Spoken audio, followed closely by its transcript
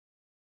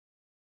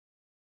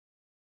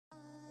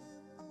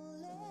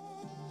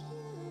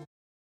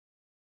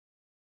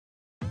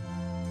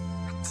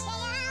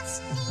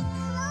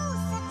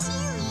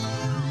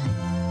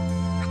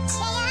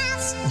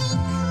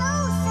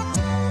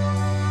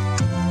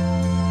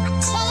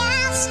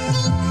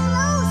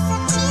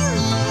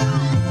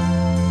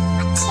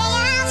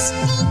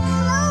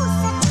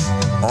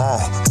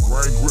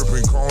Grain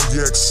gripping,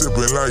 cognac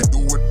sipping like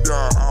do or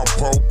die. I'm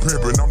pole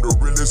pimping, I'm the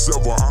realest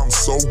ever. I'm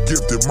so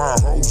gifted, my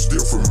hoes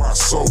different, my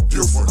soul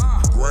different.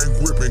 Grain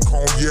gripping,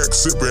 cognac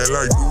sipping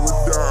like do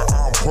or die.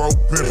 I'm pole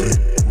pimping,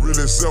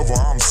 realest ever.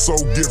 I'm so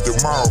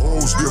gifted, my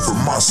hoes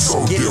different, my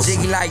soul different. Get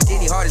it jiggy like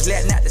Diddy, hardest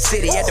letting out the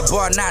city. At the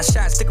bar, 9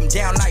 shots, stick 'em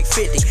down like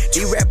 50.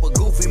 D-rapper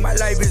goofy, my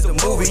life is a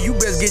movie. You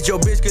best get your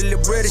bitch, cause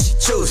little brother, she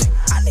choosing.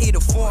 I need a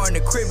foreign,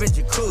 a crib, and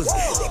jacuzzi.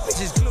 These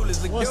bitches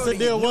clueless. What's the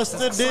deal? What's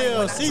the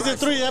deal? Season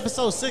 3,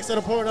 episode 6 of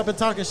the Pouring Up and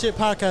Talking Shit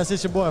podcast.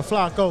 It's your boy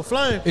Flocko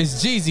Flame.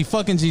 It's Jeezy,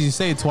 fucking Jeezy.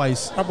 Say it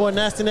twice. Our boy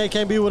Nasty Nate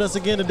can't be with us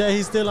again today.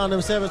 He's still on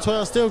them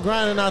 712, still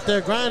grinding out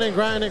there, grinding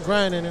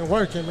and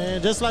working,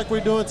 man. Just like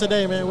we're doing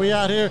today, man. We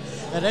out here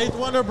at 8th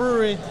Wonder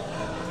Brewery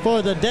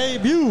for the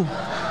debut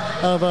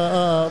of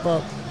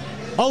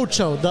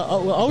Ocho, the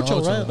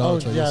Ocho, right? The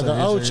Ocho, yeah, the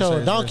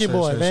Ocho, Donkey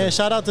Boy, man.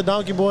 Shout out to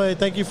Donkey Boy.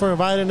 Thank you for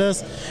inviting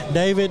us.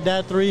 David,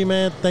 that 3,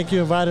 man. Thank you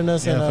for inviting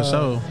us. Yeah, and, for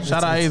sure.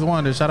 Shout out 8th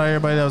Wonder. Shout out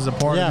everybody that was a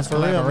part of this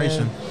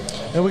collaboration.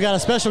 Real, and we got a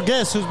special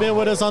guest who's been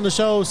with us on the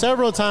show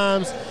several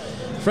times.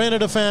 Friend of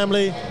the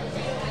family.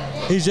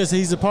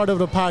 He's a part of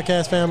the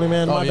podcast family,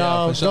 man. My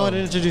dog. Go ahead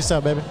and introduce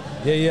yourself, baby.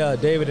 Yeah,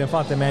 David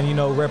Infante, man, you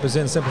know,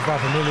 represent Simplify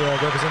Familia,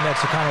 represent that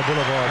Chicano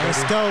Boulevard, baby.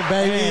 Let's go,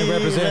 baby. And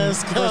represent,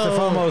 first and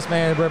foremost,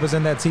 man,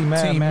 represent that Team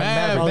Mav,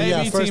 man. Oh,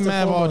 yeah, Team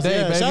Mav all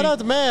day, baby. Shout out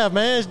to Mav,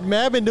 man.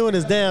 Mav been doing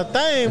his damn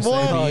thing,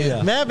 boy. Oh,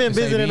 yeah. Mav been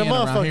visiting the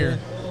motherfucker.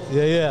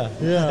 Yeah.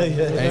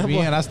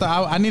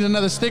 ABN. I need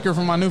another sticker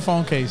for my new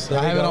phone case.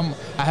 I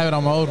have it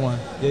on my old one.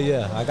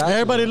 Yeah. I got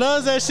everybody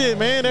loves that shit,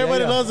 man.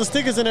 Everybody loves the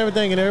stickers and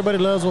everything, and everybody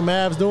loves what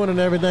Mav's doing and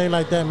everything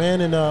like that,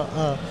 man. And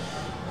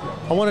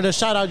I wanted to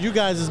shout out you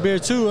guys' beer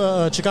too,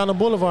 Chicano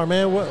Boulevard,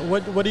 man.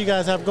 What do you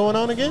guys have going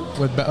on again?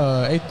 With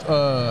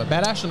Bad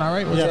Astronaut,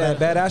 right? Yeah,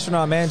 Bad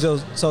Astronaut, man.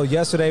 So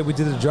yesterday we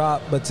did the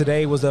drop, but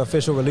today was the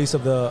official release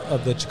of the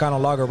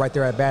Chicano Lager right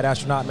there at Bad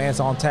Astronaut, man.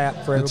 It's on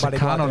tap for everybody.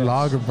 Chicano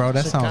Lager, bro.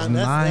 That sounds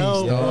nice,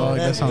 dog.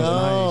 That sounds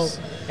nice.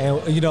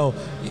 And you know,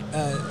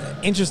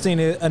 interesting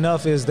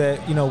enough is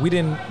that you know we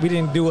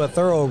didn't do a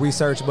thorough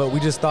research, but we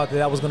just thought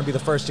that was going to be the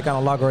first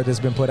Chicano Lager that's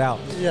been put out.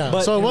 Yeah.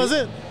 But, so was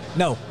it?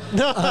 No.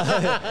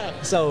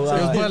 So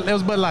it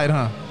was Bud Light,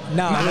 huh?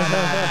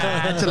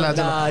 Nah.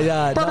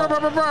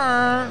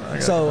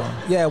 So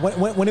yeah,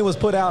 when it was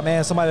put out,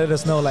 man, somebody let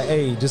us know like,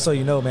 hey, just so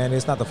you know, man,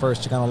 it's not the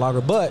first Chicano Lager,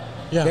 but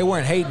they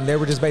weren't hating. They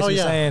were just basically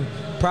saying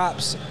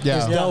props.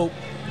 It's dope.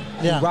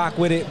 You rock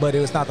with it, but it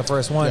was not the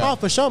first one. Oh,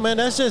 for sure, man.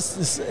 That's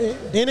just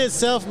in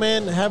itself,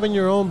 man. Having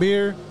your own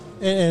beer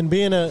and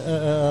being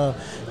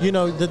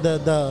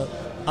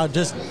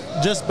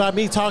just by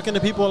me talking to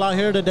people out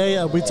here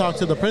today, we talked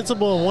to the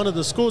principal of one of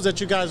the schools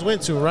that you guys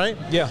went to, right?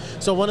 Yeah.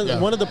 So one of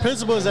the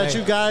principals that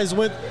you guys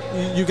went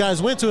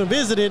to and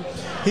visited,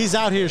 he's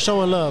out here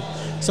showing love.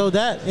 So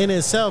that in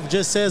itself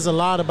just says a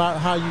lot about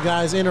how you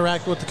guys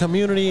interact with the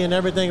community and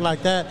everything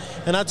like that.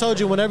 And I told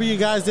you, whenever you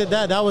guys did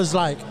that, that was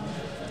like,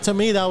 to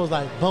me, that was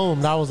like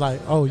boom. That was like,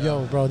 oh,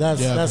 yo, bro,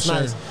 that's nice.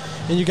 Sure.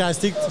 And you guys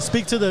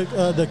speak to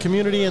the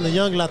community and the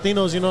young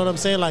Latinos, you know what I'm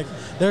saying? Like,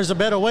 there's a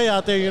better way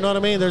out there, you know what I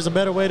mean? There's a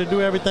better way to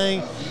do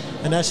everything,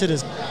 and that shit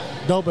is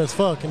dope as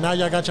fuck. And now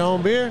y'all got your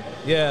own beer?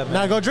 Yeah, man.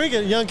 Now go drink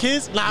it, young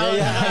kids.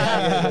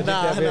 Yeah.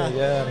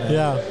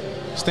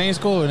 Stay in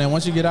school, and then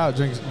once you get out,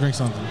 drink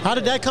something. How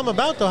did that come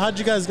about, though? How'd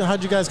you guys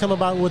come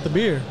about with the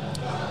beer?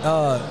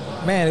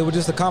 Man, it was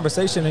just a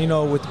conversation, you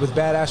know, with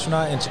Bad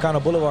Astronaut and Chicano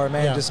Boulevard,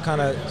 man, just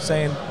kind of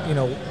saying, you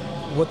know,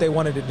 what they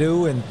wanted to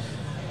do, and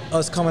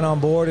us coming on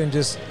board and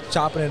just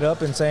chopping it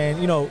up and saying,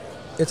 you know,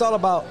 it's all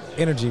about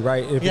energy,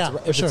 right? If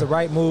it's the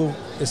right move,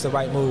 it's the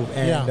right move.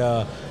 And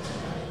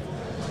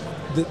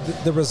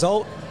the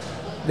result,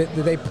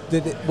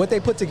 what they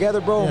put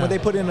together, bro, and what they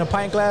put in a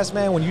pint glass,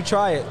 man, when you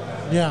try it.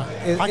 Yeah,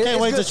 I can't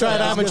wait to try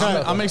it.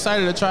 I'm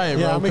excited to try it,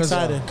 bro. Yeah, I'm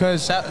excited.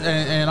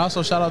 And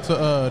also shout out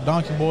to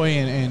Donkey Boy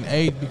and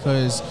Aid,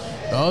 because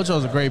the Ocho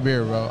is a great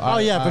beer, bro.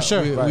 For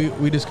sure.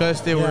 We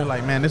discussed it. We're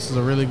like, man, this is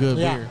a really good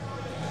beer.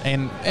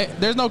 And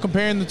there's no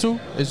comparing the two.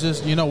 It's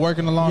just, you know,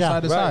 working alongside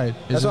the side.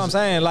 That's what I'm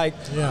saying. Like,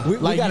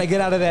 we got to get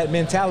out of that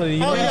mentality. You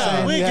know what I'm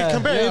saying? We can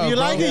compare. If you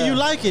like it, you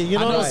like it. You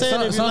know what I'm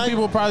saying? Some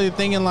people probably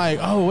thinking like,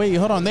 oh, wait,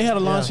 hold on. They had a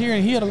launch here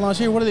and he had a launch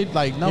here. What are they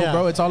like? No,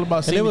 bro. It's all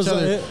about seeing each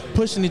other,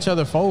 pushing each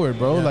other forward,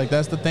 bro. Like,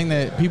 that's the thing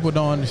that people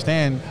don't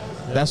understand.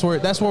 That's where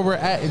we're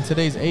at in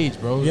today's age,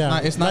 bro. Yeah.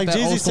 It's not like that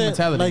old school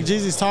mentality. Like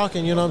Jeezy's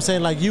talking, you know what I'm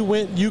saying? Like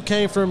you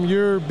came from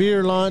your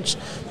beer launch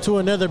to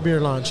another beer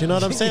launch. You know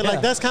what I'm saying?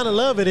 Like, that's kind of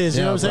love it is,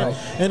 you know what I'm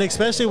saying? And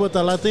especially with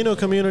the Latino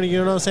community, you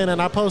know what I'm saying? And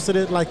I posted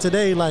it like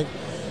today, like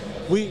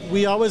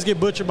we always get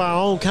butchered by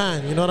our own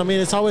kind, you know what I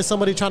mean? It's always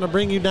somebody trying to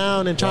bring you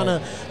down and trying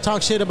to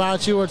talk shit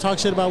about you or talk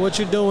shit about what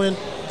you're doing.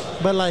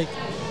 But like,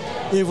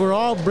 if we're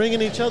all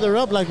bringing each other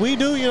up like we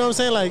do, you know what I'm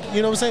saying? Like,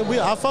 you know what I'm saying?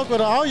 I fuck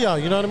with all y'all,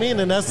 you know what I mean?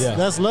 And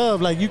that's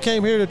love. Like, you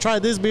came here to try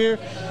this beer,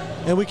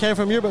 and we came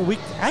from here, but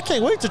I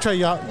can't wait to try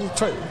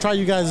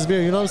you guys'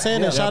 beer, you know what I'm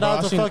saying? And shout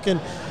out to fucking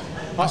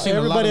I seen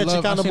everybody a lot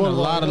of love. I seen a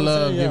lot of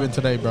love given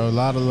today, bro. A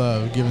lot of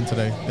love given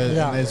today.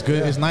 And it's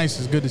good. It's nice.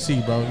 It's good to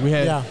see, bro. We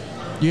had.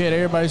 You had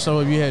everybody show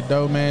up. You had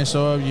Dope Man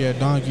show up. You had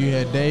Donkey. You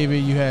had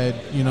David. You had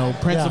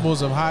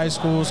principals of high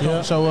schools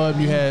show up.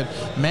 You had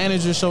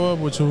managers show up,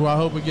 who I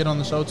hope we get on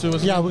the show too. We're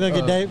gonna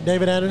get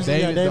David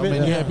Anderson.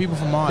 David. You had people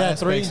from all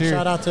aspects here.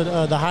 Shout out to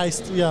the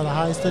Heist. Yeah, the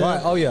Heist.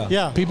 Right. Oh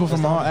yeah. People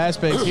from all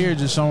aspects here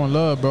just showing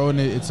love, bro. And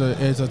it's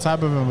a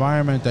type of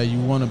environment that you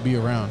want to be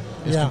around.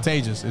 It's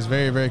contagious. It's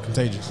very, very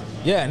contagious.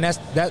 Yeah, and that's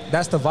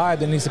the vibe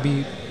that needs to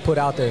be put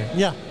out there.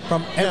 Yeah.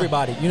 From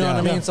everybody. You know what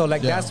I mean? So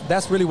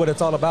that's really what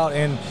it's all about.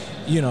 And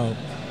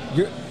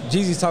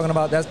Jeezy's talking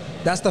about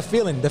that's the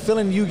feeling. The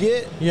feeling you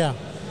get. Yeah.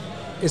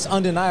 It's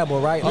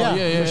undeniable, right? For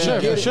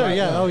sure. Right?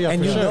 Yeah. Oh yeah.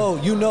 And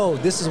you know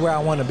this is where I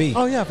want to be.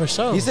 Oh yeah, for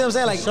sure. You see what I'm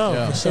saying? Like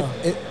for sure.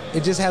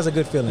 It just has a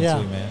good feeling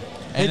to you, man.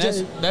 And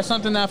that's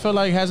something that I feel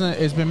like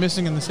it's been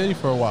missing in the city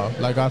for a while.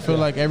 Like I feel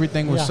like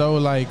everything was so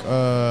like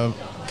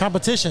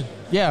competition.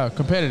 Yeah,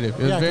 competitive.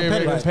 It was very,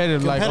 very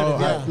competitive.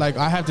 Like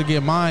I have to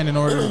get mine in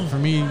order for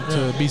me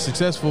to be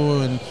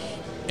successful,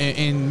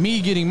 and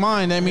me getting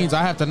mine, that means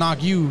I have to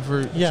knock you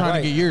for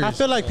trying to get yours. I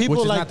feel like people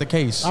which is not the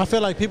case. I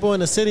feel like people in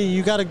the city,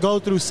 you got to go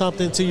through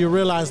something till you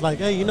realize, like,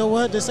 hey, you know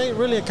what? This ain't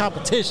really a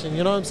competition.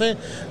 You know what I'm saying?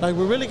 Like,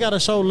 we really got to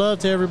show love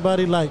to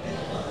everybody. Like,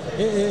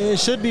 it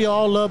should be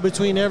all love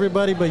between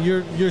everybody, but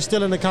you're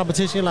still in the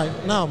competition. You're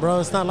like, no, bro,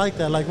 it's not like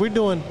that. Like, we're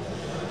doing,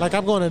 like,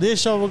 I'm going to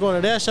this show, we're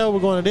going to that show, we're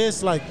going to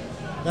this. Like,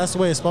 that's the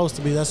way it's supposed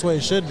to be. That's the way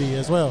it should be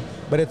as well.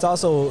 But it's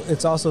also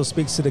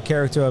speaks to the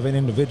character of an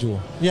individual.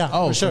 Yeah,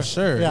 for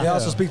sure. Yeah. It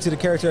also speaks to the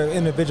character of an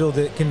individual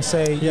that can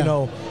say, you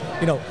know,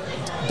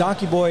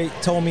 Donkey Boy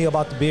told me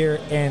about the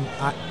beer, and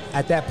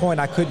at that point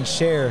I couldn't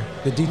share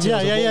the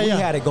details of what we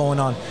had it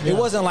going on. Yeah. It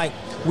wasn't like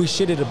we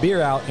shitted a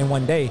beer out in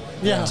one day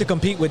to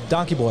compete with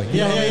Donkey Boy.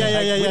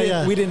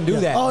 We didn't do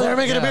that. Oh, they're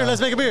making a beer. Let's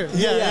make a beer.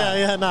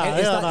 Nah,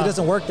 it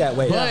doesn't work that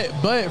way.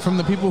 But from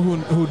the people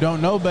who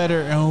don't know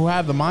better and who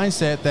have the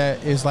mindset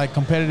that is like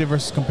competitive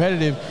versus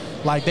competitive,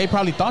 like they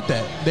probably thought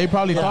that. They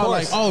probably thought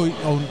like,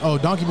 oh,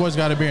 Donkey Boy's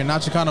got a beer.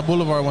 Not Chicano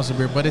Boulevard wants a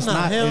beer, but it's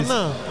not. Hell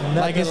no.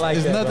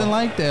 It's nothing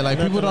like that. Like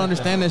people don't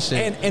understand that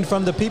shit. And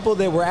from the people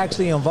that were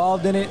actually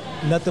involved in it,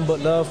 nothing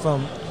but love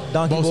from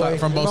Donkey Boy.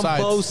 From both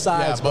sides. Both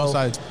sides,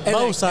 yeah,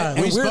 both sides.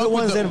 And we're the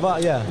ones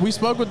involved. Yeah. We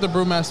spoke with the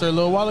brewmaster a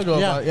little while ago.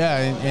 About,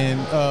 and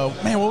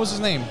man, what was his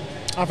name?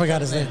 I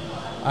forgot his name.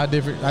 I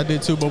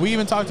did too. But we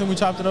even talked to him. We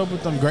chopped it up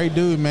with him. Great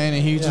dude, man.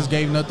 And he just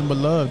gave nothing but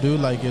love,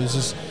 dude. Like it was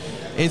just.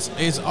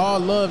 It's all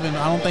love, and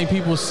I don't think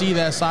people see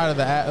that side of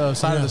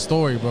the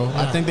story, bro.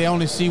 I think they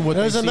only see what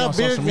they see on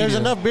social media. There's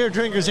enough beer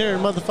drinkers here in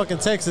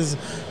motherfucking Texas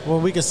where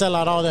we can sell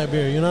out all that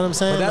beer. You know what I'm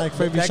saying?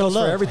 That goes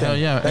for everything. Hell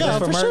yeah. That goes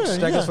for merch. Sure.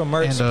 That goes for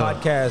merch,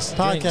 podcasts,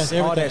 drinks,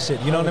 all that shit.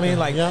 You know what I mean?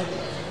 Like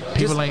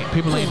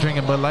people ain't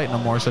drinking Bud Light no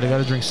more, so they got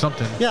to drink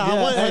something.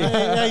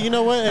 Yeah. You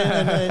know what?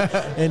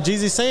 And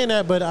Jeezy's saying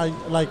that, but I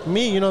like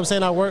me. You know what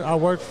I'm saying? I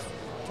work,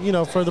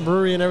 for the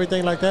brewery and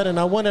everything like that, and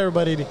I want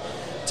everybody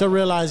to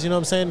realize, you know what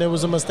I'm saying, there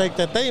was a mistake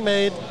that they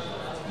made,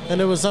 and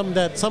it was something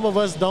that some of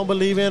us don't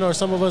believe in or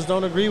some of us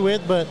don't agree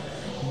with, but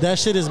that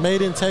shit is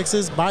made in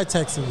Texas by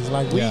Texans.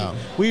 Like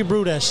we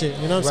brew that shit.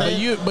 You know what I'm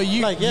saying? But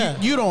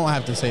you don't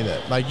have to say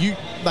that.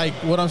 Like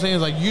what I'm saying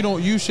is like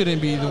you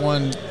shouldn't be the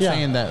one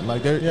saying that.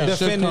 Like they're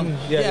defending.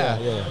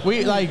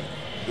 We like.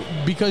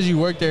 Because you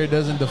work there, it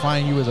doesn't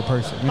define you as a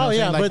person. You know what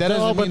I'm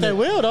saying? But they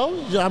will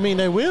though. I mean,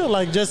 they will.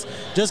 Like just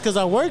because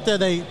I work there,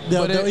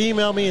 they'll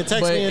email me and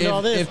text me and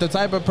all this. If the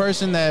type of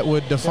person that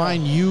would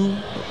define you,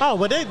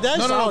 but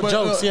that's all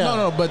jokes.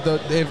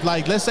 But if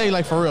like let's say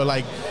like for real,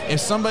 like if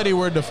somebody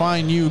were to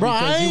define you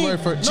because you work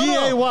for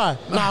GAY, I'm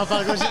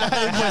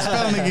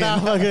spelling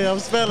again. I'm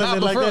spelling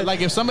it like that.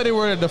 Like if somebody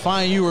were to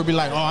define you or be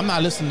like, oh, I'm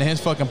not listening to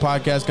his fucking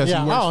podcast because he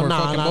works for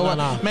fucking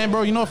boy. Man,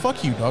 bro, you know what?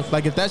 Fuck you, dog.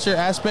 Like if that's your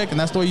aspect and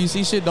that's the way you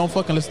see shit, don't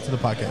fucking listen to the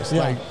podcast.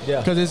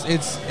 Because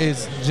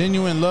it's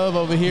genuine love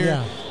over here.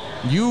 Yeah.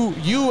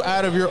 You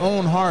out of your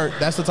own heart,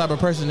 that's the type of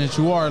person that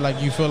you are.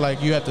 Like you feel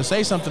like you have to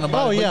say something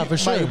about it. For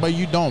sure. But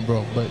you don't,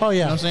 bro. But you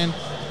know what I'm saying?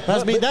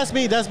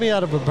 That's me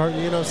out of a person,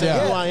 you know what I'm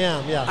saying? Who I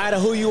am, out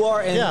of who you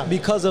are and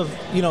because of,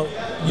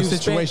 the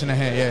situation at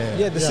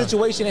hand, the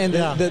situation and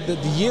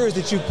the years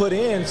that you put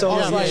in. So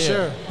it's like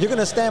you're going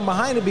to stand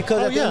behind it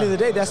because at the end of the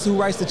day, that's who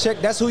writes the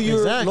check. That's who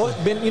you've been,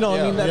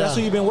 that's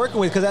who you've been working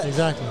with. Because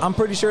I'm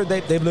pretty sure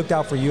they've looked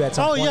out for you at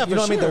some point. You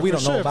know what I mean? That we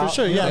don't know about.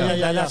 For sure,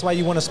 That's why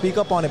you want to speak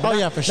up on it.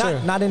 But for sure.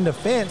 Not in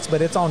defense,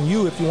 but it's on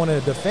you if you want to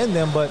defend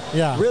them. But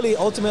really,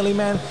 ultimately,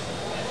 man,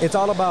 it's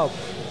all about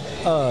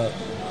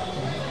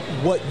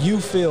what you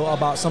feel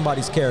about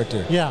somebody's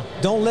character. Yeah.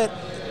 Don't let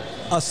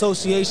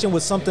association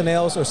with something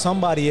else or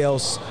somebody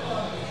else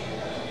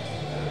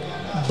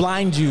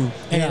blind you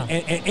and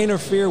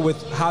interfere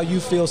with how you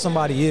feel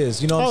somebody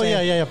is. You know what I'm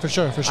saying? Yeah, for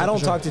sure. I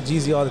don't talk to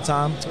Jeezy all the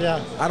time.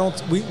 Yeah. I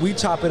don't. We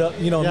chop it up.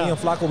 Me and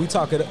Flacco, we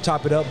chop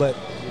it up. But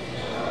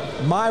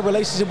my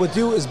relationship with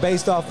you is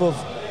based off of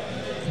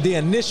the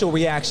initial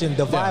reaction,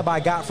 the vibe I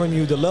got from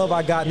you, the love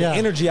I got, the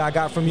energy I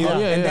got from you,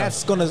 and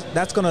that's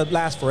gonna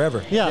last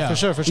forever. Yeah, for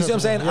sure. You see what I'm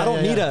saying? I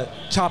don't need to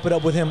chop it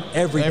up with him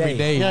every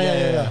day.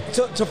 Yeah.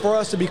 For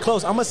us to be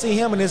close, I'm gonna see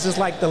him, and this is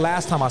like the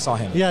last time I saw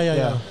him.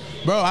 Yeah.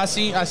 Bro, I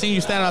seen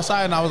you standing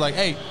outside, and I was like,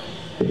 hey,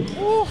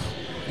 woo.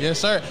 Yes,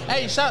 sir.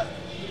 Hey,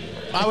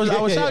 I was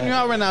shouting you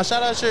out right now.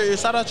 Shout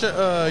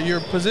out your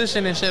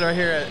position and shit right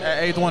here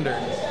at 8th Wonder.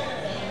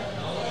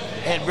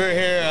 Head beer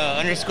here,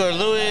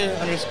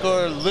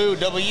 _Louis_Lou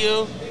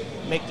W.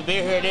 Make the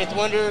beer here at 8th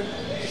Wonder.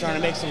 Trying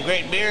to make some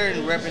great beer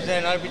and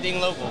represent everything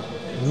local.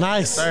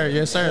 Nice.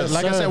 Yes, sir.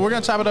 Like I said, we're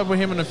gonna chop it up with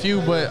him in a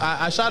few, but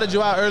I shouted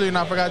you out earlier and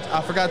I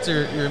forgot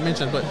your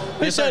mention. But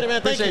appreciate it, man.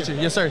 Appreciate you.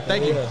 Yes, sir.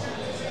 Thank you.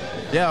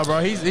 Yeah, bro.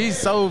 He's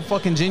so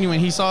fucking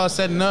genuine. He saw us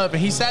setting up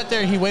and he sat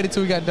there and he waited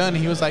till we got done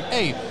and he was like,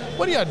 hey,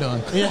 what are y'all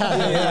doing?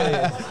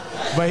 Yeah.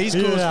 But he's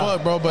cool as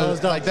fuck, bro.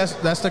 But like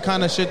that's the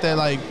kind of shit that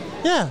like.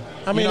 Yeah.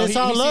 I mean, it's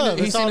all love.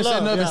 He's seen us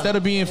setting up instead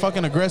of being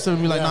fucking aggressive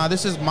and be like, nah,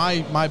 this is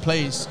my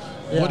place.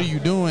 What are you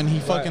doing? He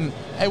fucking,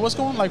 hey, what's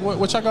going on? Like,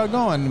 what y'all got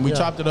going? We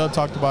chopped it up,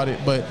 talked about it.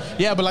 But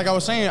like I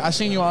was saying, I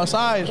seen you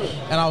outside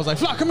and I was like,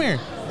 Flock, come here.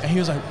 And he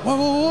was like,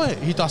 what?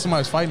 He thought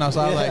somebody was fighting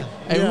outside. I was like,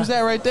 hey, who's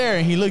that right there?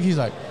 And he looked, he's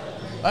like,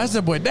 that's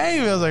the boy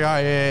Dave. I was like, all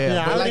right,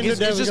 yeah. But like, it's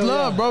just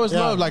love, bro. It's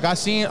love. Like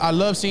I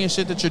love seeing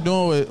shit that you're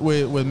doing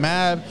with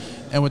Mav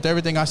and with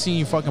everything. I seen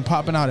you fucking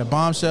popping out at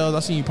Bombshells. I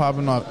seen you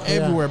popping out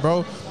everywhere,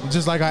 bro.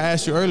 Just like I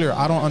asked you earlier,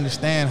 I don't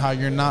understand how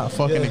you're not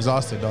fucking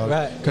exhausted, dog.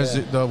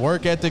 Because the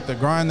work ethic, the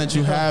grind that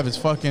you have is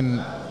fucking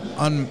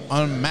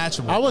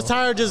unmatchable. I was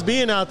tired just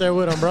being out there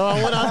with him, bro.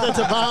 I went out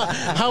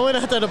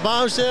there to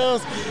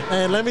Bombshells,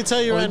 and let me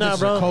tell you right now,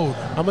 bro.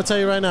 I'm gonna tell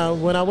you right now.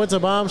 When I went to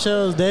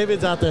Bombshells,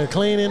 David's out there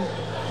cleaning.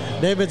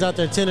 David's out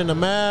there tending to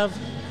Mav.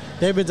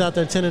 David's out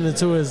there tending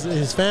to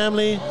his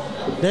family.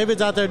 David's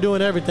out there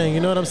doing everything. You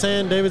know what I'm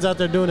saying? David's out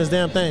there doing his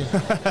damn thing.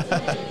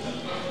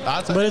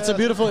 But it's a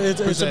beautiful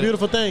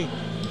thing.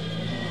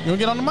 You wanna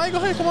get on the mic? Go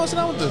ahead, come on, sit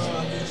down with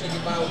us.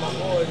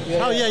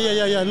 Oh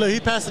yeah. Look, he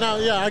passing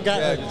out. Yeah, I got.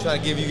 Yeah, try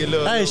to give you a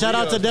little. Hey, shout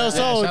out to Del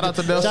Sol. Shout out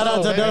to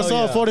Del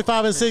Sol.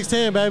 45 and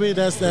 610, baby.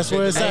 That's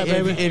where it's at,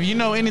 baby. If you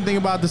know anything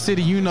about the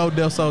city, you know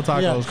Del Sol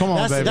Tacos. Yeah. Come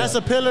on, baby. That's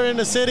a pillar in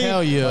the city.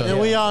 Hell yeah. And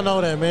we all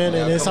know that, man.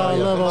 And it's all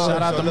love over.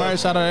 Shout out to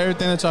merch. Shout out to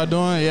everything that y'all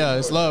doing. Yeah,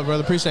 it's love,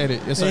 brother. Appreciate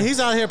it. Yes, sir. And he's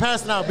out here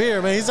passing out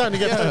beer, man. He's starting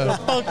to get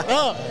fucked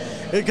up.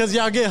 Because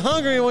y'all get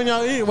hungry when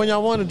y'all eat. When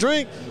y'all want to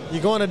drink,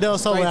 you're going to Del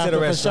Sol after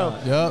for sure.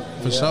 Yep,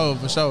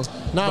 for sure.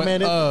 Nah, man.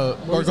 Go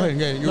ahead.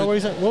 Yeah,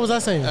 what was I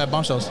saying? At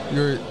Bombshells.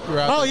 You're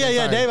out. Oh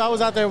yeah, Dave. I was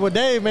out there with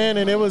Dave, man,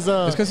 and it was.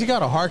 It's because he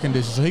got a heart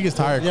condition, so he gets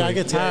tired. Yeah, I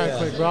get tired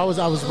quick, bro. I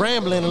was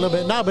rambling a little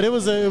bit. Nah, but it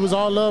was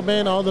all love,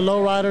 man. All the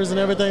low riders and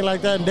everything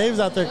like that. And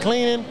Dave's out there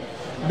cleaning,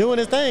 doing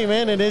his thing,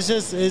 man. And it's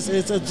just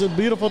it's a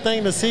beautiful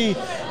thing to see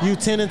you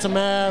tending to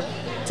Mav,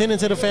 tending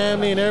to the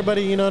family and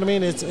everybody. You know what I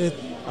mean?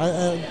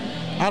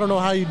 I don't know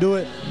how you do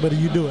it, but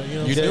you do it. You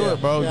know you do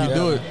it, bro. You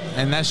do it,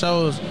 and that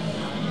shows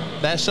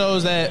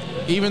that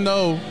even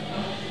though,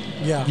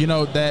 you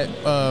know that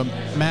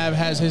Mav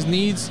has his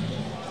needs,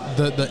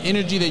 the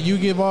energy that you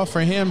give off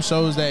for him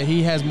shows that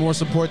he has more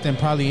support than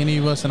probably any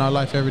of us in our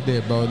life ever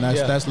did, bro. And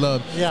that's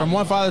love. Yeah. From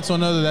one father to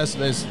another,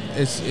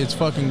 it's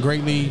fucking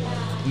greatly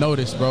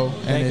noticed, bro.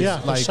 And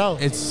it's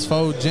like it's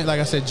so like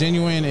I said,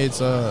 genuine.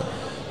 It's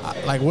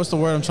like what's the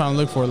word I'm trying to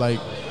look for? Like.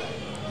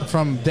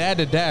 From dad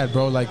to dad,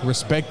 bro, like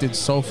respected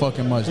so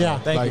fucking much. Yeah,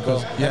 thank you, bro.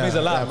 That means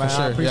a lot, man.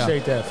 Sure. I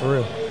appreciate that, for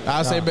real.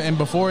 I'll say, and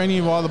before any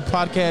of all the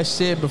podcast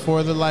shit,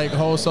 before the like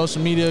whole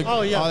social media,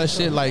 all that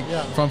shit, like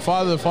from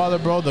father to father,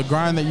 bro, the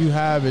grind that you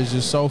have is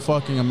just so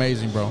fucking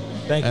amazing, bro.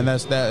 Thank you. And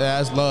that's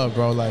love,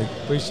 bro. Like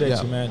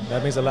appreciate you, man.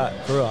 That means a lot,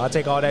 for real. I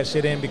take all that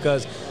shit in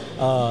because,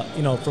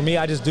 you know, for me,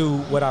 I just do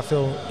what I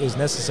feel is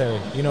necessary.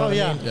 You know what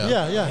I mean?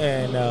 Yeah.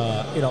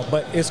 And you know,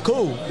 but it's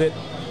cool that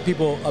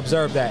people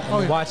observe that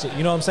and watch it.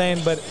 You know what I'm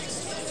saying? But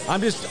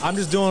I'm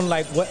just doing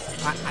like what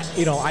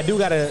I do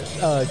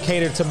gotta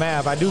cater to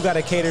Mav. I do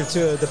gotta cater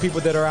to the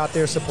people that are out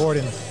there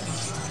supporting.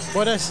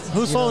 Well, that's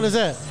whose phone is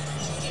that?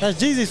 That's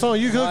Jeezy's phone.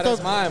 You hooked up?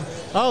 That's mine.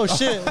 Oh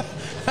shit!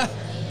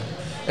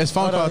 It's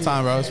phone call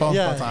time, bro. It's phone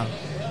call time.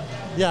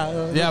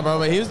 Yeah, bro.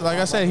 But he's like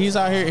I said, he's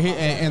out here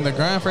and the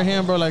grind for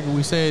him, bro. Like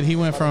we said, he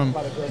went from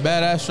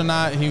bad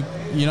astronaut. He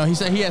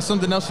said he had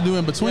something else to do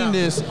in between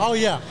this. Oh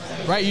yeah,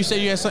 right. You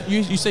said you had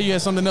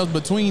something else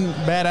between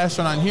bad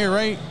astronaut and here,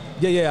 right?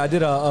 Yeah. I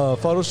did a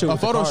photo shoot. A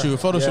photo shoot.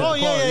 Oh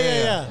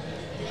yeah.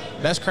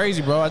 That's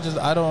crazy, bro. I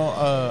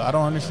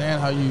don't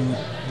understand how you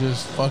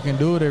just fucking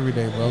do it every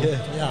day, bro.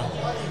 Yeah.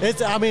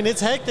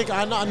 It's hectic.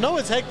 I know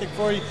it's hectic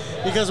for you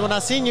because when I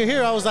seen you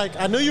here, I was like,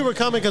 I knew you were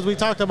coming because we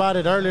talked about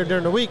it earlier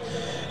during the week,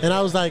 and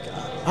I was like,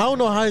 I don't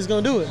know how he's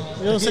gonna do it. You know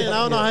what I'm saying? I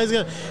don't know how he's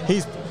gonna.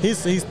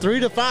 He's 3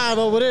 to 5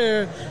 over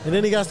there, and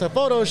then he got the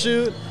photo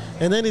shoot.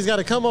 And then he's got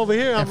to come over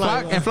here. And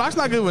Flock's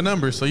not good with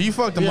numbers, so you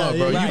fucked him up,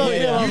 bro. You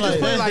just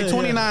put like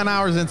 29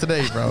 hours in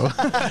today, bro.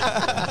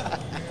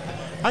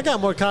 I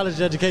got more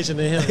college education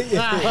than him.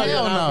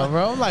 Hell no,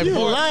 bro. I'm like, you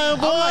lying,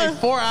 boy? I'm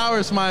like 4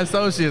 hours for my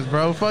associates,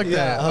 bro. Fuck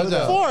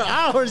that. 4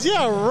 hours?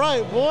 Yeah,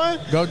 right, boy.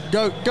 Go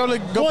boy,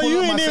 pull you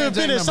up ain't my even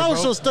finished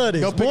social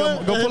studies. Go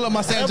pull up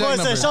my San Jack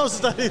number. That boy said social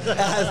studies.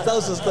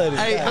 Social studies.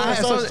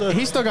 Hey,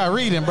 he still got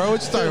reading, bro.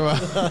 What you talking about?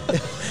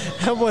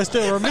 That boy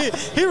still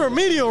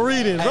remedial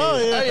reading, bro.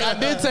 Hey, I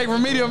did take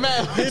remedial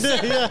math. He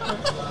did, yeah.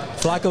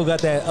 Flacco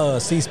got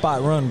that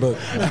C-Spot run book.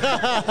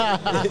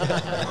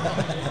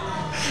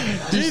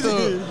 He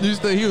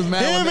was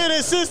mad. Him and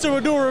his sister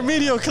were doing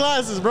remedial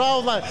classes, bro. I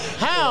was like,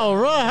 how,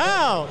 bro?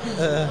 How?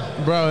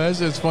 Bro, that's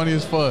just funny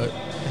as fuck.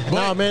 But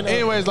nah, man.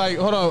 Anyways, like,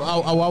 hold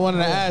on. I wanted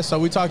to ask. So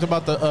we talked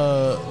about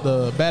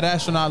the Bad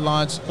Astronaut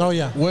launch. Oh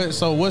yeah.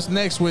 So what's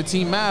next with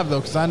Team Mav though?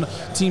 Because I know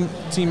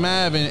Team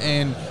Mav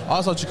and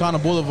also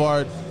Chicana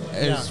Boulevard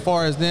as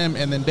far as them,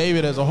 and then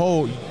David as a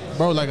whole,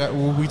 bro. Like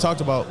we talked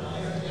about,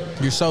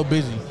 you're so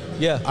busy.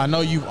 Yeah, I know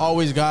you're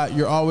always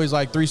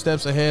like 3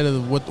 steps ahead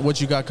of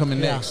what you got coming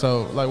next.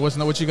 So like,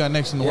 what you got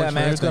next in the works?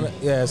 Man,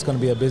 it's gonna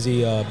be a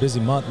busy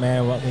month,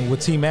 man.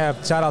 With Team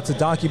Mav, shout out to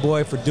Donkey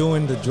Boy for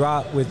doing the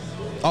drop with.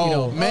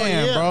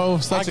 Bro,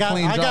 such a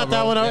clean job. I got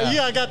that one.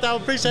 Yeah. I got that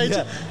one. Appreciate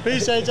you.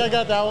 Appreciate you. I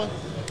got that one.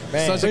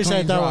 Man, such a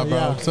clean job, bro.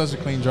 Yeah. Such a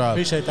clean job.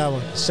 Appreciate that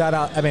one. Shout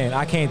out. I mean,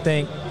 I can't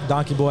thank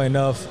Donkey Boy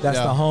enough. That's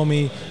the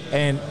homie,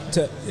 and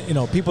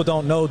people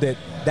don't know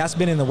that's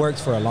been in the works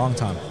for a long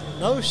time.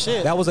 No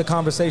shit. That was a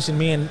conversation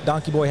me and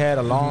Donkey Boy had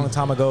a long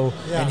time ago,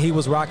 and he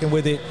was rocking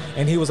with it,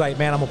 and he was like,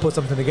 "Man, I'm gonna put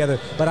something together."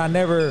 But I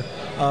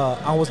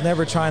was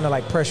never trying to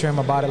like pressure him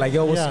about it. Like,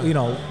 yo,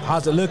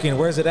 how's it looking?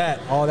 Where's it at?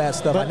 All that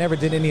stuff. I never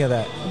did any of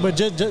that. But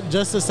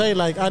just to say,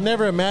 like, I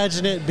never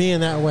imagined it being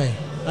that way.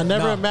 I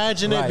never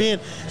imagined it being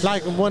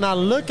like, when I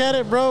look at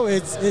it, bro.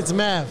 It's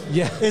Mav.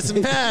 Yeah, it's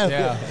Mav.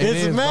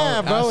 It's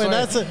Mav, bro. And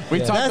that's we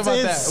talked about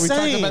that. We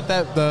talked about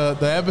that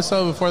the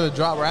episode before the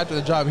drop or after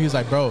the drop. He was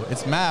like, bro,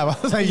 it's Mav.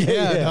 I was like,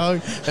 dog.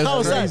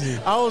 That's crazy.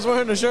 I was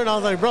wearing the shirt and I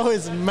was like, bro,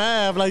 it's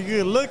Mav. Like,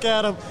 you look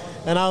at him,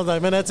 and I was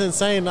like, man, that's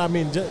insane. I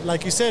mean,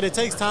 like you said, it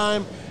takes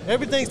time.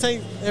 Everything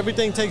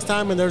takes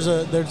time, and there's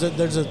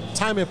a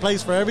time and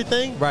place for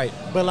everything. Right.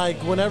 But like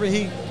whenever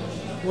you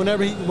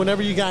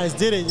guys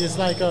did it, it's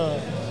like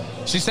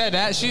she said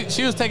that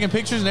she was taking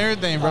pictures and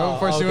everything, bro,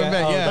 before she went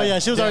back. Oh yeah,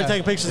 she was already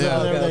taking pictures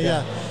and everything.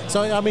 Yeah.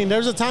 So I mean,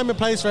 there's a time and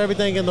place for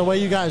everything, and the way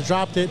you guys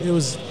dropped it, it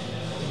was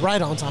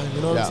right on time.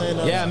 You know what I'm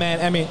saying? Yeah, man.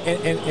 I mean,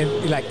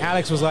 and like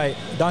Alex was like,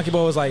 Donkey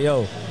Boy was like,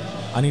 yo,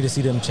 I need to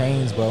see them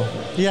chains, bro.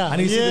 Yeah, I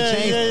need to see the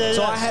chains.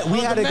 So we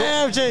had to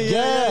go.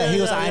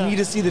 He was like, I need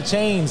to see the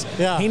chains.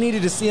 Yeah, he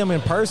needed to see them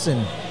in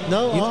person.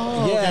 No,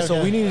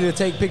 we needed to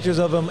take pictures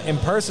of them in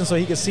person so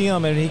he could see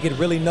them and he could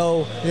really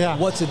know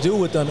what to do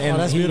with them. And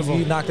that's beautiful.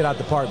 He knocked it out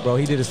the park, bro.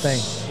 He did his thing.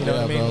 You know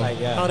what I mean? Bro. Like,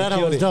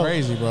 that was dope.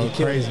 Crazy, bro.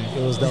 Crazy.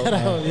 It was dope,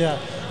 man. Yeah.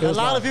 A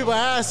lot of people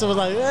asked, was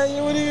like, "Hey,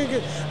 what are you gonna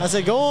get?" I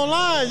said, "Go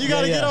online. You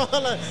gotta get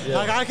online.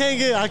 Like, I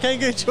can't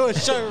get you a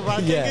shirt. Bro.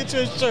 I can't get you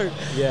a shirt.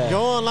 Go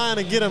online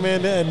and get them."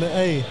 And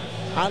hey,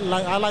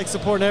 I like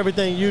supporting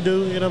everything you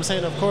do. You know what I'm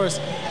saying? Of course,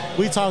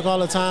 we talk all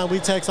the time. We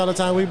text all the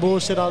time. We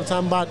bullshit all the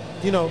time about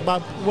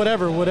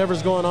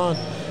whatever's going on.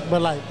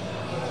 But like,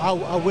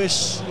 I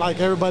wish like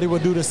everybody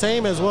would do the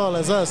same as well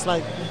as us.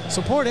 Like,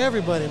 support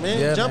everybody,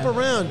 man. Jump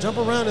around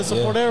and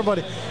support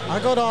everybody. I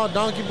go to all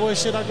Donkey Boy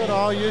shit. I go to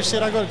all your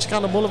shit. I go to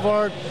Chicana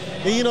Boulevard.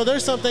 And,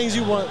 there's some things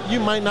you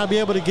might not be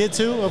able to get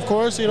to, of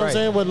course. You know what I'm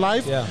saying, with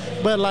life. Yeah.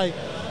 But like,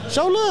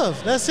 show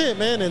love. That's it,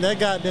 man. And that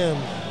goddamn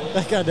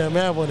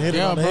Mav one hit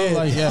it on the head.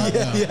 Like,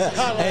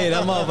 Hey,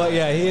 that motherfucker,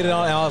 he hit it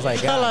on, and I was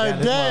like,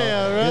 God,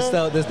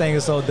 damn, this thing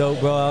is so dope,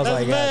 bro. I was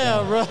like,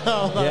 Mav,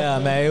 bro. Yeah,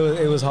 man,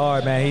 it was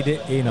hard, man. He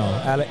did,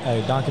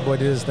 Donkey Boy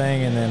did his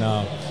thing, and then,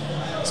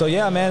 so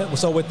yeah, man.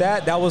 So with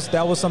that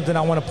was something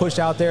I want to push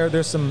out there.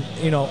 There's some,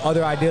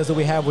 other ideas that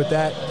we have with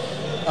that.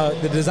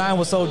 The design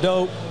was so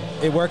dope.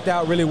 It worked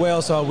out really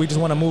well, so we just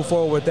want to move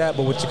forward with that.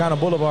 But with Chicana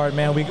Boulevard,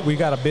 man, we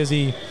got a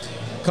busy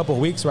couple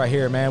of weeks right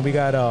here, man. We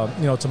got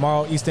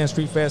tomorrow East End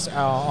Street Fest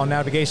on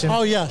Navigation.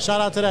 Oh yeah,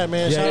 shout out to that,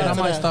 man. I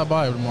might stop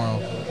by tomorrow.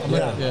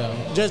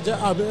 Just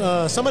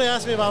somebody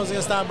asked me if I was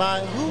gonna stop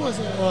by. Who was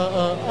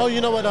it?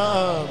 You know what?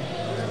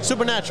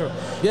 Supernatural.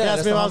 He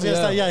asked me if I was gonna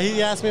stop. Yeah,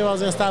 he asked me if I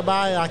was gonna stop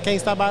by. I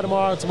can't stop by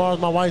tomorrow. Tomorrow's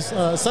my wife's.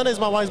 Sunday's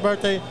my wife's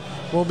birthday.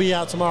 We'll be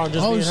out tomorrow.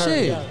 Just me and her.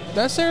 Shit! Yeah.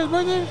 That's Sarah's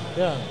birthday?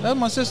 Yeah. That's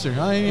my sister.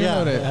 I didn't even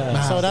know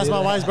that. So that's my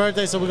wife's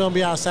birthday. So we're gonna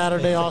be out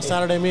Saturday. All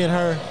Saturday, me and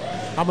her.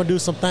 I'm gonna do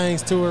some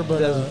things to her,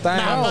 but hey,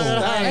 come on,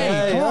 dog.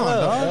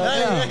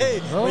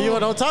 Hey, well, you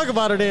don't talk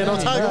about her then.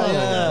 Don't talk about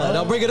her.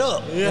 Don't bring it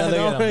up.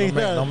 Don't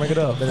bring it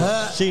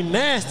up. She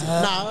nasty.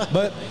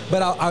 But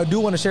I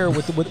do want to share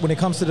with when it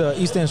comes to the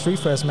East End Street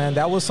Fest, man.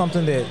 That was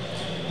something that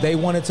they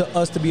wanted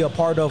us to be a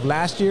part of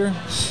last year,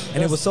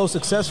 and it was so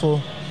successful,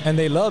 and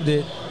they loved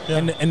it. Yeah.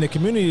 And the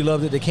community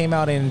loved it. They came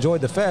out and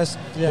enjoyed the fest.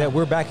 That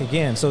we're back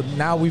again. So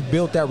now we've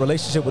built that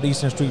relationship with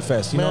Eastern Street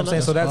Fest. You know what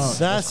I'm saying? So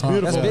that's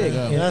beautiful. That's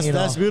big.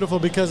 That's beautiful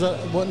because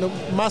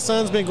my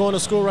son's been going to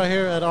school right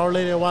here at Our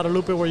Lady of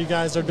Guadalupe, where you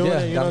guys are doing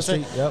it. You know what I'm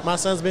saying? Yep. My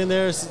son's been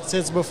there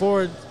since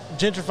before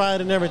gentrified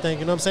and everything.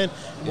 You know what I'm saying?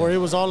 Where it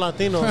was all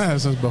Latinos.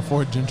 This was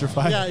before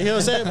gentrified. Yeah, you know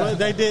what I'm saying? But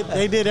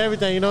they did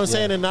everything. You know what I'm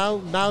saying? And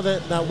now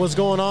that what's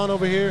going on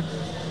over here,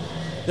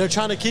 they're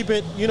trying to keep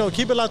it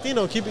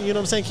Latino, keep it, you know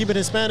what I'm saying, keep it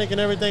Hispanic and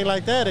everything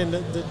like that. And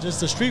just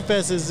the street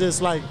fest is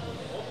just like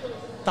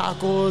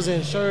tacos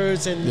and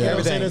shirts and you know what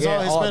I'm saying? It's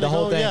all Hispanic. The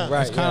whole thing. Yeah.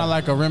 Right, it's kind of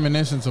like a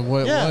reminiscence of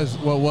what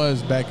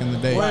was back in the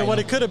day. Right. What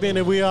it could have been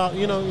if we all,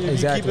 you know, if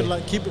exactly.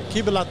 you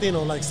keep it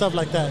Latino, like stuff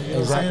like that. You know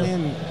what I'm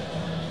saying?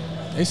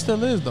 It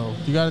still is though.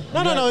 You got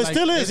No. It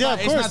still is. Yeah, of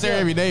course. It's not there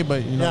every day,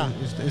 but you know,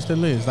 it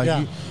still is.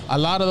 Like a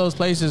lot of those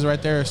places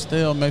right there are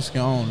still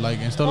Mexican owned, like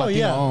and still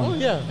Latino owned. Oh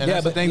yeah. And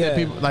that's the thing that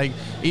people like.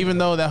 Even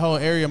though that whole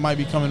area might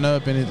be coming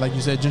up and it, like you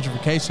said,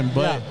 gentrification,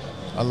 but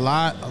a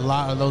lot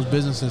of those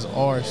businesses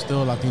are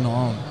still Latino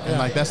owned, and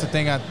like that's the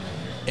thing.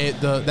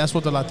 That's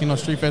what the Latino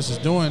Street Fest is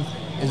doing,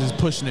 is just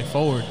pushing it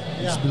forward.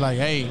 Just be like,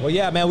 hey. Well,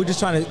 yeah, man, we're just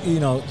trying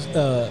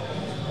to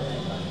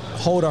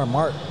hold our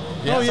mark.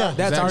 Yeah.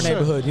 That's our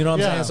neighborhood. You know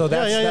what I'm saying? So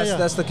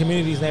that's the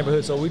community's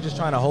neighborhood. So we're just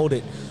trying to hold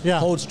it,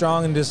 hold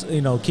strong, and just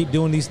keep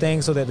doing these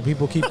things so that the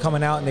people keep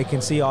coming out and they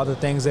can see all the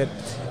things that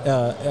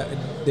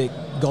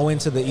go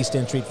into the East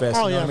End Street Fest.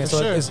 You know what I mean?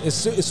 So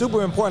it's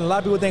super important. A lot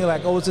of people think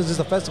like, oh, it's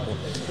just a festival.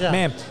 Yeah.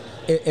 Man,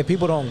 if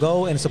people don't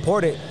go and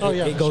support it,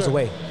 it goes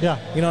away. Yeah.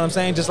 You know what I'm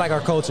saying? Just like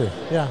our culture.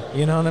 Yeah.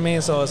 You know what I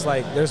mean? So it's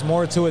like there's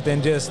more to it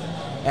than just,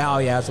 oh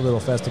yeah, it's a little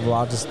festival.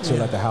 I'll just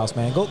chill at the house,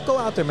 man. Go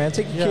out there, man.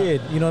 Take your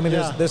kid. You know what I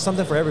mean? There's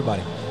something for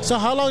everybody. So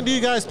how long do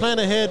you guys plan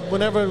ahead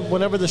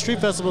whenever the street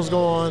festivals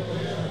go on?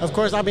 Of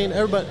course, I mean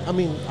everybody. I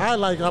mean, I'm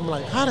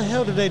like, how the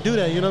hell did they do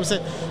that? You know what I'm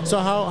saying? So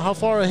how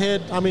far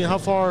ahead? I mean, how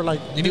far like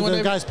do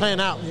the guys plan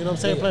out? You know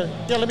what I'm saying?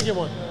 Yeah, let me get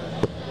one.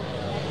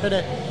 Hey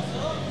there.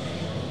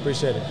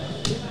 Appreciate it.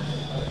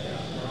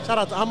 Shout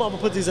out! I'm gonna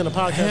put these in the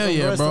podcast. Hell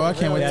yeah, bro! I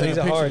can't wait to take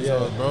a picture of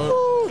those, bro.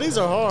 Ooh, these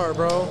are hard,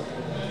 bro.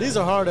 These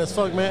are hard as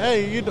fuck, man.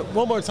 Hey,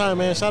 one more time,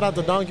 man. Shout out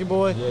to Donkey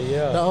Boy,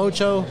 the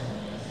Ocho.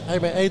 Hey,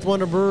 man, 8th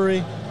Wonder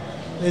Brewery.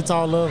 It's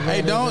all love, man.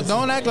 Hey,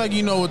 don't act like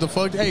you know what the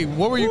fuck. Hey,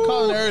 what were you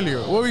calling earlier?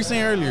 What were you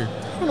saying earlier?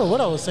 I don't know what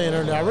I was saying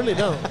earlier. I really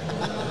don't.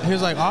 He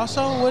was like,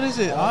 also? What is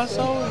it?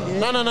 Also?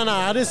 Yeah. No.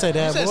 I didn't say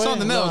that. You said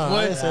something else, boy.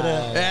 I didn't say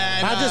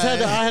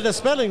that. I had the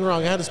spelling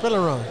wrong. I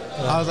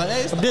was like,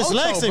 hey, it's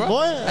dyslexic, Ocho,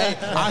 boy. Hey,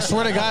 I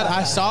swear to God,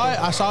 I saw it.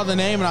 I saw the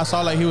name, and I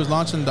saw like he was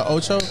launching the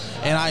Ocho,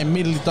 and I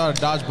immediately thought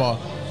of dodgeball.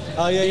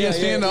 Oh, yeah, you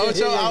seeing the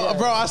Ocho?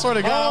 Bro, I swear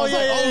to God, I was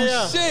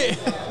like,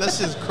 shit. That's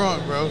just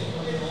crunk, bro.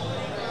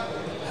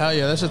 Hell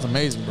yeah, that's just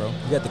amazing, bro.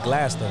 You got the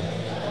glass, though.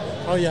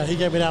 Oh, yeah, he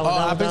gave me that one.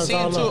 I've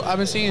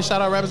been seeing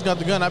Shout Out Rabbits Got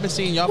the Gun. I've been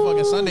seeing y'all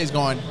fucking Sundays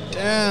going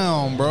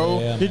down, bro.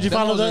 Yeah. Did you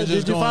follow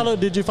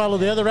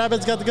the other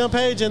Rabbits Got the Gun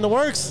page in the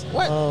works?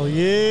 What? Oh,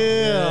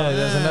 yeah.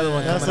 There's another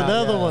one. That's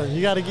another one.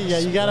 You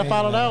gotta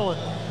follow that one.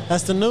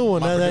 That's the new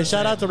one.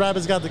 Shout out to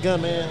Rabbits Got the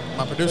Gun, man.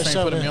 My producer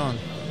ain't putting me on.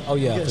 Oh,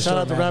 yeah. Shout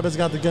out to Rabbits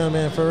Got the Gun,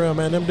 man. For real,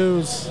 man. Them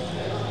dudes,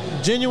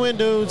 genuine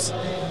dudes.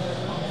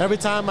 Every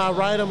time I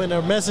write them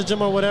and message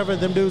them or whatever,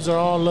 them dudes are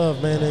all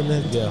love, man.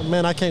 And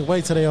man, I can't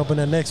wait till they open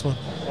that next one.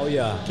 Oh,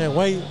 yeah. Can't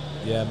wait.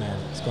 Yeah, man.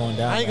 It's going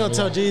down. I ain't going to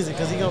tell Jeezy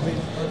because he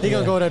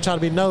gonna go there try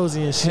to be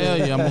nosy and shit. Hell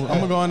yeah. I'm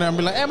going to go in there and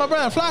be like, hey, my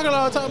brother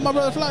Flocka, tell me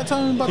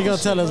about he going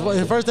to tell us.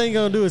 The first thing he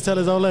going to do is tell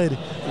his old lady.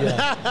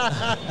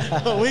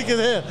 Yeah. Weak as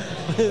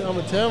hell. I'm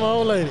going to tell my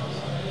old lady.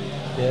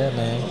 Yeah,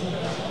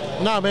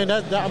 man. Nah, man,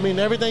 I mean,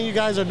 everything you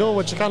guys are doing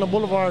with Chicano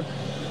Boulevard,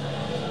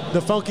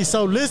 the Funky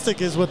Solistic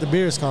is what the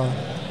beer is called.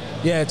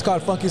 Yeah, it's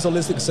called Funky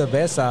Solistic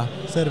Cerveza.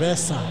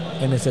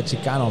 And it's a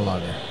Chicano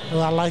lager.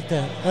 Well, I like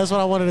that. That's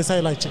what I wanted to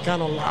say, like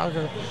Chicano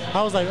lager.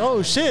 I was like,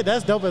 oh shit,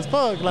 that's dope as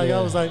fuck. Like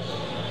I was like,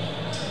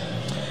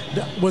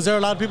 was there a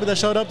lot of people that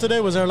showed up today?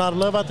 Was there a lot of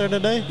love out there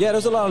today? Yeah,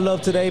 there's a lot of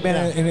love today,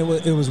 man. And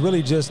it was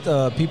really just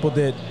random people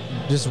that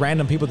just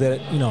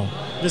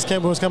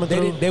was coming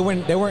through. They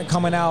weren't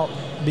coming out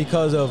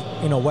because of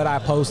what I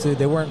posted.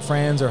 They weren't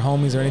friends or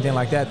homies or anything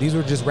like that. These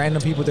were just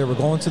random people that were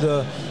going to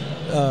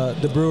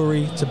the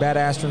brewery, to Bad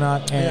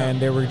Astronaut, and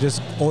they were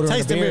just ordering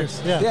tasting a beer.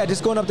 Beers. Yeah,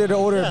 just going up there to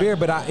order a beer.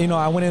 But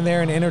I went in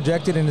there and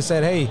interjected and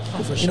said, hey,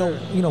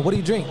 what do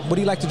you drink? What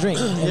do you like to drink?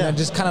 And I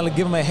just kind of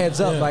give them a heads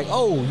up, like,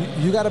 oh,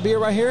 you got a beer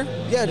right here?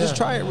 Yeah, just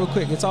try it real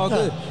quick. It's all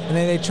good. And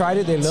then they tried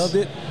it, they loved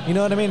it. You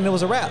know what I mean? And it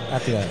was a wrap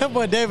after that. That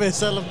boy David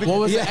selling beer. What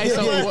was it? Hey,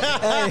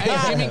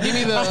 give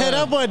me the.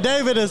 That boy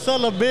David is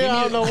selling beer.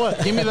 I don't know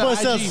what. Give me the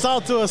IG.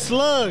 Salt to a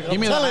slug.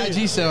 Give me the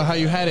IG sale. How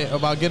you had it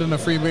about getting a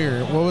free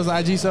beer? What was the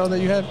IG sale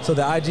that you had? So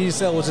the IG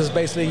sale was just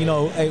basically,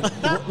 hey,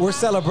 we're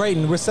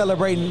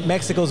celebrating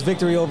Mexico's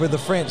victory over the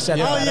French. Yeah.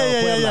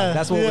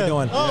 That's what we're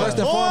doing.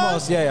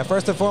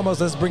 First and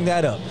foremost, let's bring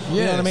that up. Yes.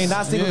 You know what I mean?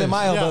 Not Cinco de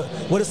Mayo, but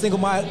what does Cinco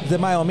de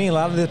Mayo mean? A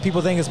lot of the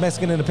people think it's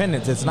Mexican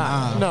independence. It's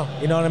not. No.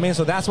 You know what I mean?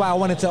 So that's why I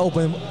wanted to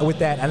open with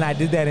that, and I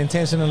did that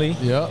intentionally.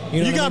 Yeah.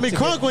 You got me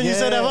crunk when you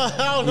said that.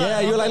 Yeah,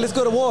 you were like, let's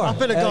go to war. I'm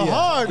finna go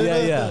hard.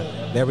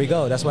 Yeah. There we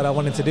go. That's what I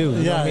wanted to do.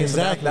 You know what I mean?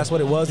 Exactly. So that's what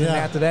it was. And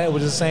after that, it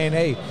was just saying,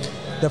 hey,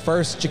 the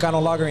first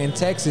Chicano lager in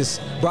Texas,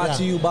 brought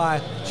to you by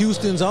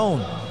Houston's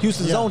own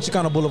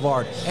Chicano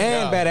Boulevard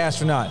and Bad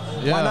Astronaut.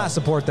 Why not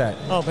support that?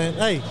 Oh man,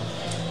 hey,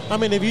 I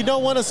mean, if you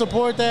don't want to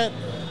support that,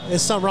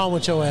 there's something wrong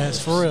with your ass,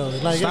 for real.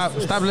 Like,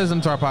 stop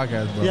listening to our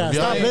podcast, bro. Yeah,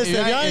 stop listening.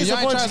 If y'all ain't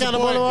supporting Chicano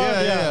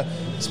Boulevard,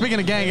 yeah. Speaking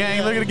of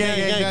gang, look at the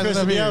gang Chris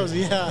Diaz,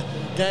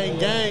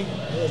 gang.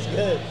 That's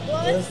good.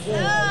 What's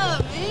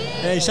up, man?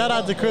 Hey, shout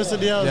out to Chris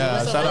Diaz.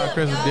 Yeah, shout out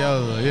Chris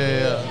Diaz.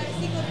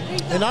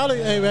 Yeah. And all,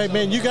 hey,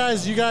 man, you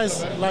guys,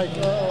 like,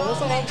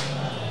 what's up?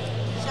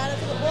 Shout out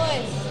to the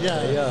boys.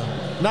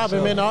 Yeah. Nah,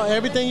 but man,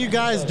 everything you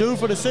guys do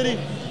for the city.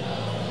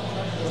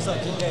 What's up,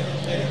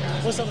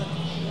 TJ? What's up, man?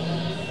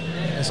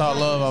 It's all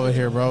love over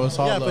here, bro. It's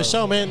all love. Yeah, for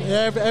sure, man.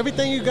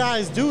 Everything you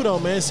guys do, though,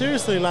 man.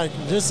 Seriously, like,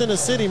 just in the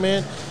city,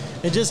 man,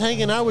 and just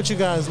hanging out with you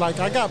guys. Like,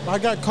 I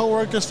got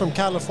coworkers from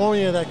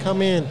California that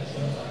come in,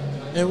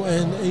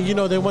 and you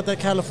know, they want that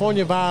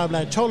California vibe,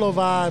 that Cholo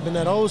vibe, and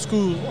that old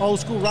school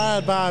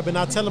ride vibe. And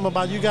I tell them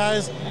about you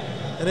guys,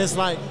 and it's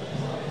like,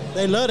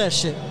 they love that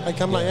shit. Like,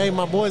 I'm like, hey,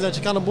 my boys at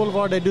Chicano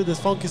Boulevard, they do this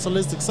Funky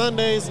Solistic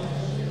Sundays,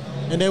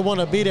 and they want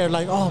to be there.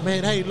 Like, oh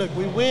man, hey, look,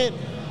 we went.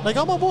 Like,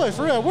 oh, my boy,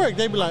 for real, at work,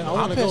 they be like, I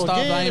want to go again. I'm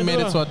pissed off I ain't made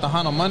it to a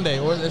Tejano Monday.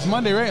 Or it's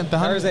Monday, right?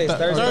 Thursdays.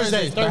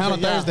 Tejano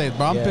Thursdays,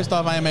 bro. I'm pissed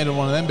off I ain't made it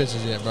one of them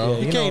bitches yet, bro.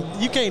 Yeah,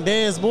 you can't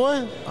dance,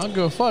 boy. I don't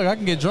give a fuck. I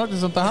can get drunk to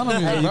some Tejano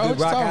music, bro. You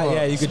could rock out,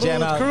 yeah, you could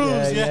jam out.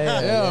 Cruise,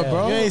 yeah,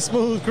 bro. You ain't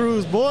smooth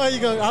cruise, boy.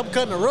 I'm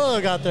cutting the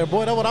rug out there,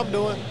 boy. That's what I'm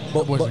doing.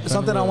 But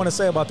something I want to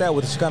say about that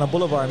with Chicano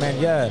Boulevard,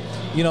 man,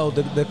 you know,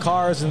 the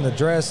cars and the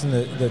dress and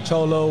the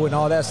cholo and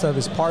all that stuff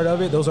is part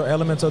of it. Those are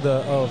elements of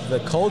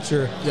the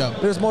culture. Yeah.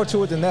 There's more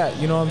to it than that.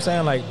 You know what I'm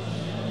saying? Like,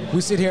 we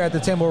sit here at the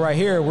table right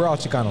here, we're all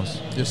Chicanos.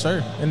 Yes,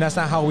 sir. And that's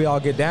not how we all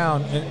get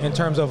down in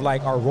terms of,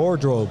 like, our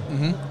wardrobe.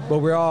 Mm-hmm. But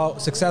we're all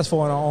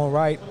successful in our own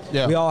right.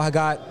 Yeah. We all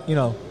got, you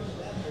know,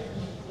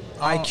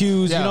 IQs,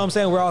 you know what I'm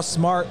saying? We're all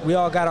smart. We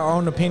all got our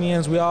own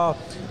opinions. We all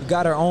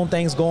got our own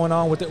things going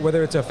on with it,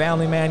 whether it's a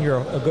family man,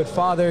 you're a good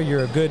father,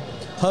 you're a good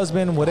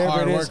husband, whatever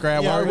hard it is. Worker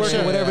at work,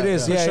 whatever it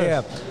is.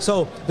 Yeah.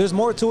 So there's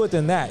more to it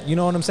than that. You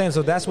know what I'm saying?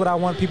 So that's what I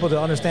want people to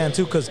understand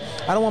too, because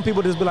I don't want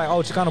people to just be like,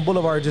 oh, Chicano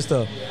Boulevard is just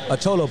a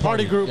cholo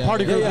party group.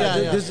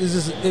 Yeah. This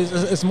is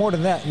it's more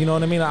than that. You know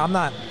what I mean? I'm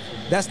not.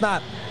 That's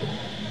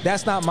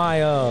not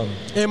my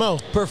MO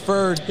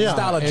preferred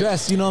style of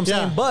dress. You know what I'm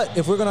saying? But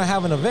if we're gonna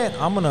have an event,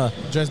 I'm gonna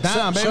dress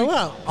down, baby. Show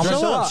out. I'm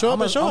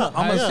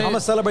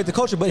gonna celebrate the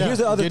culture. But here's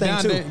the other thing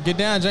too. Get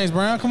down, James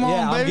Brown. Come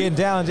on, baby. I'm getting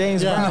down,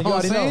 James Brown. You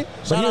already know.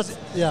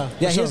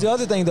 But here's the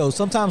other thing though.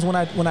 Sometimes when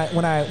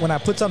I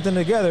put something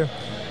together,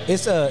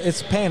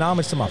 it's paying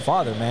homage to my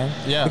father, man.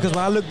 Yeah. Because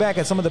when I look back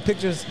at some of the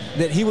pictures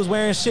that he was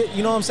wearing shit,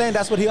 you know what I'm saying?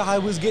 That's how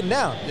he was getting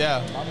down.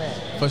 Yeah. Oh,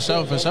 man. For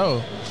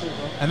sure.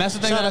 And that's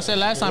the thing that I said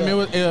last time. It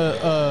was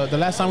the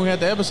last time we had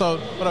the episode.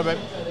 What up, baby?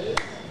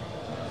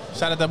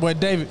 Shout out that boy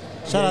David.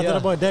 Shout out to the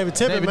boy David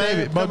Tippett,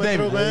 man. Both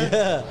David.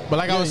 Man. But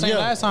like I was saying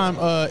last time,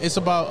 it's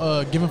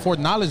about giving forth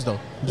knowledge, though.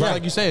 Just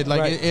like you said,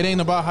 like it ain't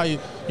about how you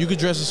could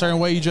dress a certain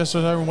way, you dress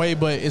a certain way,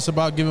 but it's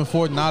about giving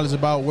forth knowledge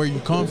about where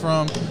you come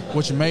from,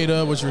 what you're made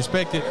of, what you're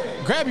respected.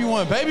 Grab you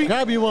one, baby.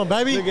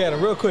 Look at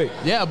him real quick.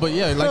 Yeah, but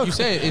like you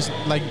said, it's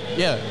like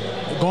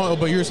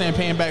but you were saying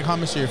paying back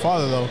homage to your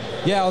father, though.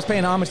 Yeah, I was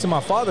paying homage to my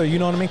father, you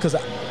know what I mean? Because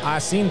I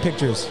seen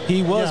pictures.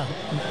 He was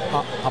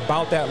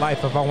about that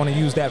life, if I want to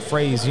use that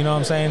phrase, you know what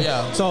I'm saying?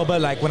 Yeah. So,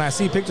 but like when I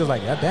see pictures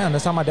like, damn,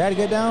 that's how my daddy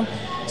get down.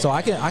 So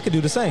I could do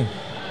the same.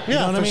 Yeah, you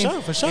know what I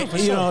mean? For sure.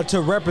 You know, to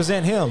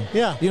represent him.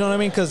 Yeah. You know what I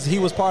mean? Because he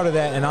was part of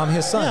that, and I'm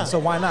his son, so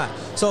why not?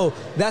 So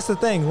that's the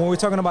thing. When we're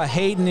talking about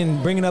hating and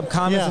bringing up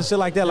comments and shit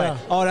like that, like,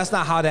 oh, that's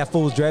not how that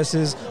fool's dress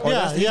is. Or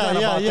that's not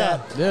about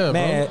that. Yeah,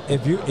 man,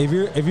 bro.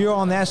 if you're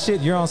on that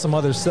shit, you're on some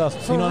other stuff.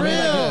 For you know what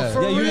I mean? For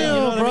real, you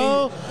know what bro.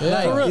 I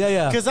mean? For real.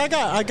 Yeah. Because I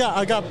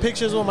got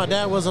pictures when my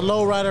dad was a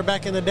lowrider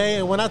back in the day,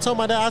 and when I told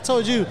my dad, I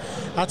told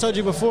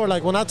you before,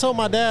 like when I told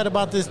my dad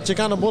about this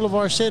Chicano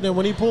Boulevard shit, and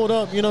when he pulled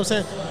up, you know what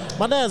I'm saying?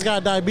 My dad's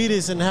got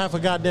diabetes and half a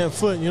goddamn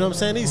foot, you know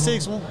what I'm saying? He's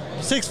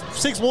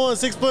 6'1",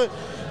 6 foot,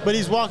 but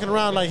he's walking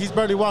around like he's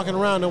barely walking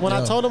around. And when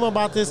I told him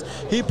about this,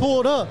 he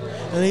pulled up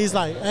and he's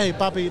like, "Hey,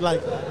 Papi,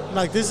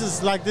 like this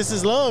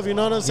is love, you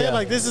know what I'm saying? Yeah.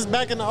 Like this is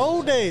back in the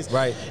old days,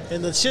 right?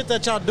 And the shit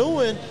that y'all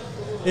doing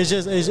is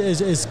just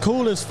it's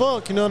cool as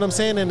fuck, you know what I'm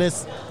saying? And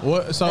it's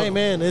hey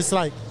man, it's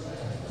like."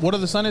 What are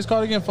the Sundays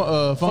called again?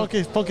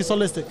 Funky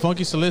Solistic.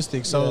 Funky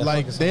Solistic. So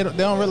like they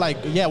don't really like.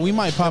 Yeah, we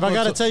might pop. If I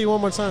gotta tell you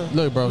one more time.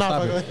 Look, bro,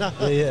 stop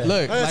it.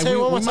 Look,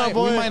 like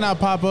we might not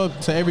pop up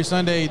to every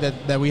Sunday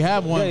that we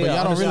have one, but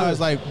y'all don't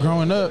realize like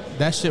growing up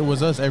that shit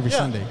was us every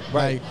Sunday.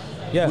 Right.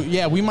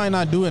 Like, we might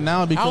not do it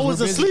now because I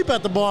was asleep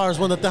at the bars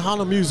when the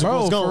Tejano music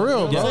was going. For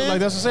real, bro. Like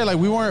that's what I say. Like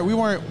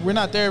we're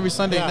not there every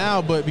Sunday now,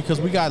 but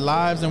because we got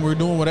lives and we're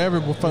doing whatever,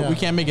 we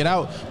can't make it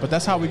out. But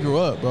that's how we grew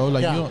up, bro.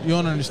 Like you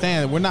don't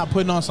understand. We're not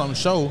putting on some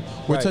show.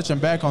 We're touching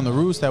back on the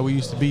roots that we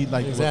used to be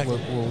like what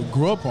we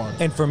grew up on.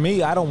 And for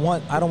me, I don't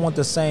want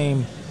the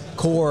same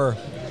core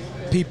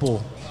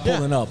people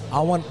pulling up.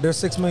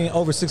 There's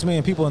over 6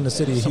 million people in the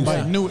city of Houston.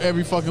 Somebody new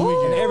every fucking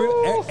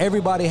weekend.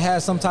 Everybody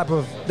has some type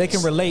of, they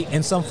can relate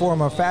in some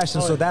form or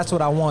fashion. So that's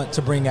what I want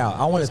to bring out.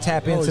 I want to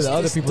tap into the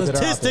other people that are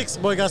out there. Statistics,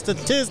 boy, got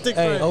statistics.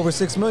 Hey, over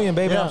 6 million,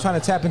 baby. I'm trying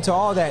to tap into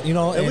all that, you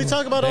know. And we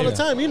talk about all the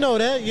time. You know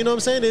that. You know what I'm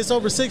saying? It's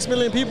over 6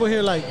 million people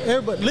here. Like,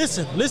 everybody,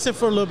 listen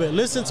for a little bit.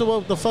 Listen to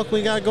what the fuck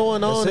we got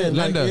going on. And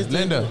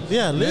Linda.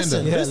 Yeah,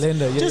 listen.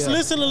 Linda. Just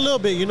listen a little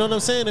bit. You know what I'm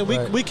saying? And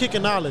we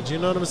kicking knowledge. You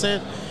know what I'm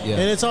saying? Yeah.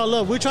 And it's all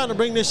love. We're trying to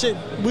bring this shit.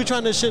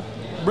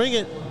 Bring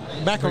it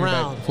back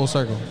around. Full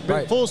circle.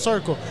 Full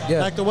circle.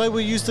 Yeah. Like the way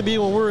we used to be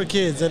when we were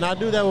kids. And I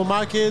do that with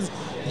my kids.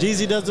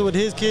 Jeezy does it with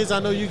his kids. I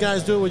know you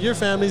guys do it with your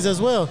families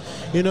as well.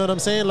 You know what I'm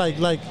saying? Like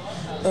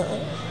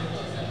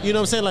you know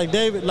what I'm saying? Like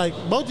David, like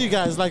both of you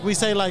guys, like we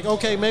say, like,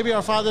 okay, maybe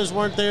our fathers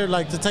weren't there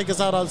like to take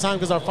us out all the time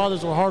because our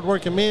fathers were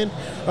hardworking men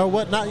or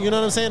whatnot. You know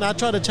what I'm saying? I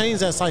try to change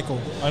that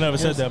cycle. I never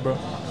said that, bro.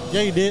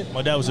 Yeah, you did.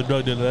 My dad was a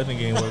drug dealer. That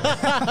nigga ain't working.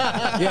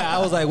 Yeah, I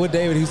was like, what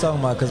David he's talking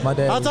about? Because my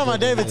dad. I'm talking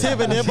about David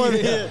Tippin.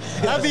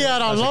 I be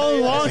out on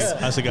long walks.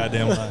 That's a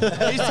goddamn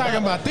lie. He's talking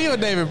about Theo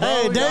David, bro.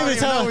 Hey,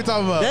 David, what we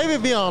talking about.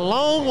 David be on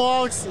long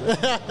walks.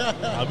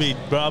 I'll be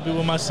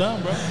with my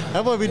son, bro.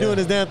 That boy be doing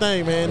his damn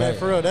thing, man. Right. Like,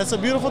 for real. That's a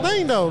beautiful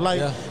thing, though.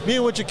 Like,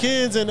 being with your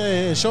kids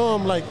and show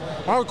them, like,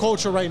 our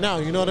culture right now.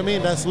 You know what I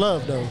mean? That's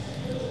love, though.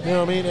 You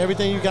know what I mean?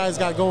 Everything you guys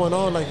got going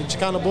on, like in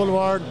Chicano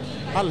Boulevard,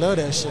 I love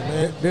that shit,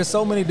 man. There's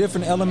so many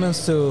different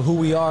elements to who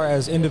we are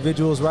as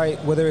individuals,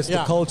 right? Whether it's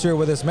the culture,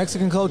 whether it's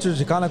Mexican culture,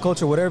 Chicano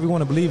culture, whatever you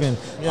want to believe in.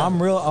 Yeah.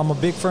 I'm a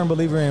big firm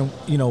believer in,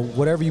 you know,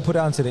 whatever you put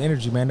out into the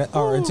energy, man,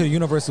 or into the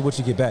universe is what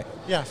you get back.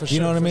 Yeah, for sure.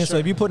 You know what I mean? Sure. So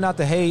if you're putting out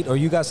the hate or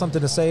you got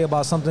something to say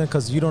about something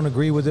because you don't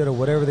agree with it or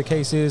whatever the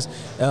case is,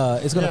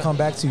 it's going to come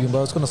back to you,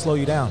 bro. It's going to slow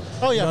you down.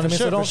 Oh, yeah,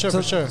 you know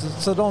for sure.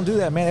 So don't do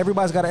that, man.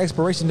 Everybody's got an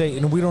expiration date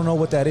and we don't know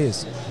what that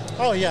is.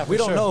 Oh, yeah, we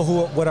don't know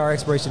what our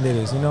expiration date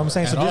is. You know what I'm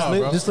saying? So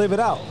just live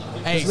it out.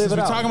 Hey, since we're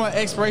talking about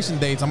expiration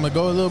dates, I'm going to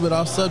go a little bit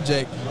off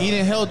subject.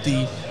 Eating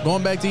healthy,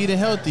 going back to eating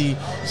healthy,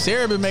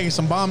 Sarah been making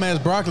some bomb-ass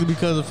broccoli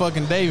because of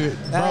fucking David.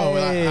 Bro,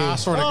 hey. I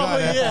swear to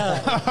God.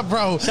 Yeah.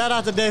 Bro. Shout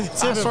out to David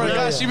Tippin. I swear to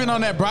God, she been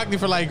on that broccoli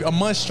for like a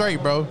month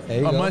straight, bro.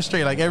 A month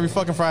straight, like every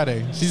fucking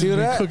Friday. She's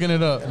been cooking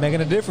it up.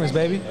 Making a difference,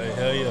 baby. Hey,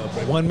 hell yeah,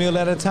 baby. One meal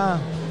at a time.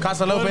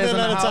 Casa Lopez in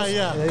the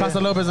house. Casa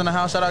Lopez in the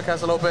house. Shout out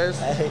Casa Lopez.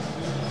 Hey.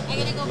 I'm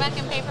gonna go back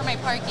and pay for my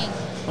parking.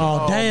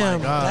 Oh, damn.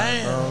 My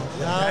God,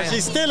 damn.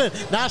 She's stealing.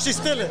 Now she's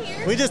stealing.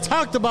 We just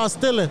talked about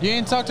stealing. You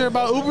ain't talked to her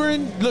about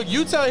Ubering? Look,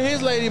 you tell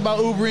his lady about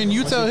Ubering.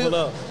 You tell him.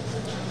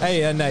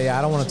 Hey, no,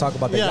 I don't want to talk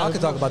about that. Yeah. Y'all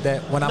can talk about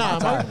that when I'm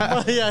outside.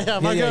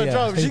 My girl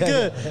drove. She's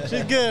good.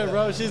 She's good,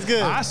 bro. She's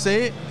good. I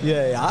say it.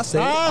 Yeah, I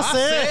said it. I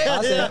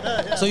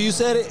said it. So you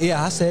said it?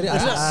 Yeah, I said it.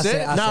 I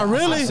said Not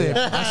really.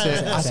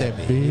 I said,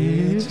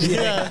 bitch.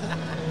 Yeah.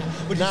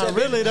 Not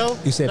really, though.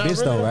 You said Not bitch,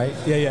 really. though, right?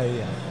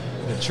 Yeah.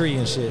 The tree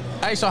and shit.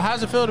 Hey, so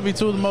how's it feel to be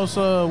two of the most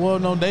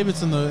well-known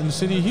Davids in the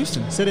city of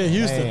Houston? City of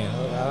Houston.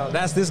 Man,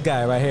 that's this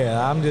guy right here.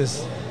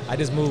 I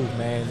just moved,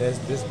 man. That's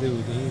this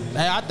dude.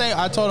 Hey, I think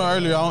I told him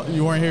earlier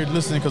you weren't here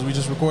listening because we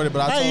just recorded.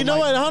 But I told Hey, you him, know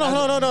like, what?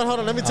 Hold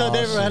on. Let me tell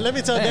David. shit. Let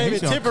me tell Hey, David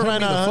he's gonna Tippin right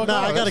cut me the now. fuck No,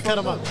 out. I gotta That's cut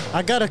him fucked off.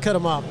 I gotta cut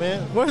him off,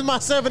 man. Where's my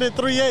 7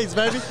 3/8,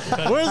 baby?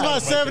 Where's my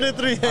 7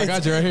 3/8? I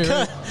got you right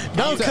here.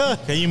 Don't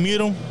cut. Can you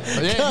mute him?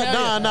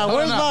 Nah.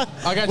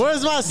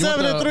 Where's my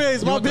 7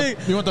 3/8? My big.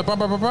 You want the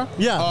bumper?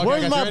 Yeah. Oh, okay,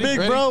 Where's my ready? big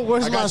Ready? bro?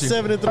 Where's I my got you.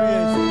 7 3/8?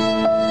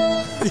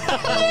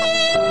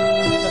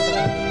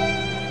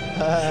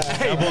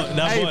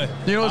 That boy.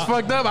 You know what's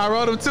fucked up? I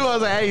wrote him too. I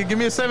was like, hey, give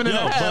me a 7 and a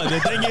half. But the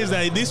thing is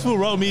that this fool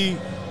wrote me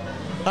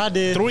I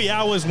did. 3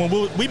 hours when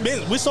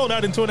we sold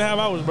out in 2.5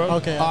 hours, bro.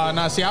 Okay.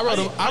 Nah, see, I wrote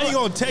him. How you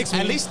gonna text me?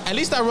 At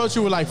least I wrote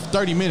you with like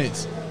 30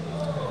 minutes.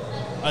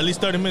 At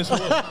least 30 minutes. For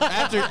what?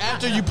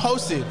 after you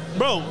posted,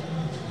 Bro.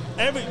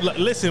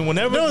 Listen,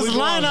 whenever There was we a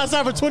line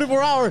outside for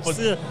 24 hours.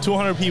 for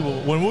 200 people.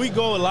 When we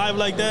go live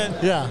like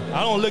that,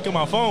 I don't look at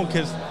my phone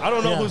because I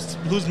don't know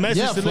whose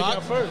message to look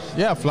at first.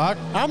 Yeah, Flock.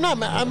 I'm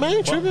not. I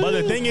ain't tripping. But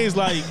the thing is,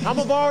 like, I'm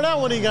gonna borrow that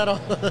when he got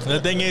on. the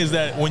thing is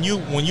that when you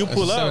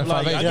pull up,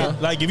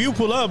 like if you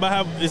pull up,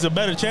 it's a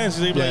better chance.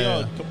 They be like,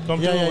 yo,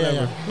 come through or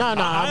whatever. No.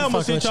 I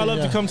almost sent y'all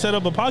up to come set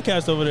up a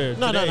podcast over there.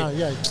 No.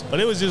 Yeah. But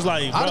it was just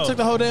like, I took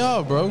the whole day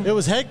off, bro. It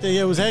was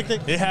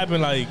hectic. It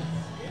happened like.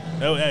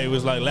 Hey, it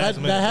was like last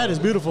minute. That hat is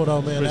beautiful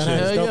though, man. That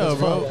hat is Hell dope yeah, as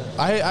bro. fuck.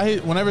 I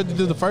hate whenever they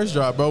did the first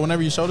drop, bro.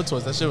 Whenever you showed it to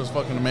us, that shit was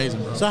fucking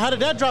amazing, bro. So how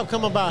did that drop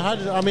come about?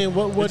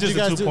 What it's did you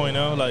guys just a do?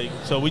 2.0, like,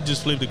 so we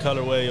just flipped the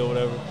colorway or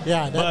whatever.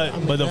 Yeah,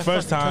 but the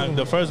first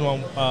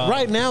one.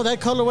 Right now,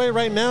 that colorway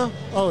right now,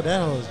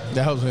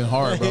 that was hitting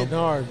hard, bro.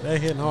 That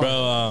hitting hard.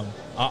 Bro,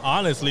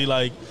 honestly,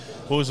 like,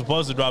 we were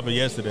supposed to drop it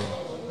yesterday.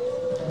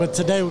 But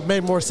today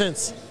made more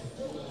sense.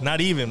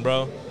 Not even,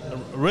 bro.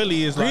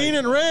 Really, is green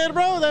and red,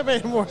 bro. That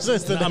made more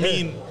sense today. I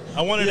mean,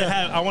 I wanted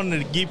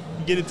to get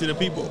it to the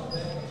people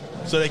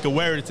so they could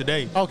wear it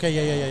today. Okay,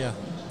 yeah.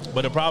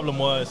 But the problem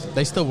was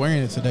they still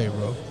wearing it today,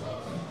 bro.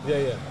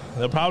 Yeah.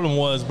 The problem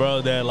was,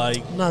 bro, that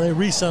like they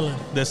reselling.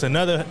 There's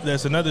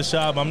another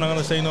shop. I'm not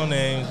gonna say no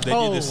names. They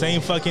did the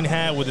same fucking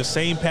hat with the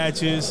same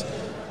patches.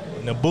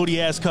 in a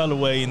booty ass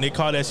colorway, and they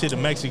call that shit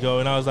in Mexico.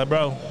 And I was like,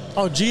 bro.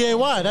 Oh, GAY.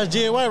 That's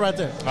GAY right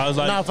there. I was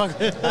like, nah, fuck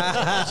it. so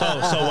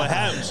what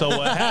happened? So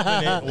what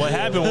happened? What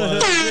happened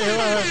was.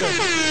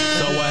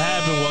 So what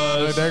happened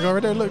was. There go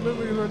right there. Look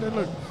right there.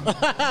 Look.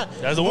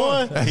 That's the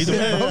one. He's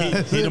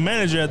the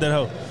manager at that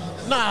hoe.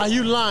 Nah,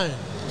 you lying.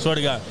 Swear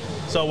to God.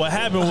 So what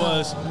happened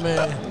was,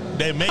 man.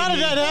 They made How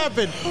did that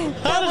happen?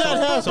 How did that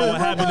happen? So what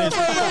happened is.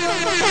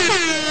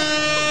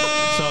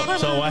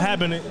 So what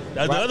happened is,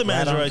 that's the other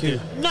manager right there.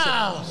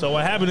 Nah. So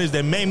what happened is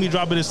they made me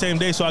drop it the same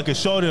day so I could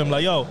show them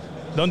like, yo,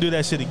 don't do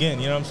that shit again.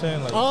 You know what I'm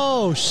saying? Like,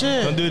 oh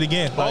shit. Don't do it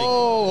again. Like,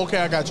 oh, okay,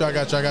 I got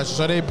you.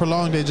 So they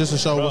prolonged it just to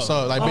show what's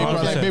up, like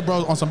big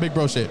bro on some big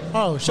bro shit.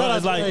 Oh, shout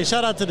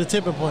out to the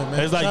tipping point, man.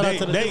 It's like shout out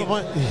to the tipping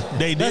point.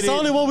 They did That's the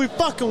only one we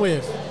fucking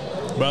with.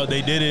 Bro,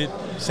 they did it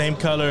same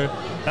color.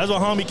 That's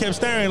what homie kept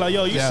staring like,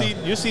 yo,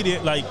 you see the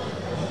like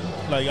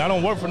I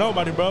don't work for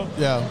nobody, bro.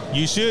 Yeah.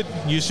 You shouldn't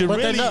have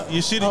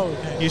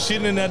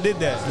did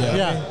that.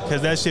 Yeah.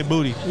 Because that shit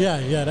booty.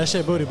 Yeah, that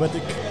shit booty.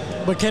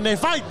 But can they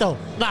fight though?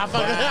 Nah,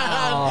 fuck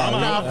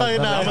it.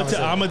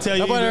 I'm gonna tell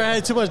you. Nobody ever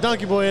had too much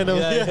donkey boy in them.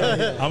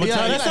 I'm gonna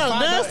tell you. That sounds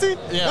nasty.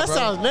 That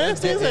sounds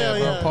nasty as hell.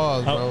 Yeah.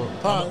 Pause, bro.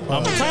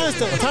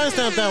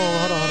 Timestamp that one.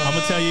 Hold on. I'm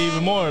gonna tell you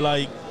even more.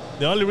 Like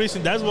the only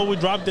reason that's what we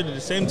dropped it at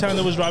the same time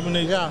that was dropping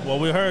it. Yeah. What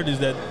we heard is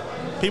that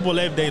people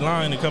left their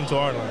line to come to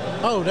our line.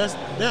 Oh, that's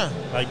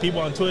Like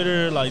people on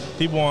Twitter, like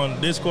people on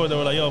Discord, they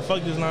were like, "Yo,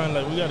 fuck this line.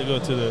 Like we got to go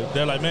to the."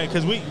 They're like, "Man,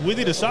 because we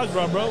did a shock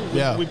drop, bro.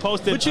 We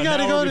posted." But you got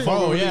to go to.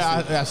 Oh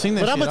yeah, I seen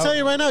that. But I'm gonna tell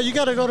you right now, you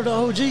got to go to the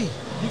OG. You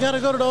got to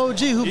go to the OG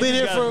who been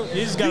here for.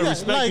 You just gotta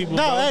respect people.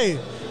 No, bro.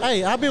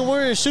 hey, I've been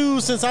wearing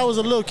shoes since I was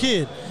a little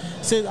kid.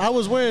 Since I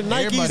was wearing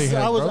Nikes,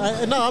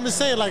 I'm just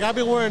saying, like I've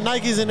been wearing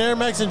Nikes and Air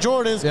Max and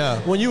Jordans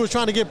when you was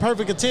trying to get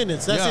perfect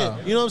attendance. That's it.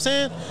 You know what I'm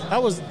saying? I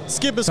was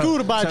skipping school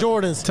to buy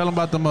Jordans. Tell them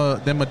about them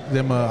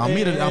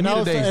Almeida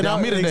days.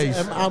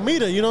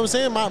 Almeida, you know what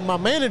I'm saying? My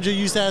manager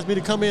used to ask me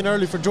to come in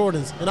early for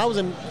Jordans, and I was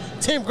in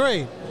 10th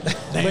grade.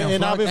 Damn,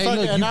 and I've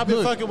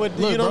been fucking with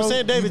you know what I'm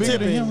saying, David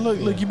Tippin.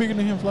 Look, you bigger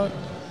than him, Flock.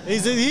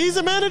 He's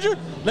a manager?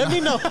 Let me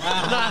know.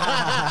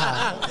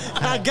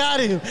 I got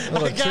him.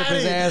 I got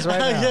his ass right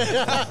now.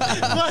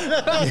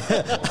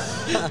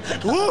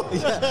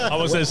 I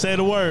was saying, say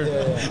the word.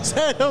 Yeah.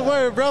 Say the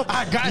word, bro.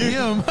 I got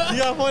him. You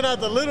got to point out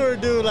the littler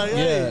dude. Like,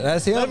 hey,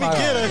 that's him. Let me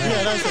get him.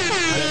 Yeah, that's it.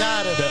 I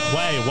got him.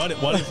 Wait,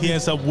 what if he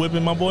ends up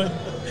whipping my boy?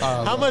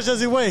 How much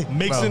does he weigh?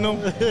 Mixing them.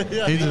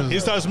 He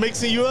starts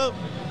mixing you up.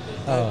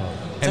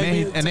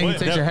 And then he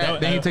takes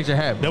your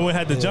hat. Then we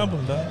had to jump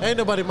him, dog. Ain't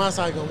nobody my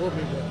side gonna whoop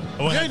me, bro.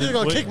 You ain't just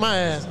gonna kick my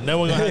ass. Then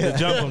we're gonna have to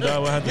jump him,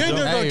 dog. We'll have to you ain't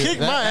just gonna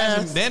kick my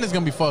ass. Then it's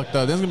gonna be fucked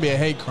up. Then it's gonna be a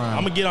hate crime.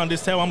 I'm gonna get on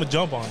this table. I'm gonna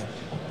jump on him.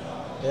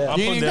 Yeah.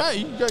 You got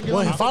to get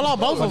on. Fall on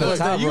both of us.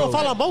 You gonna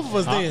fall on both of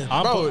us then?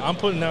 I'm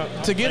putting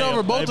out to get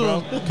over both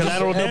of them.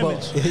 Collateral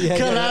damage.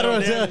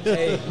 Collateral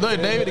damage. Look,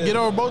 David, to get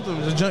over both of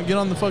them, just get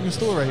on the fucking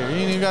stool right here. You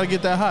ain't even got to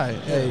get that high.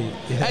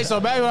 Hey,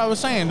 so back to what I was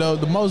saying though,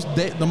 the most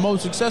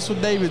successful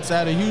Davids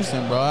out of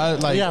Houston, bro.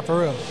 Yeah, for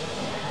real.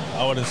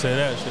 I wouldn't say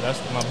that shit.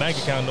 That's my bank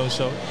account don't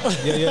show.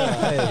 Yeah.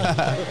 Hey.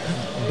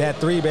 Dat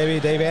 3,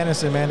 baby, Dave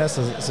Anderson, man. That's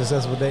a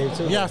successful Dave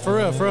too. Yeah, for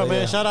real,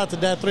 man. Shout out to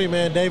Dat 3,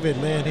 man.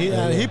 David, man.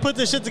 He put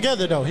this shit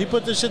together though. He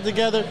put this shit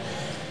together,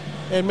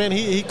 and man,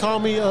 he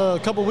called me a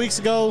couple weeks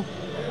ago,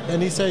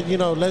 and he said, you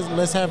know,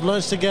 let's have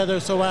lunch together.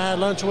 So I had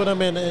lunch with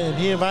him, and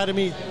he invited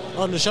me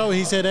on the show.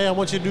 He said, hey, I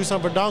want you to do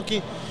something for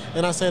Donkey,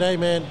 and I said, hey,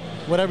 man,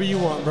 whatever you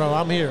want, bro.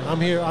 I'm here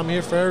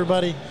for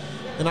everybody.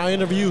 And I'll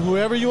interview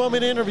whoever you want me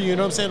to interview, you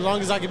know what I'm saying? As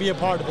long as I can be a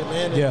part of it,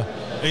 man. And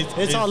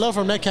it's all love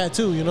from that cat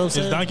too, you know what I'm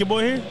saying? Is Donkey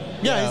Boy here?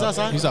 Yeah, he's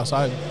outside. He's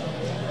outside.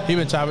 He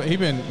been chopping. He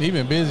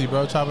been busy,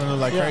 bro. Chopping it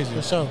like crazy.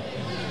 For sure.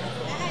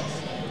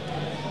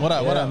 What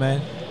up,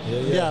 man?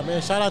 Yeah,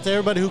 man. Shout out to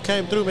everybody who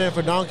came through, man,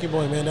 for Donkey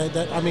Boy, man.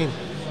 I mean,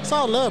 it's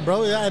all love,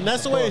 bro. And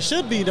that's the way it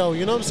should be, though.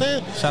 You know what I'm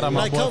saying? Shout out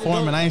my boy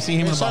Foreman. I ain't seen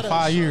him in about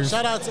 5 years.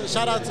 Shout out to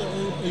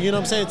you know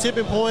what I'm saying,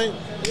 Tipping Point.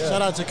 Yeah.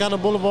 Shout out to Chicano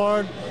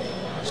Boulevard.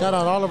 Shout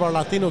out all of our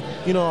Latino,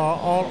 you know,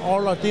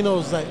 all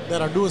Latinos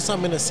that are doing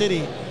something in the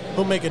city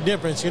who make a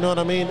difference. You know what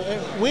I mean?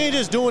 We ain't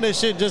just doing this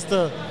shit just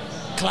to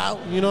clout.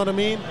 You know what I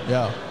mean?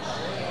 Yeah.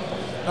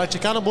 Like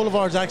Chicano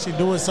Boulevard is actually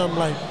doing something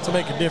like to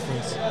make a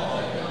difference.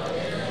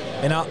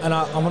 And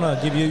I'm gonna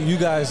give you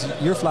guys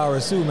your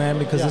flowers too, man,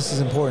 because this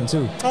is important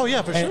too. Oh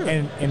yeah, for sure.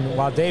 And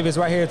while David's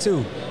right here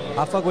too,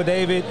 I fuck with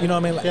David. You know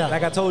what I mean?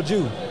 Like I told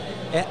you.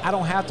 I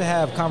don't have to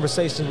have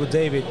conversations with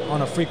David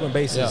on a frequent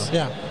basis.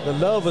 Yeah. The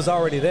love was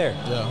already there.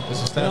 Yeah.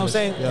 It's established. You know what I'm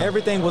saying? Yeah.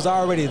 Everything was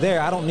already there.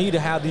 I don't need to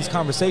have these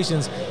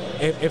conversations.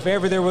 If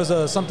ever there was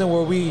something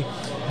where we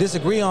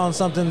disagree on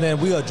something, then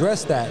we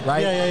address that,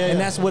 right? And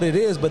that's what it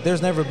is. But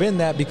there's never been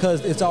that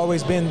because it's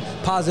always been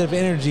positive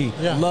energy,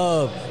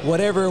 love,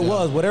 whatever it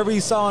was, whatever he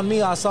saw in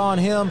me, I saw in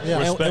him,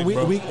 Respect,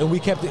 and we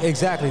kept it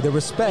exactly the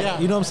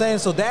respect. You know what I'm saying?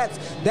 So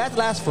that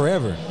lasts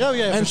forever.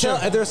 Until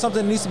if there's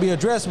something that needs to be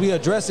addressed, we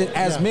address it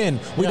as men.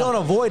 We don't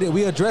avoid it.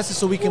 We address it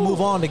so we can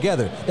move on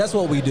together. That's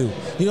what we do.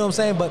 You know what I'm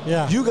saying?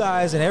 But you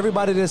guys and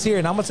everybody that's here,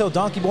 and I'm gonna tell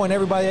Donkey Boy and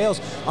everybody else,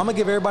 I'm gonna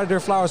give everybody their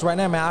flowers right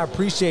now, man. I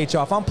appreciate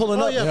y'all. If I'm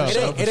pulling up,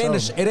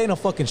 it ain't a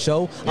fucking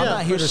show. I'm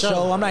not here to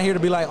show. I'm not here to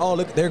be like, oh,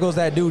 look, there goes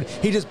that dude.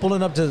 He just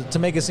pulling up to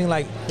make it seem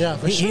like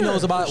he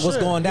knows about what's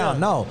going down.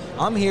 No,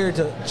 I'm here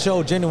to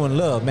show genuine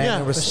love, man,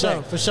 and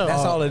respect. For sure.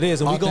 That's all it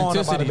is. And we go on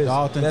about it.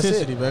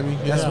 Authenticity, baby.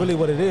 That's really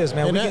what it is,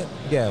 man.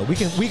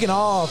 We can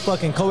all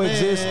fucking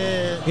coexist.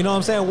 You know what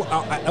I'm saying?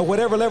 At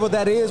whatever level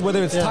that is,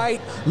 whether it's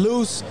tight,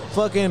 loose,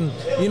 fucking,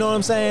 you know what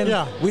I'm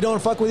saying? We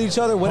don't fuck with each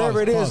other,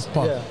 whatever it is.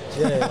 David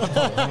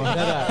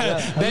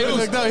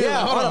looked up here.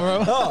 Hold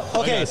on, bro.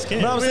 Okay.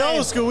 We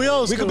old school.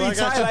 We could be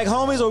tight like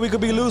homies, or we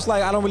could be loose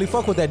like I don't really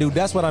fuck with that dude.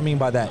 That's what I mean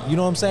by that. You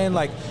know what I'm saying?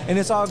 Like, and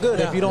it's all good.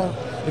 If you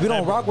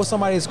don't rock with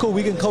somebody, it's cool.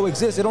 We can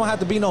coexist. It don't have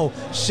to be no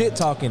shit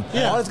talking.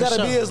 All it's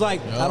gotta be is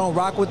like, I don't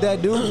rock with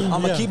that dude.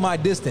 I'm gonna keep my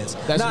distance.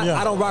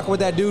 I don't rock with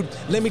that dude.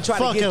 Let me try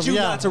to get you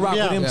not to rock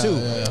with him too.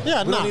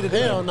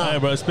 Hell no. Hey,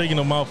 bro. Speaking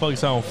of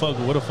motherfuckers I don't fuck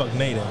with, what the fuck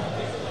Nate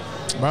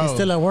at? Bro, he's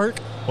still at work.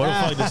 What the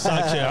fuck the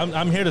sock check?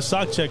 I'm here to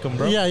sock check him,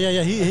 bro. Yeah.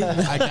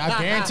 I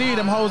guarantee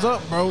them hoes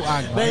up, bro.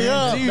 They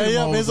up.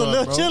 It's a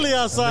little chilly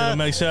outside.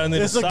 Make sure I need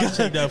to sock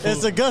check that fool.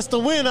 It's a gust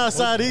of wind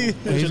outside.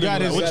 What you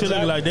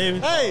looking like,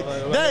 David? Hey,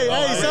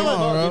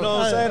 someone. You know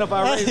what I'm saying? If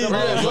I raise them,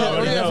 where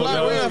you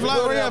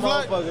at,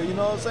 Fly? You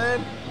know what I'm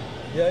saying?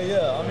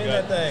 Yeah. I'm in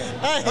that thing.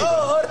 Hey.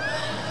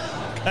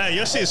 Hey,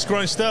 your shit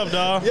scrunched up,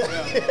 dog.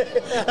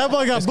 That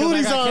boy got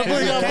booties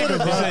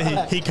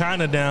on. He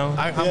kind of down.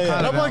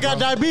 That boy got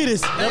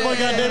diabetes. I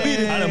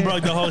done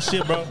broke the whole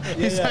shit, bro.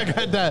 He said I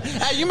got that.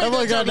 Hey, you made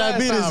that that joke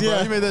diabetes, last time,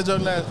 bro. You made that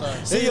joke last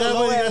time. See, your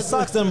low ass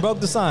socks done broke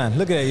the sign.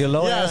 Look at that. Your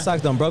low ass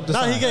socks done broke the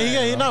sign.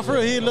 He not for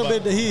real. He a little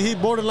bit. He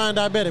borderline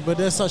diabetic, but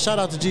that's shout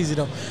out to Jeezy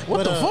though.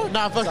 What the fuck?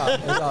 Nah,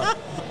 fuck.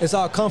 It's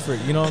all comfort.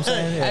 You know what I'm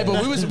saying? Hey,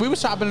 but we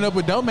was chopping it up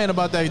with Dope Man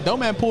about that. Dope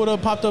Man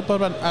popped up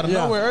out of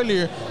nowhere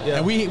earlier,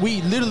 and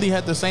we literally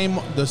had the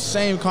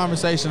same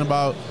conversation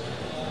about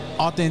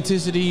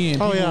authenticity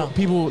and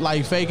people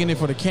like faking it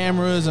for the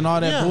cameras and all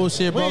that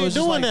bullshit, bro. We ain't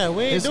doing that.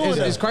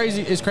 It's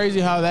crazy. It's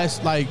crazy how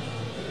that's like.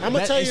 I'm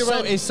gonna tell you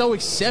it's so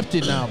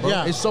accepted now, bro.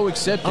 Yeah. It's so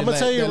accepted. I'm gonna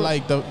tell you, that,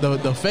 like the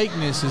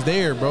fakeness is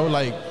there, bro.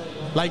 Like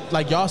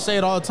y'all say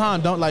it all the time.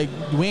 Don't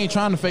we ain't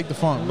trying to fake the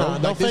funk, bro.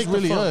 Don't fake this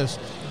really the funk. us.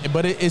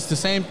 But it's the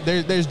same.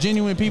 There's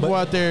genuine people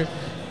out there.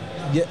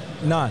 Yeah,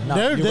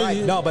 you're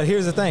right. No, but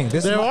here's the thing.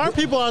 There are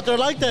people out there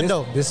like that,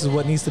 though. This is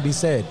what needs to be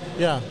said.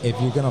 Yeah. If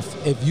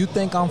you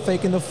think I'm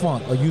faking the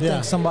funk, or you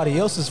think somebody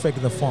else is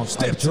faking the funk,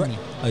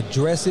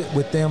 address it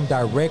with them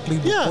directly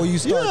before you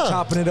start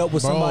chopping it up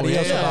with somebody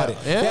else about it.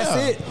 Yeah.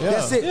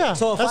 That's it. Yeah.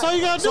 So that's all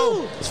you gotta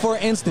do. For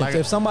instance,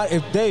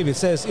 if David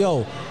says,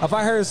 "Yo, if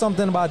I heard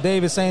something about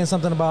David saying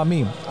something about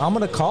me, I'm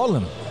gonna call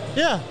him."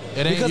 Yeah.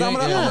 Because I'm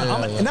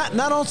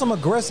not on some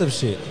aggressive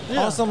shit.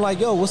 On some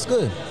like, "Yo, what's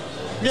good?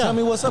 Tell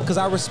me what's up," because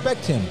I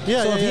respect him.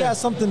 So if he has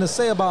something to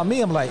say about me,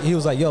 he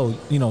was like, "Yo,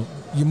 you know,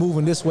 you're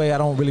moving this way. I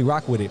don't really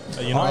rock with it."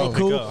 You know, all right,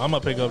 cool. I'm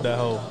gonna pick up that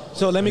whole.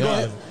 So let me go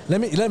ahead. Let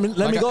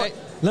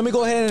me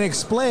go ahead and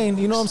explain.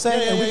 You know what I'm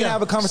saying? And we can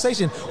have a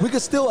conversation. We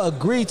could still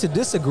agree to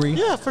disagree.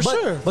 Yeah, for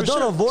sure. But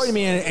don't avoid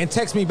me and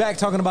text me back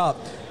talking about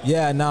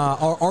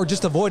or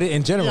just avoid it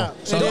in general. Yeah.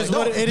 So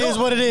it is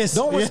what it is.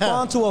 Don't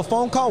respond to a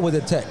phone call with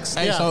a text.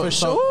 Hey, for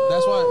sure.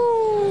 That's why.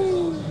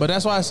 But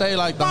that's why I say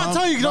like I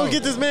tell you, don't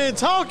get this man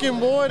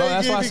talking, boy.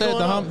 That's why I said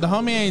the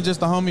homie ain't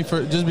just a homie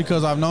for just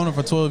because I've known him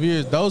for 12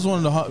 years. Those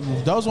one of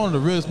the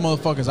realest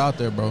motherfuckers out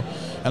there, bro.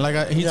 And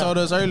like he told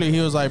us earlier, he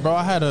was like, bro,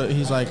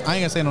 he's like, I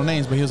ain't gonna say no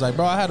names, but he was like,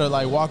 bro, I had to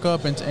like walk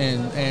up and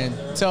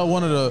tell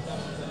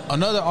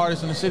another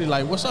artist in the city,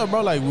 like, what's up,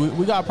 bro? Like,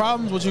 we got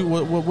problems.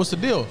 What's the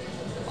deal?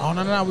 Oh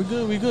no, we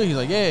good. He's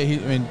like, yeah.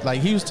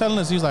 He was telling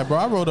us, he was like, bro,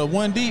 I wrote up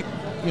one deep.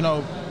 You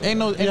know, ain't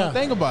no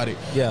thing about it.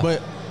 Yeah.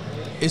 But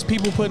it's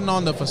people putting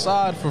on the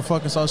facade for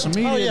fucking social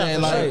media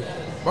and like,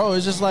 bro,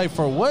 it's just like,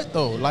 for what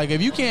though? Like,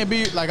 if you can't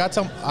be like,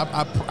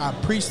 I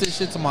preach this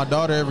shit to my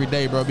daughter every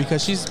day, bro,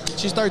 because she's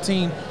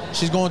 13,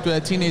 she's going through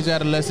that teenage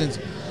adolescence,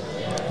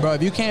 bro.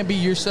 If you can't be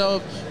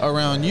yourself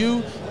around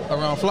you,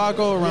 around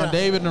Flacco, around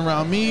David, and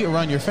around me,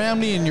 around your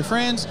family and your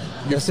friends,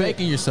 you're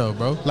faking yourself,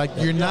 bro. Like,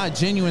 you're not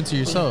genuine to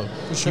yourself.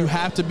 You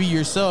have to be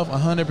yourself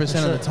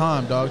 100% of the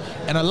time, dog.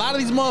 And a lot of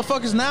these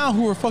motherfuckers now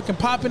who are fucking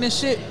popping and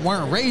shit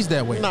weren't raised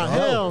that way.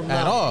 Hell no.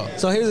 At all.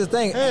 So here's the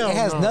thing. It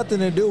has nothing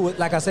to do with,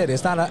 like I said,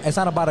 it's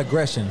not about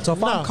aggression. So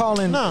if I'm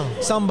calling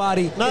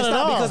somebody, it's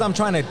not because I'm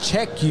trying to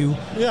check you.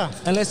 Yeah.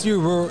 Unless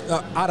you were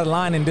out of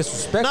line and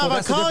disrespectful. Now,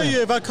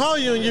 if I call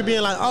you and you're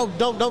being like, oh,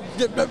 don't do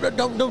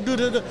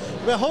that.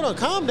 Well, hold on,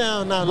 calm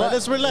down now.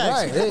 Let's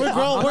relax. Right. We're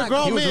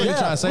grown men. Really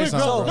trying to say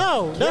something,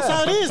 No, that's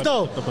how it is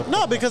though.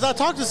 No, because I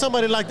talked to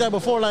somebody like that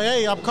before. Like,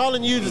 hey, I'm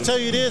calling you to tell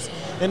you this,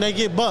 and they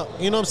get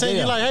bucked. You know what I'm saying?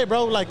 You're like, hey,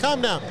 bro, like,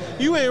 calm down.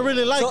 You ain't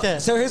really like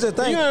that. So here's the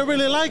thing. You ain't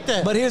really like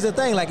that. But here's the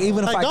thing. Like,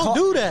 even if I don't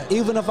do that.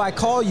 Even if I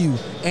call you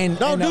and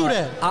don't do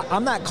that.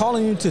 I'm not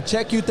calling you to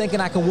check you thinking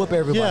I can whoop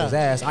everybody's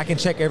ass. I can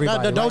check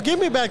everybody. No, don't give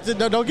me back to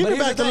little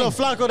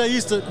Flacco that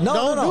used to.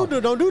 No.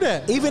 Don't do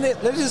that. Even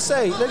let's just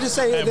say.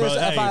 Hey, bro,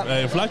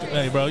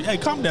 Flacco, hey,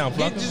 calm down,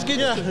 Flacco. Just get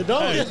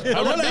relax,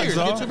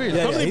 get your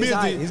beer. How many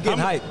beers? He's getting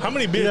hype. How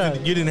many beers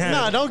you didn't have?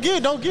 Nah, don't give me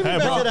back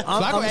to that.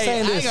 Flacco, I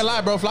ain't gonna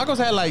lie, bro. Flacco's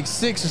had like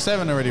 6 or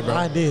 7 already, bro.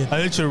 I did. I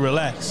need you to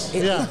relax.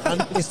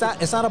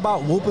 It's not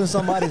about whooping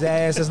somebody's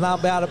ass. It's not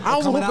about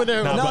I'm coming whooping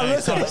out. everybody. No,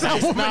 listen.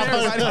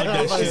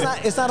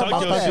 It's not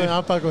about that.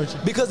 I'm fucking with you.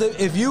 Because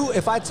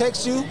if I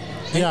text you,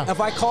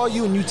 if I call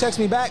you and you text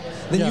me back,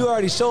 then you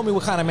already showed me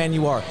what kind of man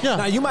you are. Yeah.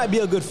 Now you might be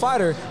a good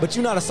fighter, but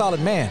you're not a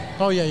solid man.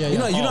 Oh yeah.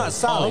 You're not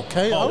solid.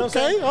 Okay. You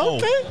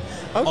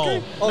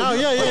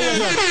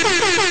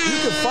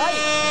can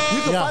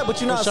fight,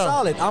 but you're not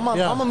solid. I'm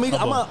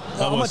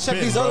gonna check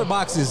these other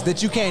boxes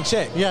that you can't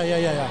check.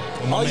 Yeah.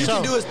 All you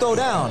can do is throw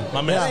down.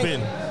 My man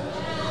spitting.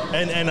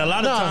 And a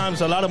lot of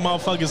times, a lot of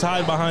motherfuckers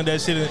hide behind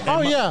that shit.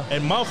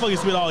 And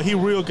motherfuckers be like, he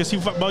real because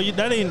bro,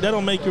 that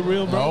don't make you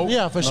real, bro.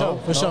 Yeah, for sure.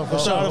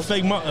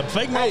 Fake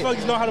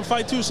motherfuckers know how to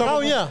fight too.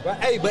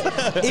 Hey,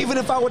 but even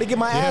if I were to get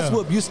my ass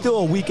whooped, you still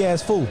a weak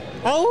ass fool.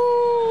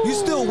 You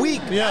still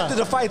weak after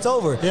the fight's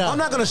over. I'm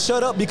not gonna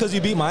shut up because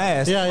you beat my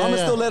ass. I'm gonna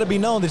still let it be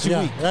known that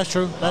you're weak. That's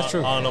true. I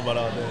don't know about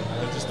all that.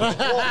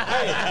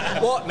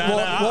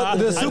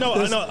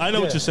 I know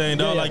what you're saying,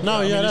 though. Like,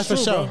 that's for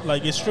sure.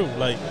 Like, it's true.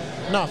 Like,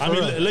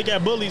 look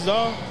at bullies,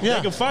 dog. Yeah.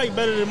 They can fight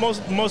better than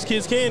most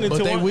kids can.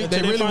 But they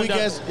really weak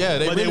ass. Yeah,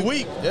 they're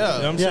weak. Yeah,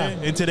 you know what I'm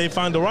saying? Until they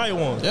find the right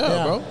one.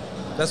 Yeah, bro.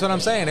 That's what I'm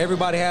saying.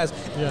 Everybody has.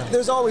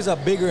 There's always a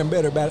bigger and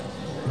better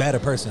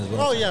person.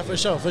 Oh yeah, for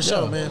sure,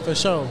 man, for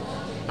sure.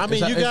 I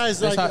mean, you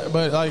guys like,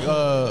 but like,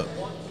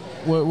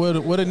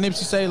 what did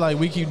Nipsey say? Like,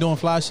 we keep doing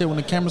fly shit when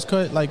the camera's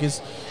cut. Like,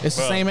 it's the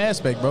same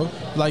aspect, bro.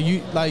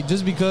 Like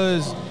just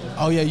because,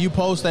 you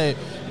post that,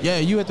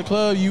 you at the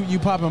club, you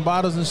popping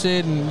bottles and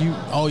shit, and you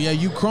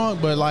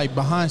crunk, but like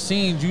behind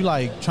scenes, you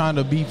like trying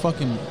to be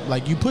fucking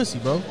like you pussy,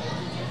 bro.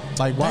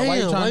 Like, why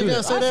you trying to do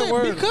that? Say that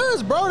word?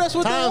 Because, bro, that's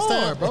what they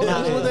are, bro.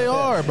 That's what they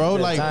are, bro.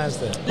 Like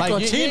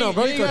cochino,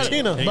 bro. You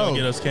cochino. He gonna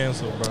get us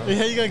canceled, bro.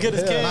 Yeah, you gonna get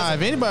us canceled. Nah,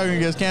 if anybody gonna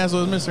get us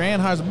canceled, it's Mr.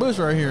 Anheuser-Busch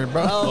right here,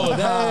 bro. Oh,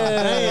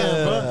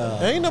 damn, bro.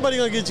 Ain't nobody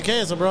gonna get you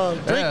canceled, bro.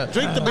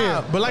 Drink the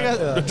beer. But like,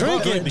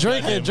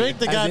 drink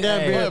the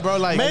goddamn beer, bro.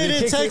 Like, made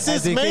in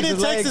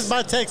Texas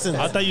by Texans.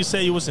 I thought you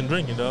said you wasn't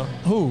drinking, though.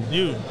 Who?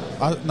 You.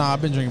 Nah,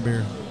 I've been drinking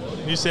beer.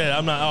 You said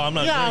I'm not.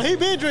 Yeah, drinking. he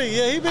been drinking.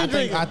 Yeah, he been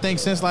drinking. I think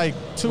since like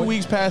 2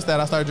 weeks past that,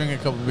 I started drinking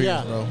a couple of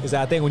beers, bro. Is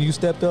that I think when you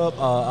stepped up,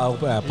 I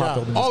popped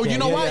open. Oh, you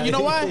know why? You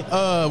know why?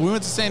 We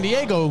went to San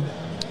Diego.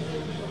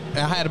 And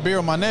I had a beer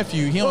with my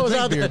nephew. He don't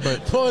drink beer,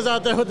 but Paul's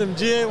out there with them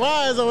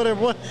GAYs over there,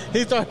 boy.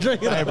 He started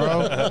drinking. Hey,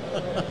 bro.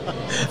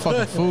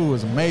 Fucking food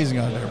was amazing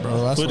out there,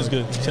 bro. Food is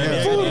good.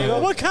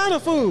 What kind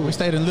of food? We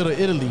stayed in Little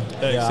Italy.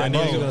 Hey, San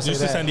Diego. You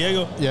said San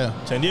Diego? Yeah.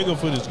 San Diego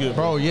food is good,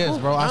 bro. Yes,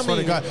 bro. I swear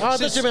to God. I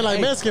thought you meant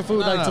like Mexican food,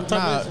 like some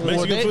type of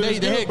Mexican food is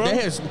good, bro.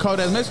 They had some cold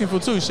ass Mexican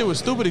food too. Shit was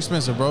stupid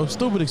expensive, bro.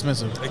 Stupid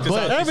expensive.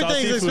 But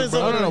everything's expensive.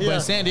 No. But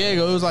in San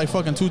Diego, it was like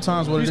fucking 2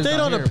 times what it is. You stayed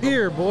on the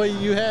pier, boy.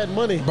 You had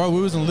money, bro.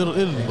 We was in Little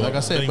Italy, like I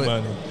said. Big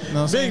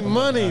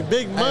money.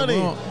 Big money.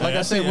 Like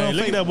I said,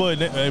 look at that boy.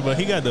 But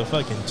he got the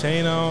fucking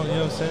chain on. You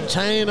know what I'm saying?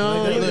 Chain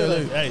on.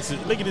 Hey,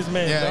 look at this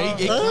man. Yeah,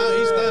 he's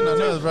standing on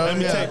us, bro. Let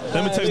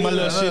me take my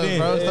little shit in.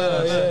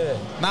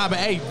 Nah, but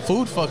hey,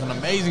 food fucking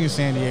amazing in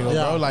San Diego,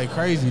 bro. Like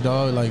crazy,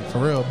 dog. Like for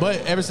real.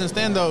 But ever since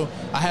then, though,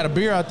 I had a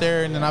beer out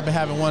there, and then I've been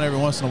having one every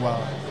once in a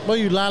while. Boy,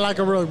 you lie like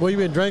a rug. Boy, you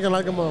been drinking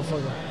like a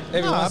motherfucker.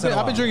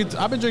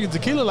 I've been drinking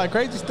tequila like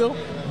crazy still,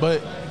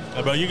 but.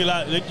 Hey, bro, you can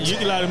lie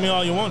to me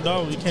all you want,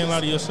 dog. You can't lie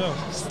to yourself.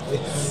 Did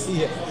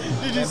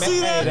you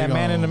see that? That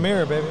man in the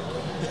mirror, baby.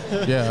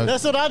 Yeah.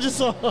 That's what I just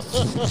saw.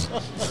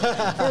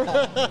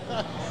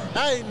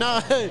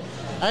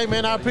 Hey,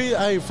 man, I appreciate.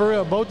 Hey, for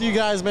real, both of you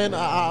guys, man.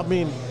 I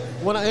mean,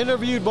 when I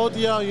interviewed both of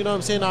y'all, you know what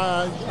I'm saying.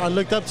 I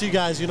looked up to you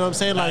guys. You know what I'm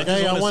saying. Like,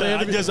 hey, I want to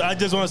interview. I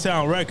just want to say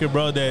on record,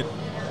 bro, that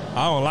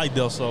I don't like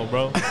Del Sol,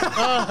 bro.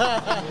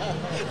 I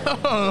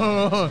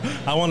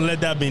want to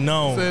let that be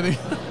known.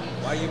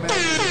 Why you mad?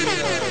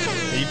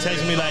 He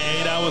texted me like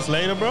 8 hours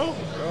later, bro.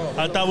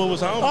 I thought what was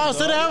home. Oh,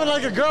 so they having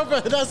like a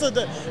girlfriend. That's a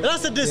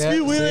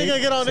dispute we ain't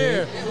gonna get on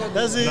air.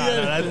 That's it.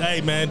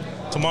 Hey, man,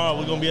 tomorrow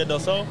we're gonna be at Del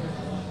Sol.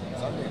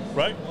 Sunday.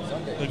 Right?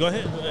 Sunday. Go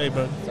ahead. Hey,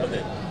 bro.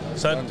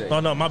 Sunday. Oh,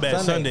 no, my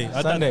bad. Sunday.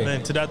 I thought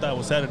it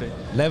was Saturday.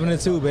 11 to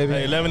 2, baby.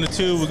 Hey, 11 to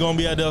 2. We're gonna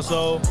be at Del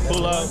Sol.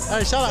 Pull up.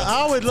 Hey, shout out.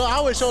 I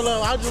always show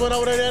love. I just went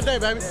over there the other day,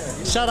 baby.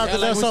 Shout out to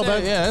Del Sol,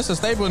 baby. Yeah, it's a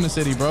staple in the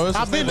city, bro.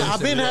 I've been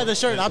had the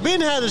shirt.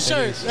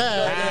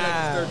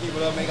 Yeah.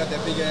 People up, man, got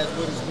that big ass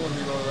wooden spoon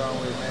we roll around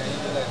with,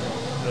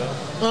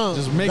 man.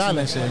 Just mixing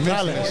that shit.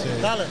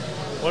 Dale.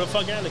 Where the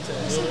fuck Alex at?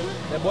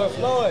 That boy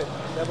Floyd.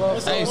 That boy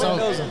Floyd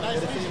knows him.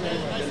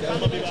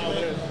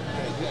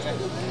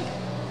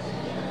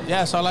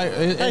 Yeah, so like,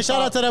 hey,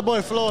 shout out to that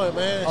boy Floyd,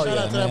 man. Shout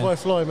out to that boy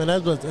Floyd, man.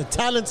 That's a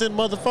talented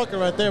motherfucker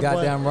right there, boy.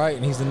 Goddamn right,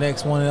 and he's the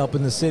next one up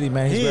in the city,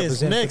 man. He's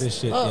representing for this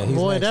shit. Oh, he's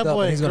boy, next that up,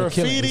 boy and he's gonna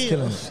graffiti.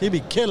 kill him. He be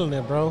killing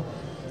it, bro.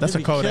 That's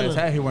a cold ass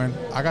hat he wearing.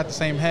 I got the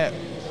same hat.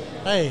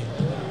 Hey,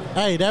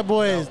 that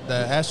boy is the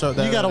Astro.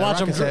 You gotta watch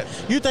him.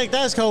 You think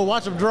that's cold?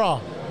 Watch him draw.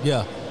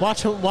 Yeah.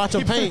 Watch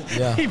him paint.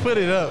 Yeah. He put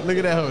it up. Look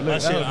at that hoe. Look, that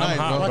was nice,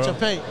 bro. Watch him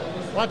paint.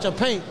 Watch him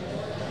paint.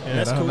 Yeah,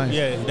 that's cool. Nice.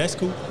 Yeah, that's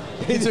cool.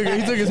 He took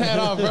his hat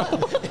off, bro.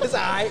 It's all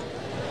right.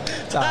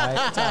 It's all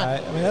right. It's all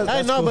right. I mean,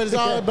 that's no, cool. but it's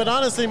all, but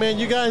honestly, man,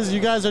 you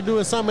guys are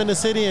doing something in the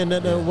city, and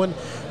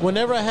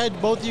whenever I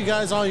had both of you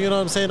guys on, you know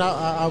what I'm saying,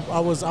 I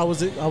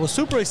was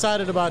super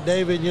excited about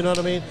David, you know what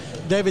I mean,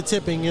 David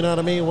Tipping, you know what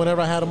I mean,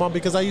 whenever I had him on,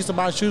 because I used to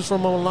buy shoes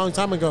from him a long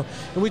time ago,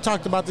 and we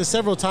talked about this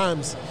several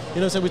times, you know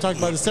what I'm saying, we talked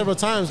about this several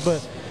times,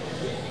 but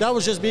that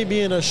was just me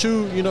being a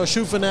shoe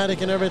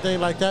fanatic and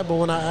everything like that. But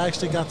when I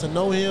actually got to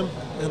know him,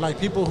 and like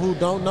people who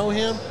don't know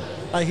him,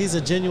 like he's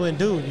a genuine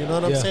dude. You know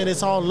what I'm saying?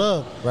 It's all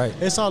love. Right.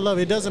 It's all love.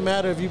 It doesn't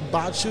matter if you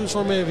bought shoes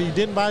from him, if you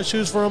didn't buy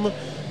shoes from him,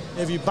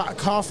 if you bought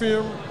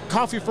coffee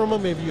from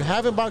him, if you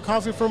haven't bought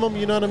coffee from him.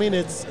 You know what I mean?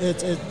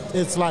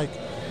 It's like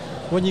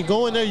when you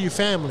go in there, you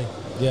family.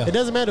 Yeah. It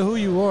doesn't matter who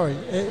you are.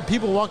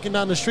 People walking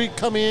down the street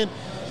come in,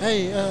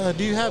 hey,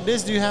 do you have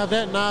this? Do you have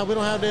that? Nah, we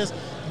don't have this.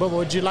 But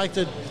would you like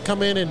to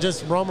come in and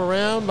just roam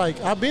around?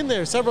 Like, I've been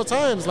there several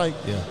times. Like,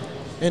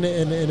 and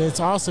it's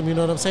awesome. You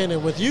know what I'm saying?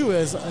 And with you,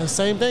 it's the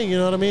same thing. You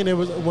know what I mean? It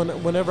was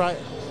whenever I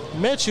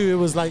met you, it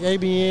was like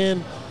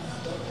ABN.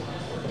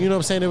 You know what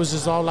I'm saying? It was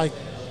just all like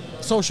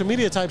social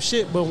media type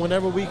shit. But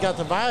whenever we got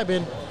the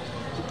vibing,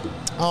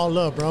 all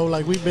love, bro.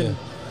 Like we've been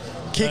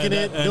kicking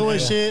it, doing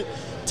shit,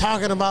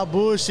 talking about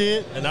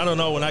bullshit. And I don't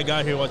know when I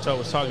got here what y'all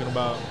was talking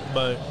about,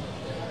 but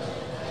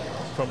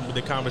from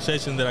the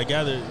conversation that I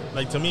gathered,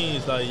 like to me,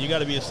 it's like you got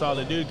to be a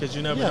solid dude because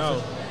you never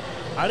know.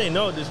 I didn't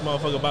know this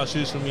motherfucker about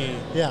shoes for me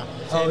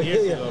 10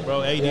 years ago,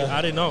 bro. AD,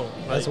 I didn't know.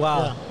 Like, that's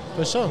wild. Yeah,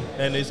 for sure.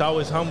 And it's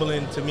always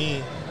humbling to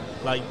me,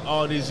 like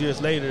all these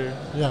years later,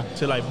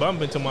 to like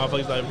bump into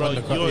motherfuckers like, bro,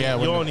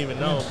 you don't even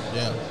know.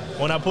 Yeah.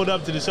 When I pulled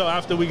up to the show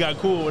after we got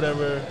cool or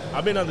whatever,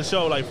 I've been on the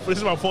show, like this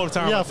is my fourth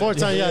time. Yeah, fourth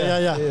time,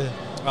 yeah.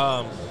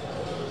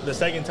 The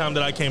second time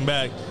that I came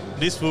back,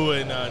 this fool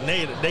and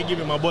Nate, they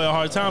giving my boy a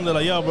hard time. They're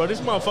like, yo, bro,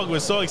 this motherfucker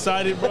was so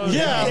excited, bro.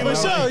 Yeah, for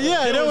sure.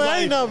 Yeah, they were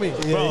hating on me.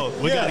 Bro,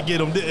 we got to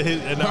get him.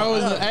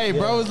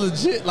 Bro was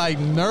legit, like,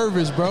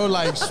 nervous, bro,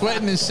 like,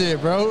 sweating and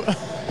shit, bro.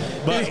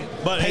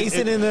 But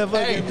pacing in the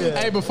fucking...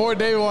 Hey, before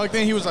David walked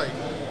in, he was like...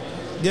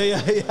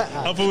 Yeah.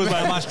 I was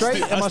like, am I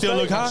straight? I still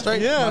look hot?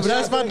 Straight? Yeah, but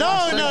that's my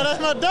dog now.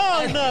 That's my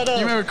dog now, though.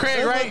 You remember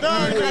Craig, right?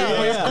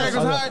 Craig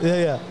was hot?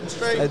 Yeah.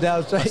 Straight. That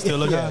was straight. I still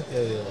look hot?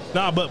 Yeah.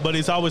 Nah, but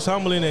it's always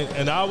humbling,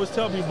 and I always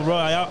tell people, bro,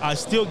 I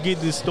still get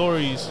these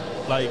stories,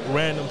 like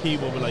random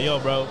people, but like,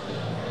 yo, bro,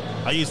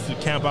 I used to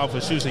camp out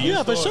for shoes.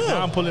 Yeah, for sure.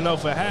 Now I'm pulling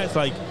up for hats.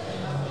 Like,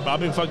 I've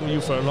been fucking with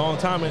you for a long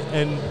time,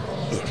 and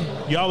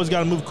you always got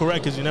to move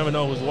correct because you never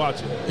know who's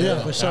watching.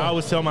 Yeah, for sure. And I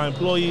always tell my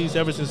employees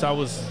ever since I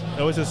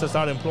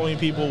started employing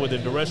people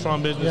within the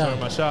restaurant business or in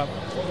my shop,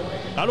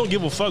 I don't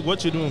give a fuck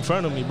what you do in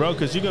front of me, bro,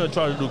 because you're going to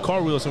try to do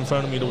car wheels in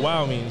front of me to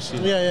wow me and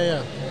shit.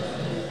 Yeah.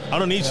 I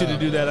don't need you to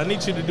do that. I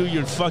need you to do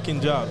your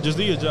fucking job. Just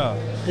do your job.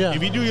 Yeah.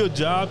 If you do your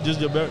job,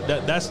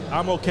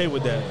 I'm okay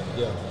with that.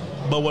 Yeah.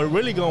 But what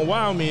really going to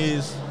wow me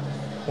is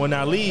when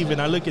I leave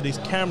and I look at these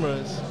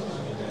cameras.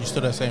 You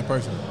still that same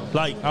person.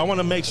 Like, I want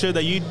to make sure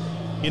that you're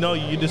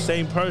the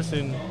same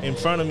person in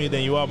front of me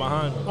than you are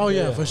behind me. Oh,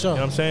 yeah, for sure. You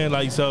know what I'm saying?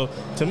 Like, so,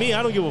 to me,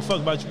 I don't give a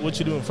fuck about what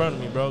you do in front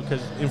of me, bro.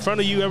 Because in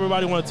front of you,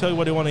 everybody want to tell you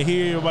what they want to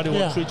hear. Everybody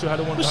want to treat you how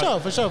they want to.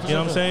 For sure. You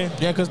know what I'm saying?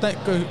 Yeah, because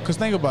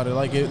think about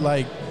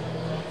it.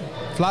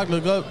 Flock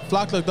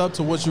looked up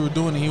to what you were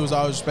doing, and he was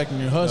always respecting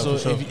your hustle. Yeah,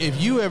 sure. If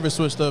you ever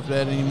switched up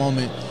at any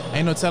moment,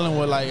 ain't no telling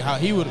how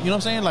he would. You know what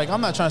I'm saying? Like,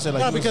 I'm not trying to say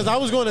like. No, because I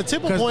was going to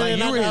tipping point,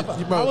 like,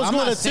 I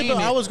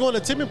was going to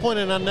tipping point,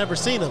 and I never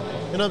seen him. You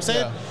know what I'm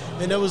saying?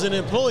 Yeah. And there was an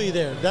employee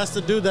there. That's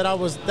the dude that I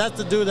was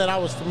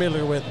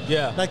familiar with.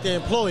 Yeah. Like the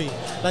employee.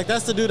 Like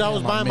that's the dude I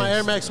was buying my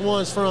Air Max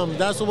 1s from.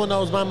 That's the one I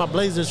was buying my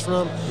Blazers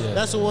from. Yeah.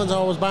 That's the ones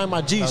I was buying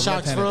my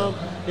G-Shocks from.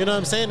 You know what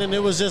I'm saying? And it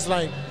was just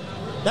like.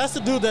 That's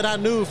the dude that I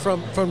knew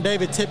from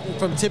David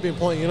from Tipping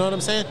Point, you know what I'm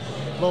saying?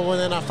 But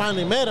when I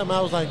finally met him, I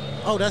was like,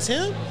 oh, that's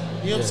him?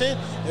 You know what I'm saying?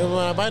 And when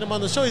I invited him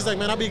on the show, he's like,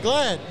 man, I'll be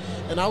glad.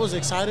 And I was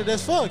excited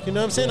as fuck, you know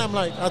what I'm saying? I'm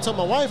like, I told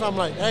my wife, I'm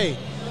like, hey,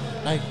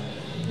 like,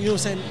 you know what I'm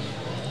saying?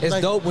 It's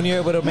like, dope when you're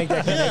able to make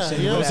that connection.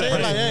 Yeah, you know what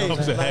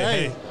I'm saying? Like,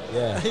 hey.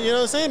 Yeah. You know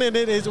what I'm saying? And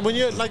it's when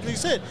you're, like you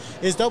said,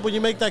 it's dope when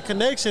you make that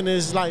connection.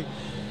 It's like,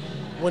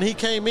 when he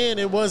came in,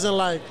 it wasn't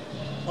like,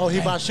 oh,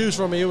 he bought shoes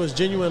from me. It was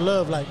genuine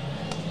love, like,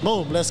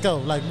 boom, let's go.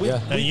 Like we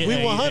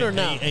 100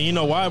 now. And you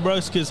know why, bro?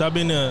 It's because I've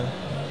been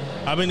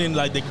in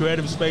like the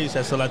creative space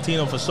as a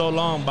Latino for so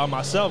long by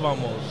myself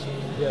almost.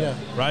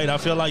 Right? I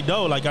feel like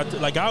though, like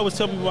I always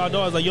tell people about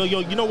though, I was like, yo,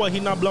 you know what? He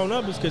not blown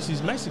up is because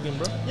he's Mexican,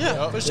 bro.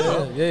 Yeah, for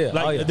sure.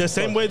 Like the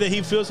same way that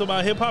he feels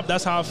about hip hop,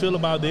 that's how I feel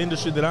about the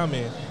industry that I'm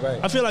in. Right.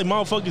 I feel like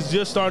motherfuckers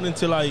just starting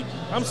to like.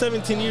 I'm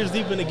 17 years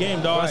deep in the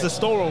game, dog. As a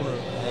store owner, you know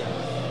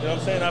what I'm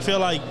saying? I feel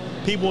like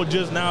people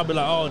just now be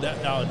like, oh,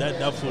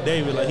 that for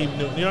David, like he knew.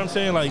 You know what I'm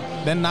saying? Like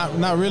then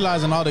not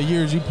realizing all the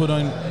years you put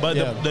on. But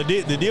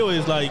the deal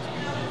is like,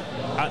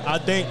 I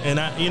think, and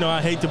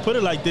I hate to put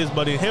it like this,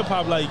 but in hip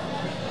hop, like.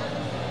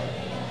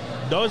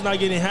 Those not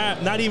getting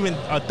not even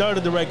a third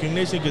of the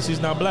recognition because he's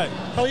not black.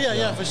 Oh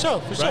yeah, for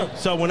sure.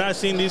 So when I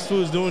seen these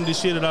fools doing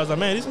this shit, I was like,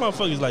 man, these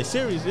motherfuckers like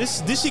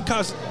serious. This shit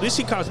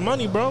costs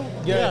money, bro.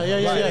 Yeah.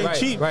 It ain't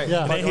cheap. Right.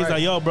 And then he's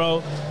like, yo,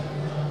 bro,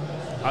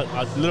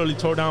 I literally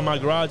tore down my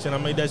garage and I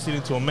made that shit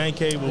into a man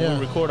cave where we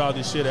record all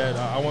this shit at.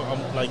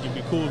 I'm like, it'd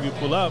be cool if you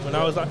pull up. And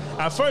I was like,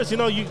 at first, you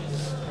don't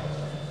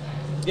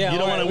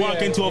want to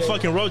walk into a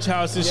fucking roach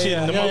house and shit,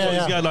 and the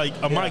motherfuckers got like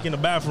a mic in the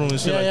bathroom and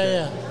shit like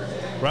that.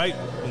 Right?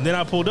 And then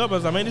I pulled up, I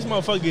was like, man, this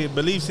motherfucker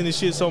believes in this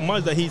shit so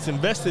much that he's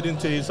invested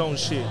into his own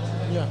shit.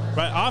 Yeah.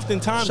 Right?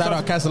 Oftentimes, shout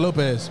out Casa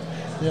Lopez.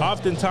 Yeah.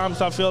 Oftentimes,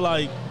 I feel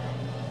like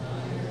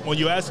when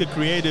you ask a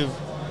creative,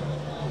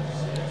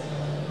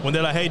 when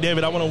they're like, hey,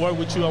 David, I want to work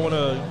with you, I want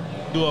to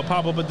do a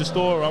pop-up at the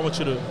store, I want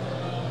you to.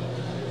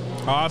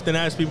 I often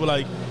ask people,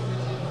 like,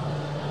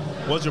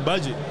 what's your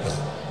budget?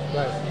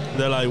 Right.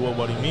 They're like, well,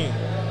 what do you mean?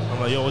 I'm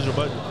like, yo, what's your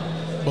budget?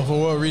 But for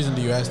what reason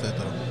do you ask that,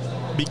 though?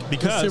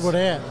 Because. See where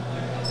they at.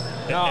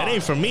 It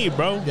ain't for me,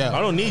 bro. Yeah.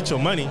 I don't need your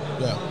money.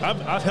 Yeah.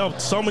 I've helped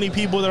so many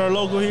people that are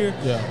local here.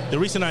 Yeah. The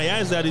reason I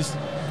ask that is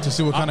to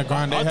see what kind of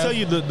grind they have. I'll tell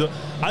you,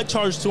 I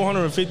charge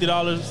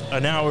 $250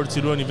 an hour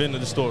to do an event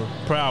at the store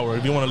per hour.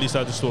 If you want to lease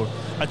out the store,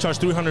 I charge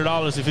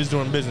 $300 if it's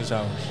during business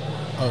hours.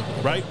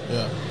 Okay. Right?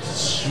 Yeah.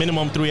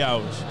 Minimum 3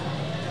 hours.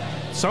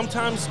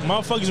 Sometimes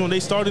motherfuckers when they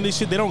start in this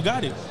shit, they don't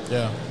got it.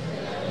 Yeah.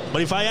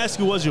 But if I ask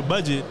you what's your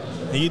budget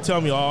and you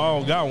tell me, oh, I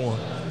don't got one.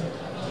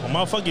 Well,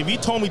 motherfucker, if you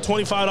told me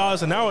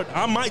 $25 an hour,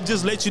 I might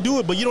just let you do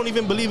it, but you don't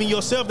even believe in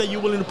yourself that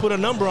you're willing to put a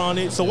number on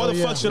it. So what the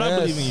fuck should I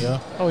believe in you? Yeah.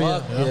 Oh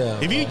yeah.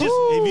 If you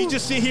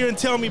just sit here and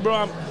tell me,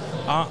 bro,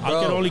 I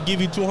can only give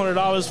you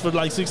 $200 for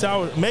like 6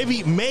 hours,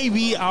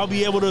 maybe I'll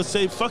be able to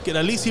say, fuck it.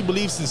 At least he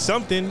believes in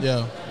something.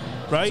 Yeah.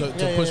 Right?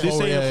 To push this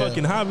forward, ain't a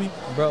fucking hobby.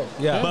 Bro,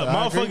 yeah. But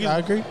motherfuckers. I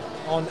agree.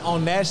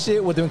 On that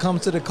shit, when it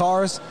comes to the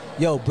cars,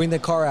 yo, bring the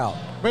car out.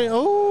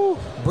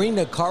 Bring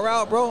the car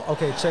out, bro.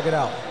 Okay, check it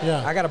out.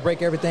 Yeah. I gotta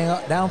break everything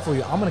down for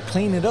you. I'm gonna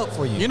clean it up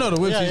for you. You know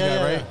the whips he's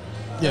got, right?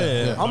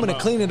 Yeah. I'm gonna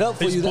clean it up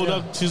for you.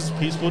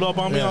 He's pulled up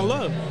on me on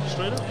love,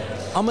 straight up.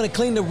 I'm gonna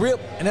clean the whip,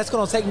 and that's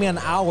gonna take me an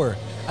hour.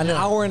 An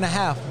hour and a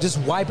half just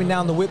wiping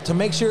down the whip to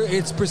make sure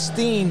it's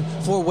pristine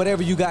for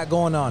whatever you got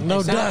going on.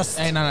 No dust.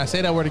 Hey, no,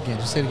 say that word again.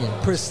 Just say it again.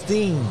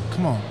 Pristine.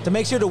 Come on. To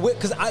make sure the whip,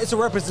 because it's a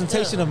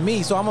representation of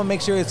me, so I'm going to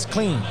make sure it's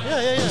clean.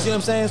 Yeah. You see what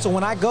I'm saying? So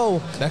when I go.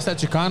 That's that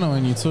Chicano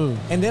in you, too.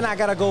 And then I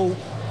got to go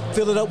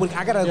fill it up with,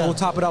 I got to go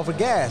top it off with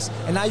gas.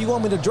 And now you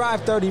want me to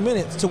drive 30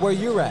 minutes to where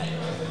you're at.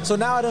 So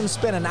now I done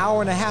spent an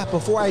hour and a half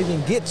before I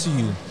even get to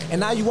you.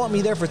 And now you want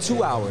me there for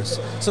 2 hours.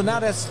 So now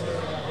that's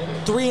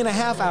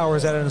 3.5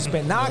 hours that I done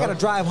spent. Now I got to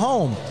drive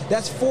home.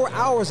 That's 4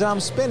 hours that I'm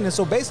spending.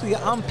 So basically,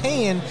 I'm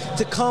paying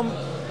to come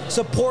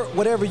support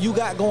whatever you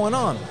got going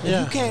on. If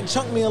you can't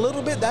chunk me a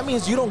little bit, that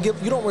means you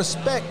don't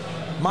respect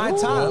my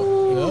time.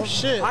 Oh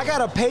shit! I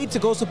gotta pay to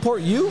go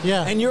support you.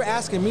 Yeah. And you're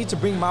asking me to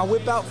bring my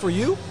whip out for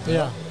you.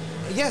 Yeah.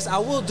 Yes, I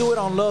will do it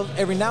on love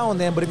every now and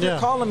then. But if you're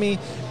calling me,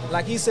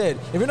 like he said,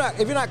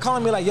 if you're not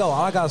calling me like, yo,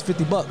 all I got is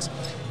 $50,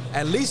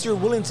 at least you're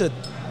willing to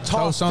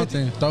throw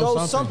something.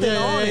 Throw something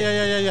on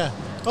it. Yeah.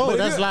 Oh,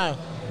 that's loud.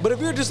 But if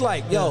you're just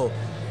like, yo,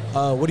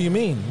 what do you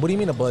mean? What do you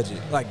mean a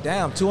budget? Like,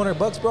 damn,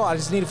 $200, bro. I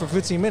just need it for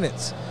 15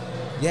 minutes.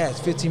 Yeah, it's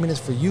 15 minutes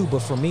for you, but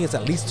for me, it's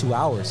at least 2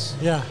 hours.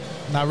 Yeah.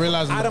 Not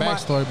realizing the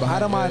backstory behind it.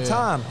 Out of my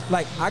time.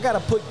 Like, I got to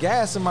put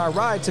gas in my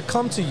ride to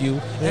come to you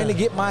and to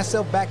get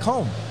myself back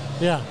home.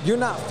 Yeah. You're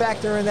not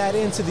factoring that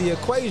into the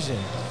equation.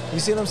 You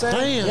see what I'm saying?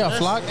 Damn, yeah,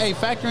 Flock. Hey,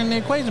 factor in the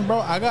equation, bro.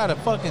 I gotta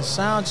fucking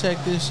sound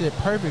check this shit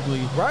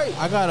perfectly. Right.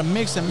 I gotta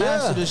mix and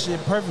master this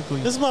shit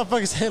perfectly. This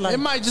motherfucker said like it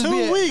might just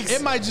 2 weeks.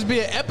 It might just be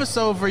an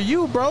episode for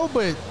you, bro.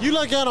 But you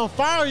lucky I don't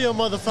fire your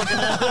motherfucking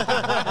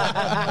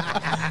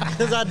ass.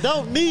 Because I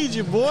don't need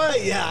you, boy.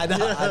 Yeah, I know.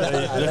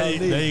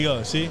 There you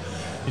go. See?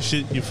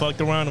 You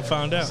fucked around and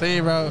found out. See,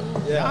 bro.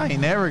 Yeah. I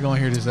ain't never gonna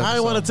hear this episode. I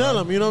ain't want to tell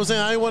him. You know what I'm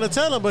saying? I ain't want to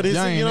tell him, but his,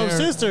 sister. You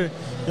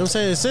know what I'm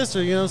saying? His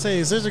sister, you know what I'm saying?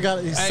 His sister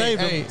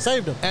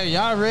saved him. Hey,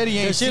 y'all already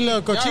ain't seen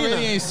this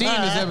episode.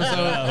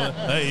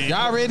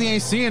 Y'all already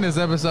ain't seeing this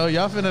episode.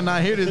 Y'all finna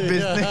not hear this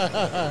bitch.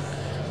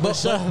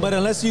 But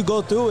unless you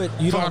go through it,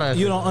 you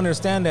don't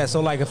understand that.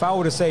 So like if I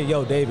were to say,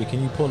 yo, David,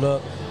 can you pull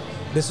up?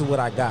 This is what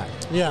I got.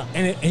 Yeah.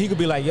 And he could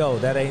be like, yo,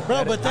 that ain't.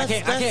 Bro, but I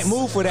can't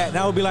move for that. And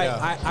I would be like,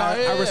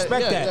 I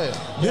respect that.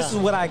 Yeah. This is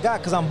what I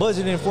got because I'm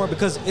budgeting for it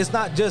because it's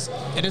not just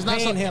and it's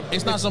not him.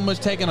 It's not so much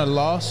taking a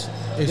loss.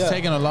 It's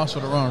taking a loss for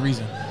the wrong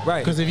reason.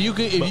 Right. Because if you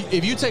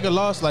take a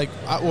loss, like,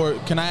 or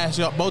can I ask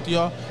y'all, both of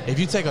y'all, if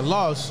you take a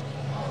loss,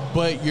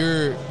 but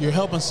you're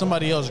helping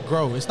somebody else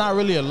grow. It's not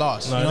really a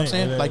loss. You know what I'm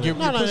saying? Like you're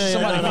pushing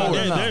somebody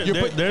forward.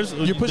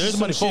 You're pushing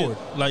somebody forward.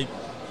 Like,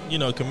 you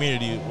know,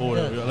 community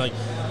order. Yeah. Like,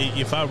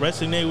 if I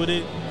resonate with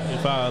it,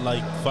 if I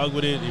like fuck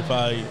with it, if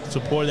I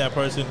support that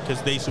person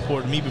because they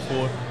supported me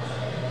before,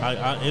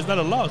 it's not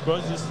a loss, bro.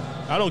 It's just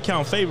I don't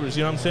count favors.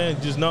 You know what I'm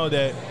saying? Just know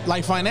that,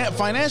 like,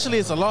 financially,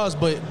 it's a loss,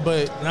 but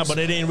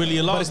it ain't really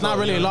a loss. But it's not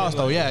really a loss,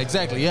 though. Yeah,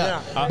 exactly.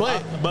 Yeah.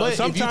 But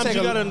sometimes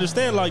you gotta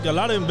understand, like, a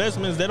lot of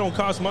investments, they don't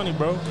cost money,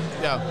 bro.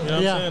 Yeah. You know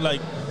what I'm saying?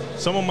 Like,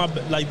 some of my,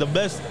 like, the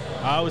best.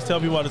 I always tell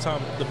people all the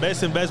time, the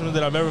best investment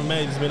that I've ever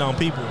made has been on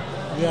people.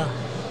 Yeah. You know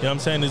what I'm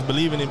saying? Is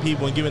believing in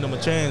people and giving them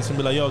a chance and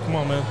be like, yo, come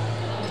on, man.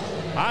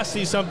 I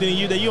see something in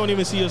you that you don't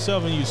even see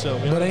yourself in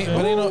yourself. You know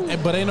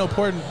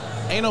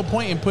ain't no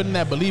point in putting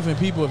that belief in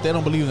people if they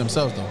don't believe in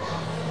themselves, though.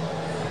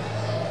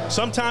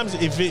 Sometimes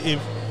if it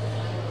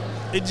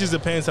just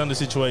depends on the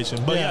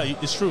situation. But yeah,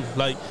 it's true.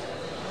 Like,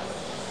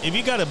 if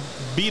you gotta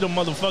beat a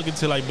motherfucker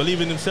to like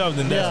believe in themselves,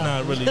 then that's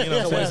not really, you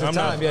know what I'm saying? I'm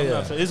not.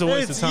 It's a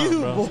waste of time,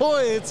 bro. It's you,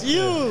 boy. It's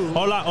you.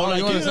 Or like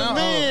you the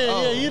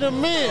man. Yeah, you the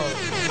man.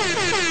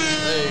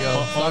 There you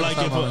go.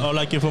 Or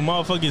like if a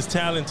motherfucker is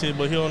talented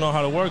but he don't know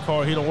how to work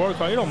hard, he don't work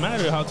hard. It don't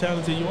matter how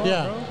talented you are,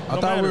 bro. I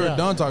thought we were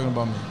done talking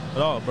about me.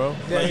 At all, bro.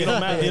 Like,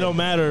 it don't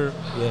matter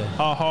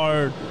how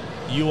hard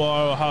you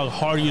are, or how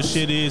hard your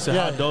shit is, and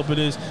how dope it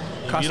is.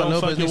 If you don't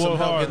fucking work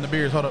hard, getting the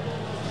beers. Hold up.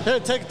 Here,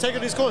 take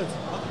these coins.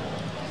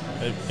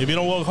 If you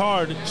don't work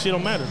hard, shit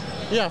don't matter.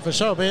 Yeah, for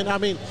sure, man. I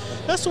mean,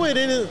 that's the way it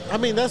is. I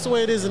mean, that's the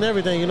way it is in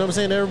everything. You know what I'm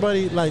saying?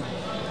 Everybody, like,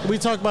 we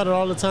talk about it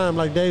all the time.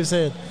 Like Dave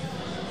said,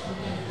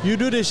 you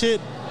do this shit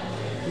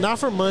not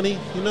for money.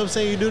 You know what I'm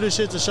saying? You do this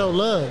shit to show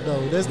love,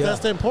 though. That's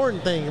the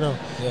important thing, you know.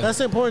 Yeah. That's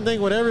the important thing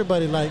with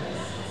everybody. Like,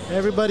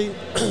 everybody,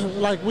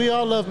 like, we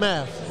all love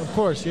math, of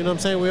course. You know what I'm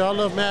saying? We all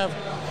love math.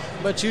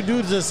 But you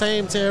do the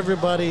same to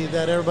everybody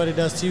that everybody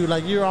does to you.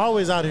 Like, you're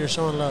always out here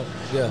showing love.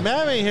 Yeah.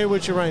 Mav ain't here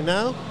with you right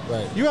now.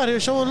 Right. You out here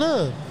showing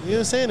love. You know what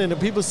I'm saying? And the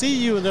people see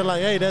you and they're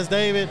like, hey, that's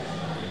David.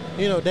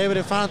 You know, David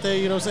Infante,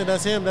 you know what I'm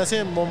saying? That's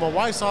him. When my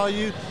wife saw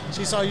you,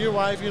 she saw your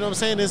wife. You know what I'm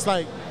saying? It's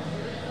like,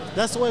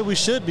 that's the way we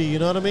should be. You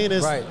know what I mean?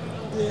 It's, right.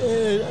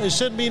 It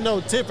shouldn't be no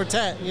tit for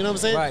tat. You know what I'm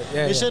saying? Right.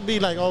 Yeah, it should be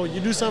like, oh,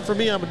 you do something for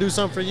me, I'm going to do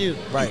something for you.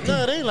 Right.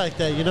 No, it ain't like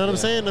that. You know what I'm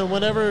saying? And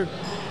whenever...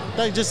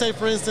 Like, just say,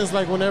 for instance,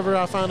 like, whenever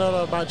I found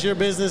out about your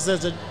business,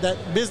 that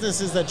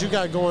businesses that you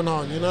got going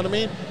on, you know what I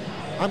mean?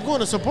 I'm going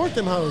to support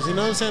them hoes, you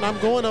know what I'm saying? I'm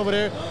going over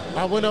there.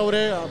 I went over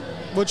there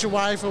with your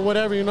wife or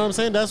whatever, you know what I'm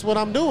saying? That's what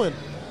I'm doing.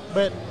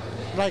 But,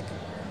 like,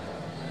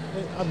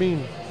 I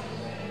mean,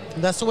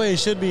 that's the way it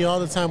should be all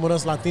the time with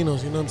us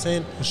Latinos, you know what I'm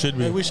saying? It should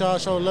be. Like, we should all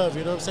show love,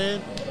 you know what I'm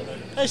saying?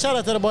 Hey, shout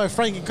out to the boy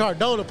Frankie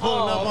Cardona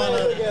pulling up on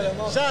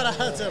us. Shout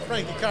out to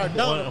Frankie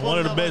Cardona. One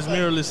of the best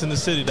mirrorless in the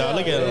city, dog.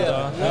 Look at him,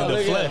 dog. In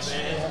the flesh.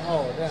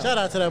 Shout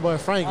out to that boy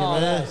Frankie,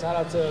 man. Shout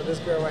out to this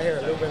girl right here,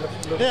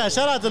 Lupe. Yeah,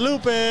 shout out to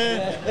Lupe.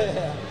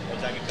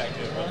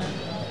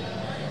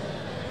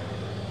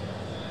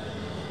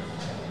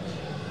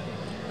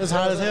 It's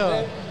hot as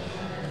hell.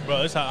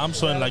 Bro, it's hot. I'm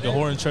sweating like a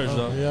whore in church,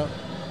 though. Yeah.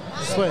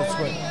 Sweating.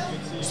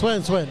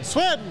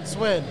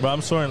 Bro,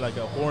 I'm sweating like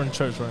a whore in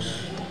church right now.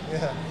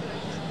 Yeah.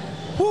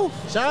 Whew.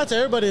 Shout out to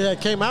everybody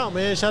that came out,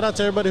 man. Shout out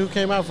to everybody who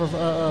came out for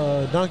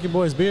Donkey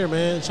Boy's beer,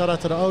 man. Shout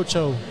out to the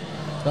Ocho.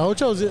 The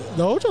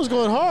Ocho's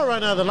going hard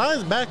right now. The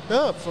line's backed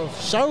up for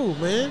sure,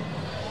 man.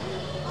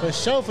 For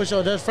sure.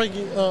 That's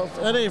Frankie.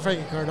 That ain't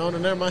Frankie Cardona.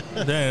 Never mind.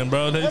 Damn,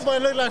 bro. That boy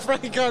look like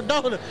Frankie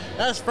Cardona.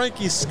 That's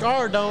Frankie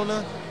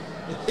Scardona.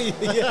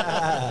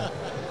 Yeah.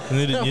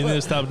 You need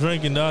to stop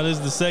drinking, dog. This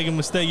is the second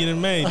mistake you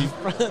done made.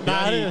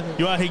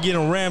 You out here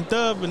getting ramped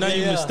up, and now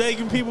you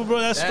mistaking people, bro.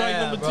 That's strike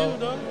number 2,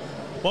 dog.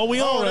 What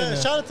we on right now?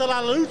 Shout out to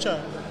La Lucha.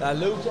 La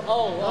Lucha.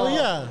 Oh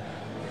yeah.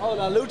 Oh,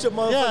 La Lucha,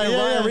 motherfucker.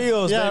 Ryan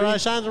Rios, yeah, baby.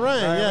 Right, Shines of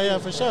Ryan. Yeah,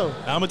 for sure.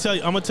 I'm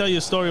gonna tell you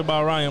a story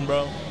about Ryan,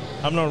 bro.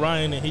 I've known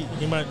Ryan, and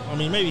he might. I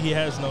mean, maybe he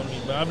has known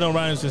me, but I've known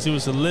Ryan since he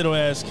was a little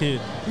ass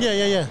kid.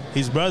 Yeah.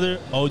 His brother,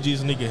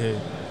 OG's nigga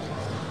head.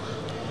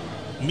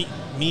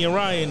 Me and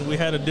Ryan, we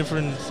had a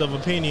difference of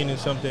opinion in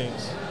some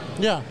things.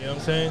 Yeah. You know what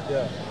I'm saying?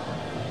 Yeah.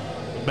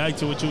 Back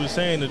to what you were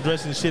saying,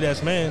 addressing shit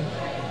as man.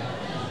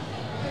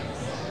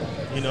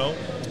 You know,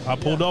 I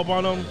pulled up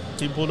on him.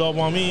 He pulled up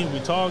on me. We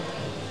talked.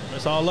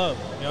 It's all up.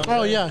 You know what I'm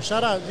saying? Yeah.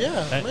 Shout out.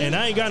 Yeah. And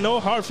I ain't got no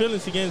hard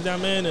feelings against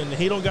that man, and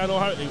he don't got no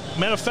hard.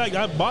 Matter of fact,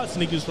 I bought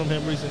sneakers from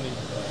him recently.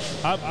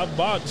 I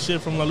bought shit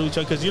from La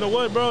Lucha because you know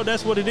what, bro?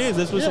 That's what it is.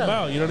 That's what it's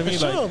about. You know what I mean?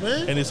 Sure,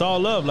 man. And it's all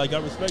love. Like, I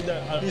respect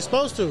that. He's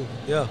supposed to.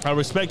 Yeah. I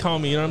respect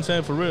homie. You know what I'm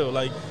saying? For real.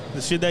 Like,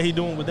 the shit that he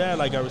doing with that,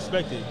 like, I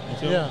respect it. You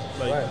feel me?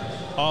 Like, right.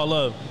 All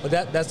love. But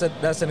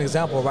that's an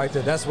example right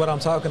there. That's what I'm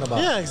talking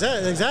about. Yeah,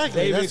 exactly.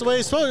 David, that's the way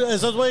it's supposed.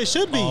 That's the way it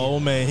should be. Oh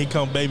man, he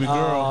come baby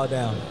girl. Oh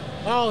damn.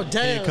 Oh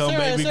damn. Here come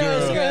baby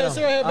girl.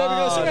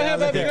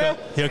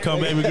 Here come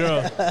baby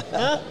girl.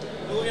 Huh?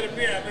 We'll get a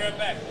beer. I'll be right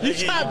back.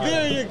 You got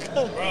beer in your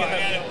cup. Bro, I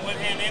got it one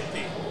hand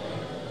empty.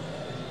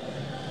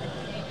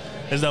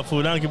 It's that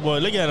fool Donkey Boy.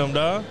 Look at him,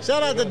 dog.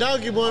 Shout out to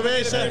Donkey Boy,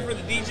 man. For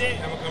the DJ,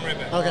 I'm gonna come right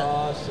back. Okay.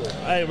 Oh, shit.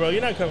 Hey, bro,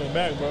 you're not coming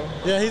back, bro.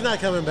 Yeah, he's not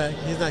coming back.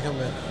 He's not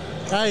coming back.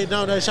 Hey,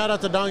 no, shout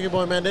out to Donkey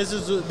Boy, man. This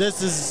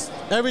is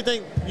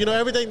everything. You know,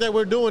 everything that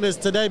we're doing is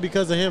today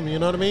because of him. You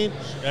know what I mean?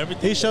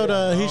 Everything. He showed.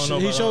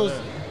 He shows.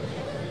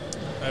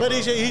 Hey, but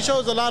he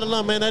shows a lot of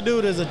love, man. That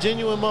dude is a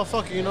genuine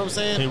motherfucker. You know what I'm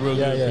saying? He real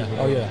good. Yeah. People.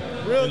 Oh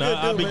yeah. Real good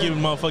I've dude, been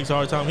giving motherfuckers a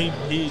hard time.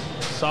 He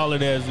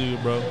solid ass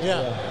dude, bro.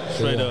 Yeah.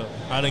 Straight up.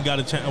 I done got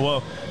a chance.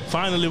 Well,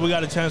 finally we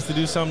got a chance to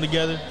do something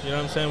together. You know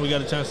what I'm saying? We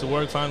got a chance to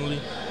work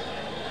finally.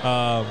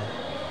 I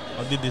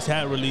did this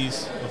hat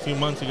release a few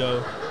months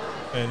ago,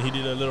 and he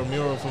did a little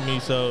mural for me.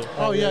 So.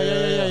 Oh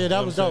yeah.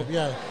 That was dope.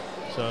 Yeah.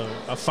 So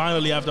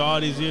finally, after all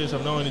these years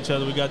of knowing each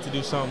other, we got to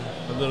do something,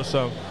 a little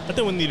something. I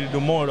think we need to do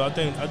more, though. I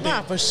think.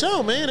 Nah, for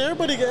sure, man.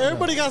 Everybody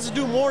got to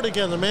do more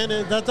together, man.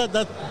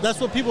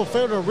 That's what people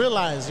fail to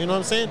realize. You know what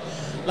I'm saying?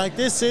 Like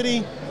this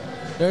city,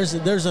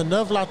 there's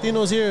enough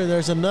Latinos here.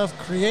 There's enough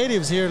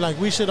creatives here. Like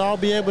we should all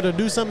be able to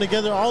do something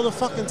together all the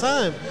fucking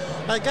time.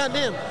 Like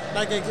goddamn,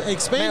 like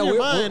expand your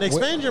mind.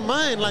 Expand your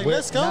mind. Like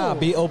let's go. Nah,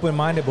 be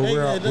open-minded, but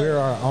we're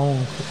our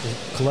own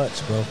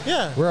clutch, bro.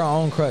 Yeah, we're our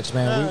own crutch,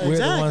 man. We're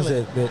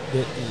exactly. the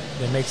ones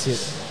that makes it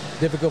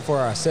difficult for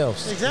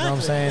ourselves. Exactly. You know what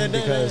I'm saying?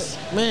 Because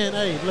man,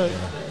 hey, look,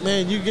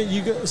 man, you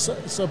get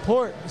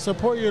support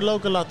your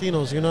local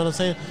Latinos. You know what I'm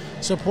saying?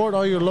 Support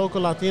all your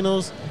local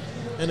Latinos.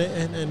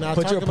 And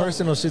put your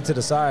personal shit to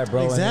the side,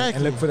 bro. Exactly.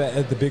 And look for that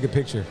at the bigger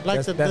picture.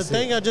 Like the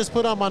thing I just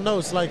put on my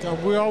notes, like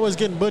we're always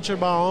getting butchered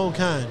by our own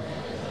kind.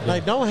 Yeah.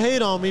 Like don't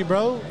hate on me,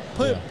 bro.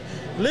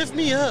 Lift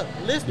me up.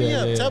 Lift me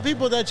up. Yeah. Tell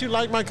people that you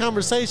like my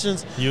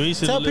conversations. You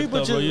easy to lift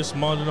up, bro. You're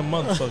smarter than a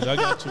motherfucker. I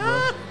got you,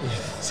 bro.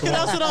 See,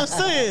 that's what I'm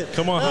saying.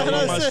 Come on, hang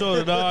on my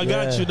shoulder, dog. I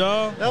got you,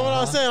 dog. That's what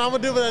I'm saying. I'm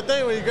going to do that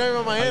thing where you grab me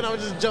on my hand, I'm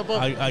going to just jump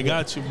up. I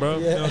got you, bro.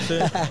 Yeah. You know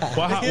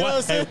what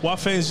I'm saying? What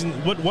fans,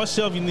 what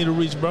shelf you need to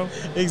reach, bro?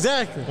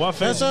 Exactly. What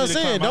fans that's what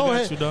I'm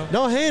saying.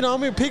 Don't hate on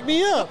me. Pick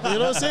me up. You know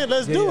what I'm saying?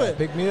 Let's do it.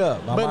 Pick me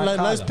up. But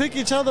let's pick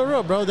each other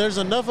up, bro. There's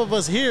enough of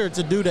us here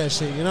to do that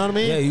shit. You know what I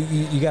mean?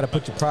 Yeah, you got to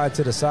put your pride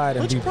to the side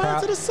and be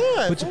proud.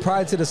 Put your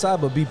pride to the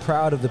side, but be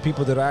proud of the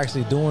people that are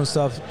actually doing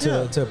stuff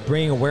to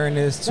bring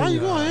awareness to. Why you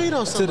gonna hate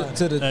on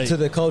somebody? To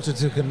the culture,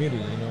 to the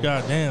community. You know?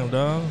 God damn,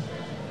 dog.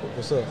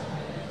 What's up?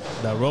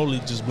 That Rolly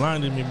just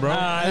blinded me, bro.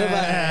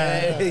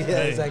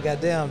 It's like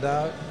goddamn,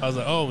 dog. I was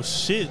like, oh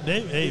shit,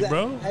 hey,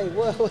 bro. Hey,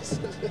 what's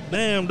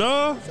damn,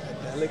 dog.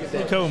 Look at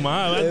that. Cover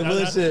my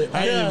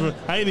eye.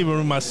 I ain't even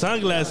with my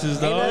sunglasses,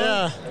 dog.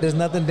 Yeah. There's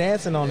nothing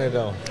dancing on there,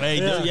 though.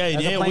 Hey,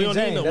 we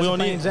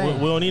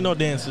don't need no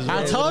dancers.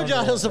 I told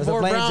y'all to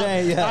support Brown.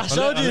 I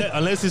showed you.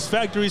 Unless his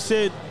factory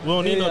said we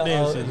don't need no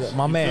dancers.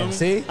 My man,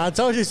 see? I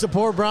told you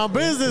support Brown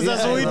business.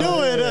 That's what we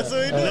doing.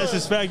 Unless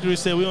his factory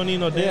said we don't need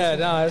no dancers. Yeah,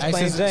 no, it's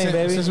plain Jane,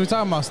 baby. Since we're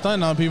talking about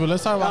stunting on people,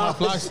 let's talk about how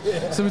Flock.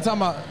 Since we're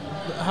talking about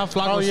how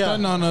Flock was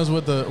stunting on us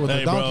with the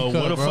donkey cut,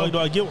 what the fuck do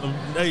I get?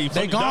 Hey,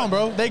 they gone,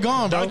 bro. They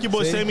gone, bro. Donkey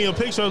Boy sent me a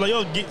picture. I was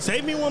like, yo,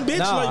 save me one, bitch.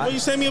 Like, you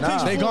send me a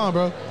picture. They gone,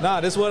 bro.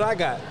 Nah, this is what I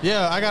got.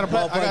 Yeah, I got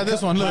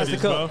this one.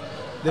 Look, bro.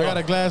 I got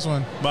a glass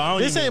one. But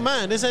this ain't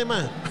mine. This ain't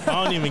mine.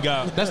 I don't even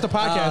got. That's the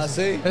podcast.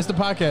 See? That's the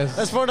podcast.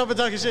 That's for enough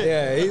talking shit.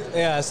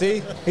 Yeah.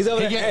 See, he's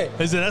over there.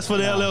 That's for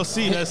the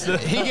LLC.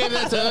 He gave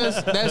that to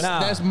us.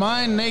 That's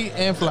mine, Nate,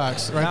 and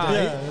Flox right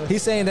there. Yeah.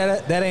 He's saying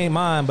that ain't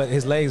mine, but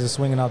his legs are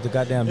swinging off the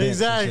goddamn bench.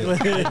 Exactly.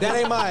 That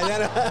ain't mine.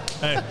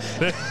 Hey,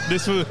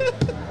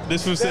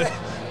 this fool said.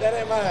 That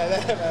ain't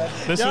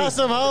mine. Y'all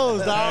some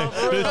hoes, dog.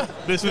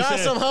 This was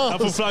some hoes. I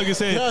put Flock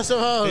saying. Y'all some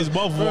hoes. It's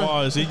both of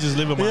ours. He just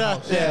live in my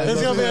house. Yeah,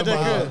 it's gonna be at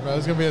that crib, bro.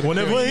 It's gonna be at the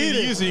whenever crib. you need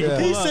to use it, you can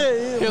He pull up.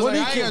 said, He was like,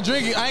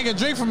 I ain't gonna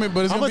drink from it,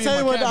 but it's gonna be in my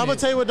cabinet. I'm gonna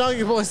tell you what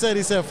Donkey Boy said.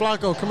 He said,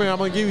 Flacco, come here, I'm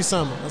gonna give you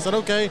something. I said,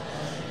 okay.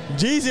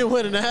 Jeezy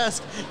went and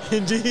asked,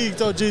 and he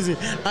told Jeezy,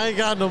 I ain't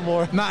got no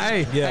more. Nah,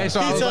 hey, so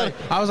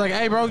I was like,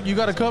 hey, bro, you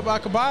got a cup I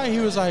could buy? He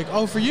was like,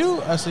 oh, for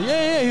you? I said,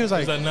 yeah. He was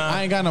like, nah.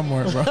 I ain't got no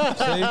more, bro.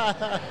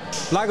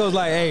 Flacco's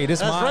like, hey,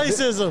 this That's mine.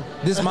 racism.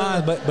 This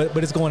mine, but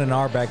it's going in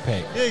our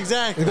backpack. Yeah,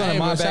 exactly. It's going in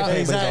my backpack.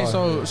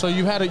 Exactly. So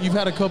you've had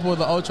a couple of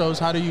the Ochos.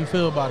 How do you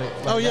feel about it?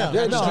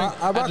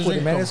 Like, I rock with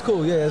it, man. It's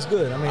cool. Yeah, it's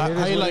good. I mean,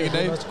 how you like it,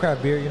 Dave? It's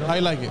craft beer, you know. How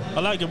you like it? I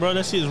like it, bro.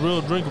 That shit is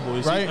real drinkable.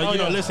 Right? You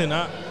know, listen,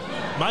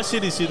 my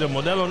shit is either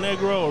Modelo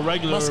Negro or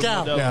regular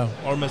Mezcal. Modelo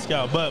or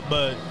Mezcal.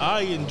 But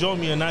I enjoy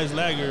me a nice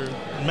lager,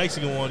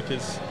 Mexican one,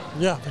 because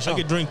for sure. I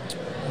could drink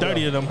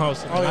 30 of them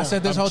houses. I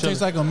said this whole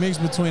tastes like a mix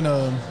between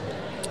a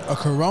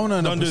Corona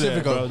and a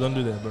Pacifico. Don't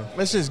do that, bro.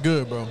 That's just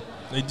good, bro.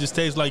 It just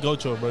tastes like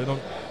Ocho, bro.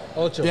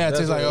 Ocho. Yeah, it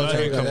tastes like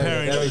Ocho.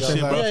 Comparing that shit,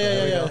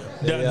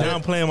 bro. Now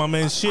I'm playing my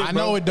man's shit, I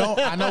know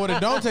what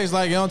it don't taste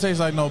like. It don't taste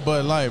like no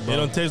Bud Light, bro. It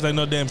don't taste like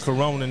no damn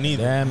Corona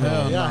neither. Damn,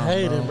 man. Y'all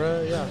hating,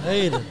 bro. Y'all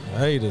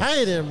hating.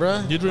 Hating,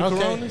 bro. You drink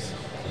Coronas?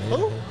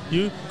 Who?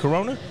 You?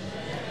 Corona?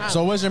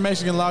 So what's your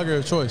Mexican lager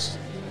of choice?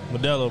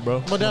 Modelo,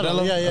 bro.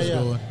 Modelo.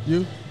 Yeah.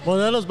 You?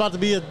 Modelo's about to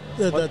be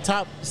the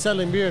top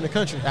selling beer in the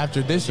country.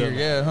 After this year,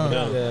 Yeah,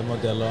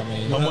 Modelo. I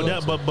mean,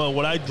 But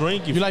what I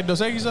drink, you like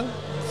Dos Equis, though?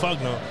 fuck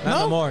no.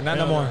 Not no more. Not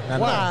no more. Why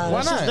not?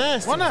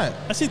 Why not?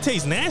 That shit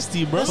tastes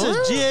nasty, bro. This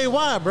is GAY,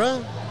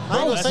 bro. I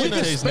ain't gonna say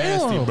that tastes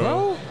nasty,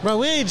 bro. Bro,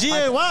 we ain't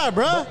GAY,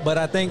 bro. But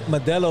I think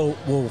Modelo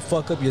will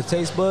fuck up your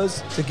taste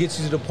buds to get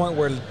you to the point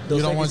where Dos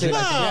You don't want Equis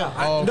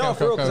to. no,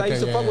 for real, because I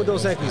used to fuck with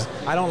Dos Equis.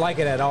 I don't like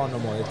it at all no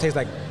more. It tastes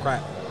like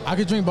crap. I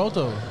could drink both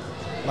of them.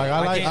 Like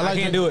I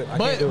can't do it.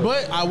 But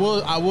I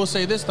will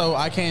say this though.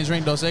 I can't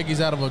drink Dos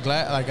Equis out of a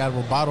glass, like out of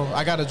a bottle.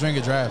 I gotta drink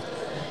a draft.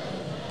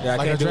 Yeah, I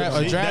like can't do it.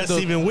 See, that's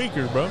even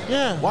weaker, bro.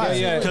 Yeah.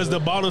 Why? Because the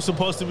bottle's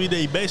supposed to be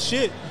the best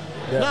shit.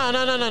 Yeah.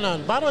 No.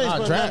 Bottle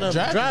is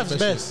draft's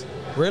best.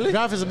 Really?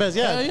 Draft is the best.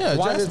 Yeah. Yeah.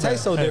 Why does it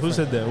taste so different? Who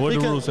said that? What the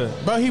rule said?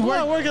 Bro, he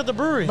worked at the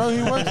brewery. Bro,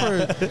 he worked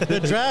for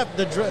the draft.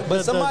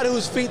 But somebody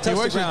whose feet touch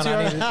the ground,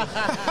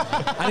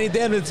 I need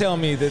them to tell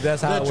me that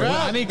that's how it works.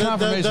 I need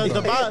confirmation.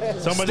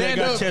 Somebody that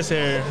got chest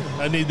hair,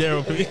 I need their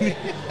opinion.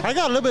 I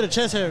got a little bit of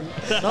chest hair.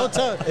 Don't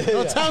tell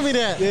me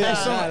that.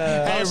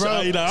 Hey,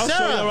 bro, I'll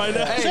show you right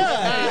now.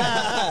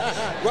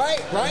 Right.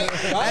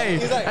 Hey,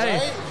 he's like,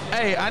 right?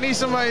 Hey, I need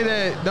somebody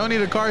that don't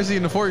need a car seat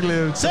in the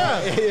forklift. Sir.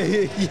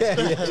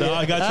 Yeah. So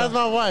I got you. That's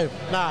my wife.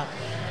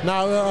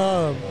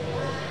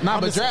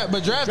 But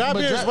draft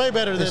beer is way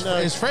better than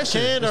it's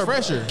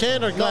fresher.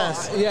 Canned or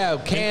glass. No, yeah,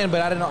 can,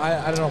 but I don't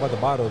know about the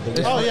bottle.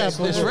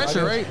 It's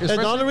fresher, right? And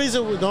the only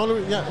reason,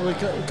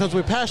 because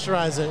we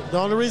pasteurize it. The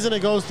only reason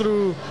it goes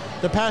through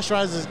the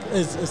pasteurizer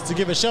is to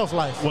give it shelf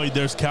life. Wait,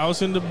 there's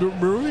cows in the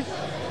brewery?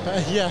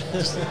 Yeah.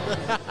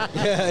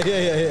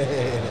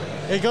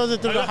 It goes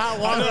through the hot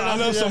water. I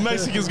know some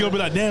Mexicans gonna be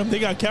like, damn, they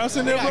got cows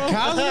in there, bro.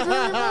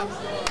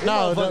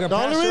 No, the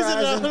only reason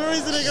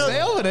it goes.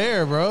 Stay over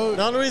there, bro.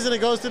 The only reason it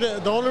goes to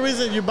the only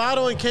reason you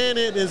bottle and can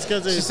it is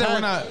because it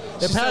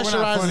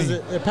pasteurizes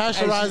it. It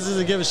pasteurizes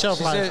and gives it shelf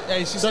life.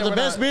 So the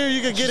best beer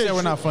you can get is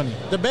we're not funny.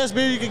 The best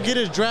beer you can get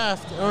is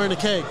draft or in a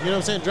keg. You know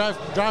what I'm saying?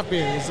 Draft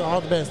beer is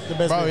all the best. The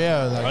best. Bro, beer.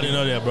 yeah. Like, I didn't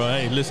know that, bro.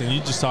 Hey, listen,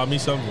 you just taught me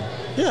something.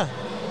 Yeah.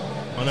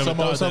 I never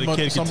thought that a kid could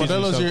teach me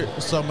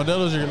something.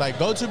 Modelo's your like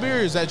go-to beer.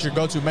 Or is that your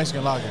go-to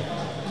Mexican lager?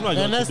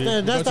 And that's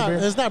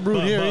not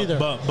brewed here either.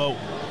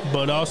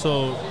 But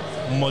also,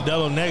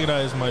 Modelo Negra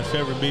is my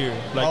favorite beer.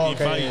 Like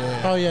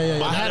yeah.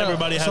 Not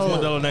everybody has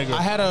Modelo Negra.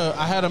 I had a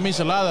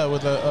michelada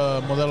with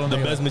a Modelo Negra.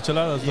 The best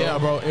micheladas. Yeah,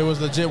 bro. It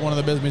was legit one of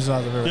the best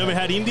micheladas I've ever. You ever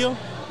had Indio?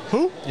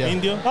 Who? Yeah.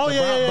 Indio. Oh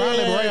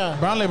yeah.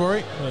 Brown label,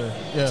 right?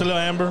 Yeah. It's a little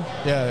amber.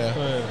 Yeah.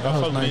 I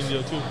fuck with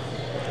Indio too.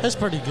 That's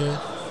pretty good.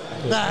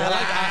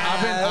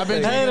 I've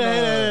been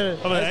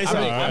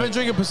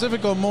drinking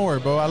Pacifico more,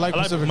 bro. I like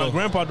Pacifico. My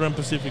grandpa drank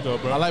Pacifico,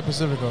 bro. I like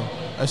Pacifico.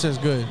 That shit's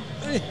good.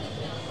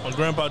 My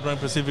grandpa drank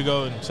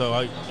Pacifico, and so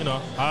I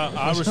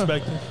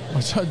respect it.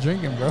 What y'all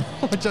drinking, bro?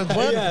 What y'all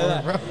drinking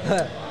for, bro?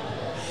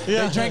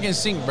 They drank in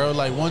sync, bro.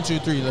 Like 1, 2,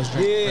 3, let's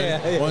drink.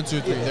 Yeah. 1,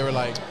 2, 3. They were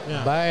like,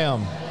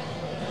 bam.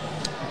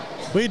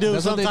 We do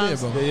that's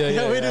sometimes. What they did,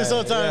 bro. We do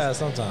sometimes. Yeah,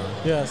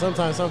 sometimes. Yeah,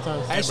 sometimes.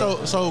 Hey,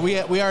 so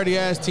we already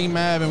asked Team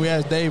Mav and we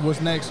asked Dave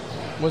what's next.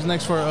 What's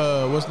next for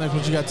what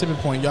you got tipping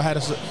point? Y'all had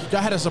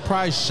a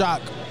surprise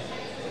shock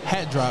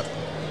hat drop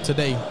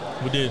today.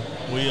 We did.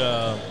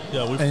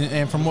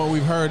 And from what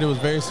we've heard, it was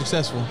very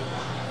successful.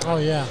 Oh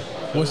yeah.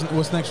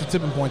 What's next for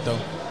tipping point though?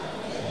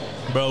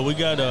 Bro, we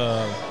got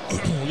a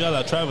lot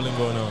of traveling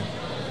going on.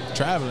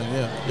 Traveling,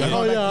 yeah. You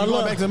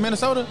going back to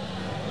Minnesota?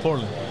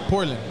 Portland.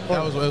 It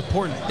was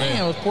Portland.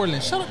 Damn, it was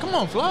Portland. Shut up. Come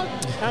on, Flock.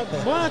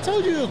 Well, I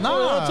told you. You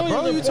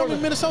told me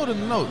Minnesota in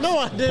the notes. No,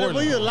 I didn't.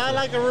 Well, you lie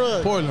like a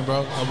rug. Portland,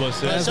 bro. I was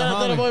saying. Shout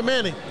out to the boy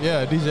Manny.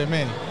 Yeah, DJ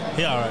Manny.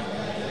 He all right.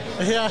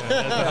 Yeah.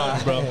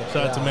 That's bro.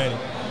 Shout out to Manny.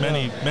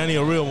 Manny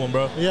a real one,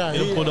 bro. Yeah.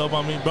 He pulled up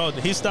on me, bro.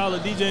 His style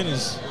of DJing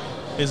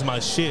is my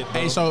shit, bro.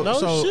 Hey,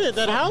 shit.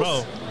 That house.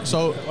 Bro.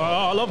 So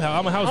I love how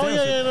I'm a house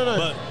dancer.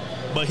 No.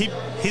 But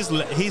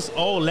his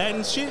old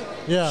Latin shit.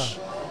 Yeah.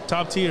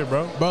 Top tier,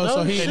 bro.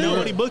 So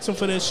nobody books him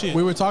for that shit.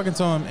 We were talking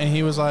to him, and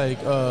he was like,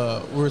 he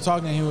was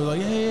like,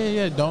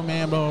 yeah, Don't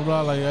Man, blah, blah,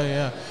 blah, like,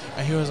 yeah.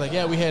 And he was like,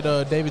 yeah, we had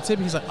David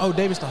Tippy. He's like, oh,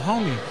 David's the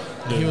homie.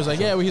 And he was like,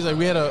 yeah, he's like,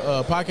 we had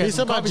a podcast. He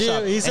said coffee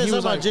shop. He said something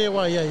about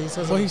JY, yeah. He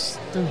said something. Well, he's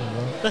stupid,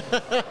 bro.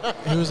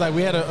 He was like,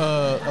 we had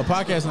a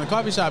podcast in the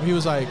coffee shop. He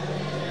was like,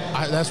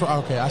 I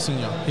seen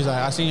y'all. He's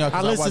like, I seen y'all.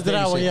 I listened to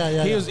that one,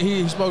 yeah.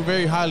 He spoke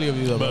very highly of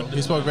you, though, bro.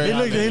 He spoke very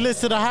highly. He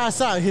listened to the high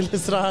side.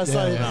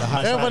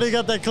 Everybody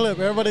got that clip.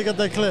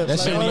 That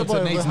shit went up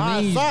to Nate's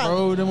knees,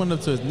 bro. That went up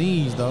to his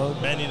knees,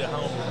 dog. Manny the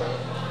homie, bro.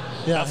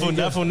 Yeah,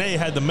 that fool Nate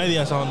had the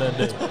medias on that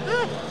day. You know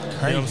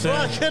what I'm saying?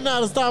 Bro, I could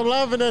not stop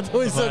laughing at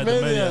when he said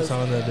medias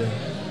on that day.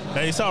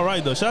 Hey, it's all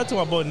right, though. Shout out to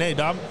my boy Nate,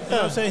 dog. You know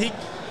what I'm saying?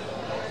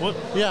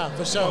 Yeah,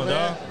 for sure,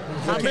 man.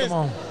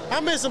 I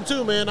miss him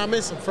too, man. I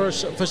miss him for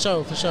sure.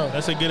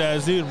 That's a good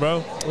ass dude,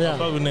 bro. Yeah. I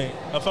fuck with Nate.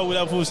 I fuck with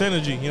that fool's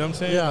energy. You know what I'm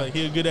saying? Yeah. Like,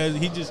 he a good ass.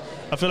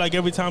 I feel like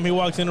every time he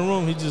walks in the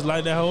room, he just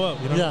light that hoe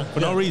up. You know? Yeah. For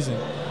no reason.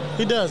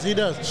 He does.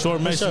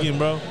 Short Mexican,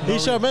 bro.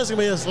 He's short Mexican,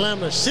 but he'll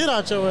slam the shit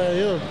out your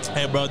ass.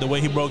 Hey, bro, the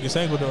way he broke his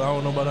ankle, though, I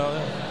don't know about all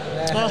that.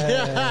 Oh,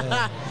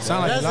 yeah.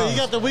 Sound like he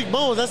got the weak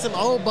bones. That's some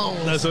old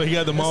bones. That's what he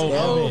got, the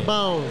old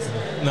bones.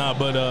 Nah,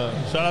 but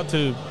shout out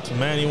to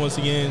Manny once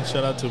again.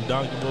 Shout out to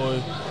Donkey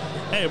Boy.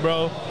 Hey,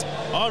 bro,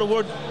 all the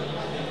work.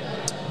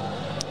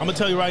 I'm gonna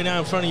tell you right now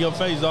in front of your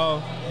face,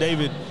 dog,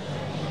 David.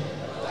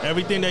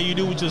 Everything that you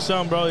do with your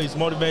son, bro, is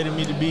motivated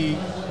me to be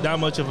that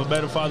much of a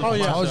better father. Oh,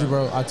 yeah. I told you,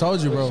 bro. I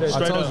told you,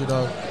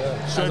 dog.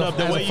 Straight up,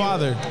 the way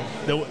father,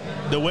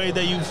 the way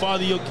that you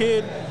father your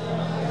kid,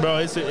 bro,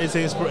 it's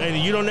and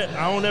you don't.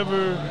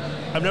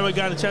 I've never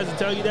gotten a chance to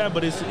tell you that,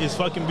 but it's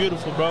fucking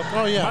beautiful, bro.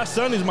 Oh yeah. My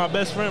son is my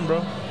best friend,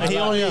 bro, and he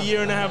only a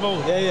year and a half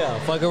old. Yeah,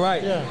 fucking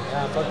right. Yeah,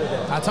 fuck with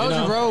that. I told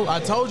you, bro.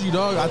 I told you,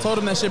 dog. I told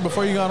him that shit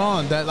before you got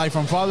on. That like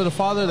from father to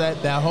father,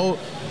 that whole.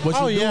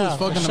 What you do is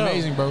fucking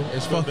amazing, bro.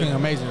 It's fucking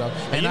amazing, dog.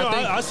 And you know,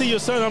 I see your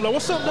son. I'm like,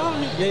 what's up, dog?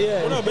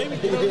 Yeah. What up, baby?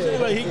 You know what I'm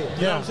saying? Like, you know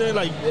what I'm saying?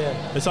 Like,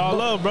 it's all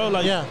love, bro.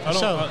 Like, I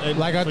don't.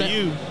 Like for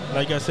you,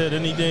 like I said,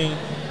 anything.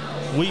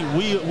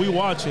 We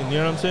watching. You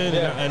know what I'm saying?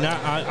 Yeah. And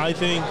I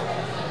think.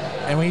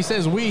 And when he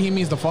says we, he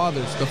means the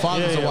fathers. The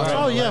fathers are watching.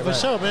 Oh yeah, for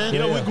sure, man. You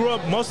know, we grew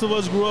up. Most of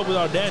us grew up with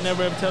our dad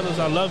never ever tell us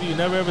I love you.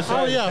 Never ever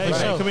say, hey,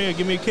 man, come here,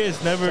 give me a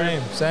kiss. Never.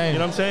 Same. You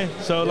know what I'm saying?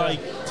 So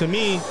like to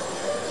me.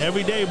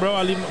 Every day, bro,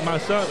 I leave my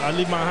son, I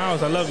leave my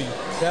house, I love you.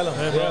 Tell him,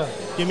 hey, bro,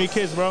 give me a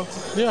kiss, bro.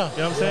 Yeah. You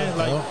know what I'm saying?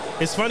 Like,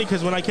 it's funny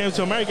because when I came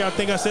to America, I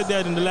think I said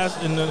that in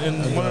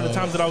one of the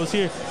times that I was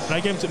here. When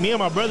I came to, me and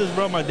my brothers,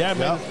 bro, my dad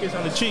made us kiss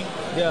on the cheek.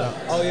 Yeah.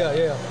 Oh,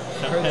 yeah.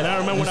 And I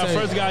remember when I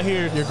first got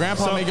here. Your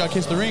grandpa made y'all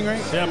kiss the ring,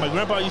 right? Yeah, my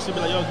grandpa used to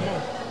be like, yo, come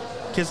on.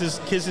 Kiss his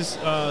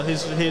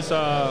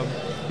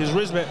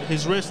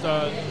wrist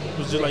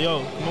was just like,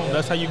 yo, come on,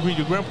 that's how you greet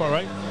your grandpa,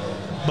 right?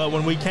 But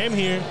when we came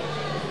here,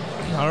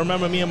 I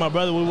remember me and my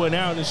brother, we went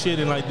out and shit,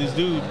 and like this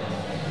dude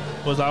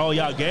was like, oh,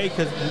 y'all gay?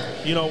 Because,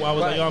 you know, I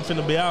was like, yo, I'm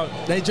finna be out.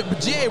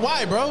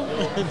 G-A-Y, bro. You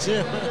know what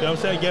I'm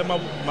saying? Gave my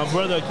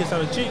brother a kiss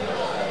on the cheek.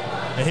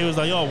 And he was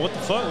like, yo, what the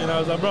fuck? And I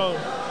was like, bro,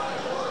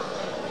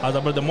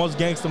 the most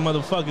gangster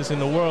motherfuckers in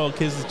the world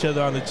kiss each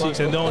other on the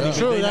cheeks and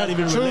they're not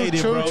even related,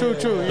 bro. True.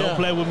 Don't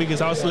play with me because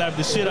I'll slap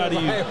the shit out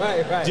of you.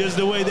 Right. Just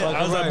the way that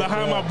I was like,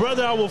 behind my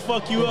brother, I will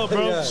fuck you up,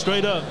 bro.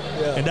 Straight up.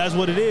 Yeah. And that's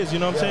what it is, you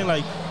know what I'm saying?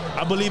 Like,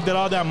 I believe that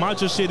all that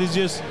macho shit is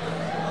just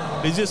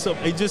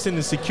an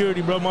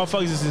insecurity, bro.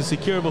 Motherfuckers is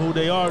insecure about who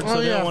they are, so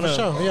they don't want to.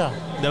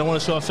 They don't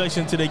want to show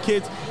affection to their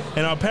kids.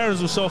 And our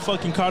parents were so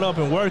fucking caught up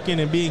in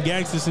working and being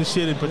gangsters and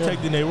shit and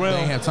protecting their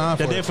realm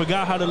that they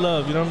forgot how to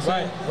love. You know what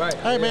I'm saying? Right.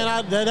 Hey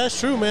man, that's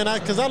true, man.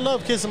 Because I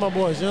love kissing my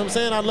boys. You know what I'm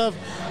saying? I love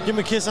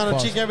giving a kiss on the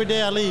cheek every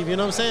day I leave. You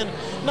know what I'm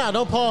saying? Nah,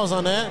 don't pause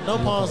on that.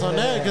 Don't pause on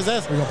that because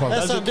that's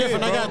something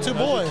different. I got two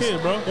boys.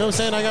 Kid, bro. You know what I'm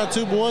saying? I got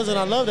two boys and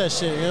I love that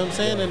shit. You know what I'm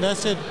saying? And that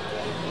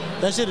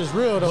shit is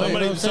real though.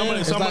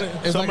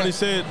 Somebody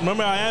said,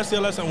 remember I asked you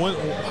last time,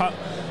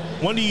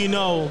 when do you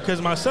know?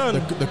 Because my son,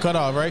 the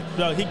cutoff, right?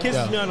 He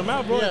kisses me on the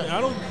mouth, bro. Yeah.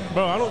 I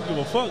don't give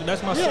a fuck.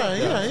 That's my son.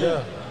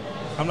 Yeah.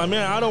 I'm like,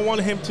 man, I don't want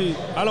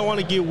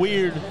to get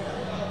weird.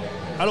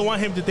 I don't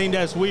want him to think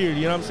that's weird.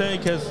 You know what I'm saying?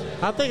 Because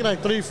I think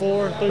like 3,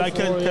 4.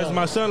 Because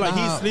my son, like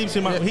he sleeps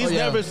in my. He's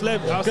never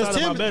slept outside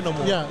of my bed no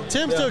more. Yeah,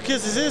 Tim still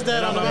kisses his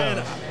dad on the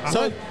mouth.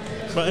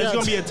 But it's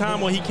gonna be a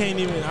time when he can't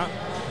even.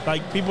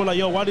 Like people like,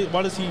 yo, why do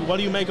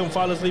you make him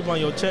fall asleep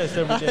on your chest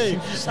every day?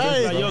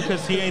 Like, yo,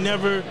 because he ain't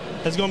never.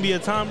 There's gonna be a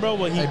time, bro,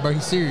 where bro,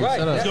 he's serious. Right.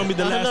 It's gonna be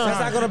the last time. It's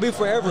not gonna be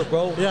forever,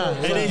 bro. Yeah.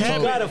 And it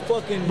happened. You gotta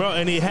fucking. Bro,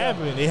 and it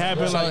happened. It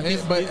happened like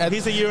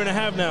he's a year and a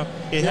half now.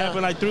 It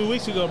happened like 3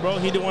 weeks ago, bro.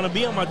 He didn't want to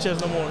be on my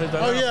chest no more. He's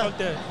like, fuck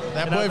that.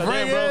 That boy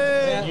Frank,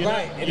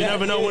 bro. You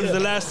never know when is the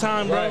last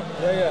time, bro.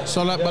 Yeah.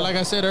 So, but like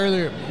I said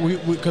earlier,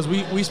 because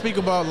we speak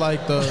about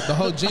like the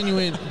whole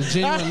genuine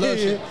love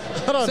shit.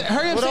 Hold on.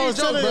 Hurry up, say a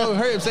joke, bro.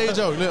 Hurry up, say a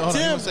joke.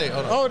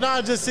 Hold on. Oh, no,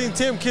 I just seen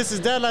Tim kiss his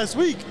dad last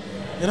week.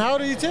 And how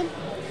old are you, Tim?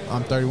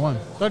 I'm 31.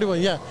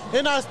 31, yeah.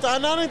 And I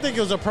didn't think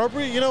it was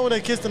appropriate, you know, when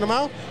they kissed in the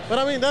mouth. But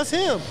I mean, that's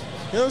him.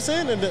 You know what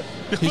I'm saying? And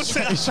he's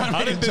trying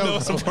to make a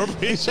joke.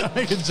 He's trying to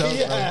make a joke.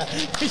 Yeah.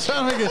 He's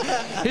trying to make a.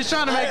 He's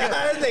trying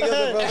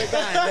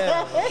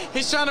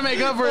to make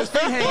up for his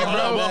feet hanging,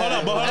 bro.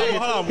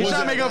 Hold on. He's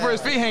trying to make up for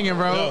his feet hanging,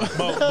 bro. No.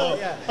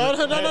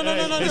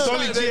 It's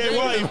only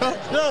G-A-Y, bro.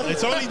 No.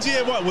 It's only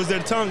G-A-Y. Was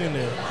there tongue in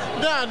there?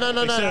 No.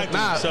 Exactly.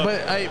 Nah,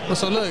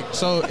 so look,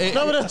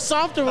 no, but it's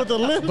softer with the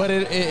lip. But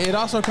it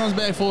also comes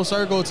back full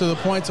circle to the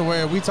point to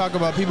where we talk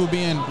about people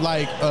being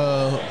like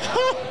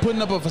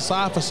putting up a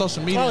facade for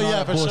social media and all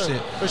that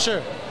bullshit. For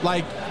sure.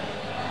 Like,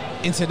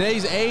 in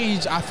today's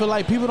age, I feel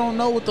like people don't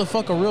know what the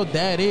fuck a real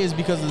dad is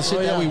because of the shit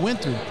that we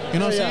went through. You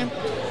know what I'm saying?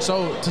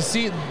 So to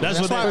see, that's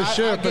why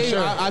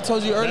I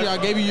told you earlier, I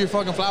gave you your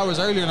fucking flowers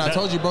earlier, and I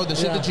told you, bro, the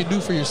shit that you do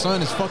for your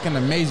son is fucking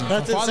amazing.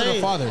 That's from father insane.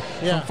 to father.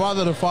 Yeah. From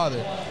father to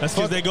father. That's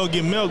because they go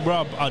get milk,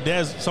 bro. Our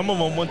dads, some of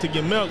them went to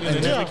get milk and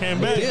they never came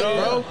back,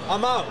 bro.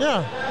 I'm out.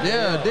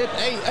 Yeah.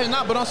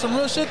 But on some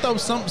real shit though,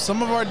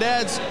 some of our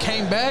dads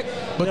came back,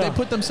 but they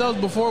put themselves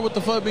before what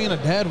the fuck being a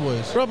dad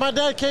was. Bro, my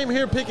dad came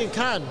here picking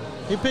cotton.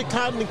 He picked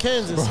cotton in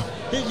Kansas.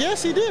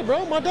 Yes, he did,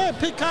 bro. My dad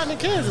picked cotton in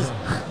Kansas.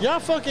 Y'all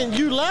fucking,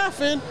 you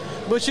laughing,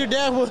 but your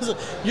dad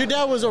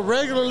was a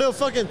regular little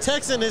fucking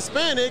Texan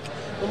Hispanic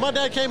Well, my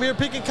dad came here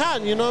picking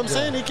cotton. You know what I'm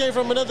saying? He came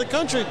from another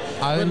country.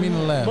 I didn't mean to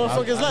laugh.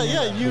 Motherfuckers laugh.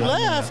 Yeah, you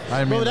laugh,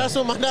 but that's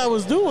what my dad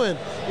was doing.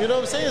 You know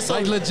what I'm saying? So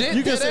like legit.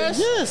 You can say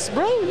yes,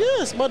 bro.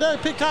 Yes, my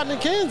dad picked cotton in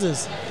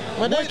Kansas.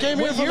 My dad came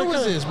here. What year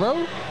was this,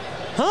 bro?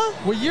 Huh?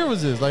 What year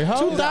was this? Like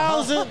how?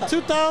 2000.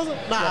 2000.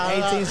 Nah,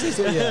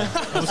 1860. Yeah.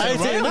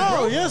 18.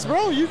 No, yes,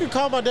 bro. You can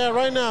call my dad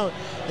right now,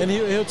 and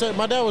he'll tell.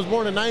 My dad was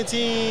born in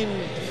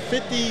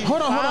 1950.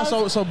 Hold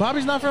on. So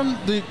Bobby's not from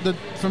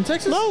from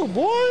Texas? No,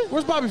 boy.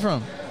 Where's Bobby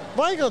from?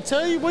 Why you gonna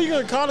tell you? What you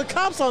gonna call the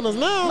cops on us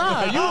now?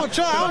 Nah, you don't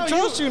try. I don't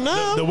trust you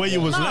now. The way you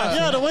was laughing.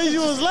 Yeah, the way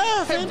you was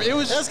laughing.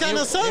 That's kind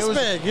of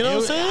suspect. You know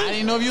what I'm saying? I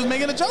didn't know if you was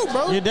making a joke,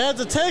 bro. Your dad's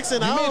a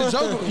Texan.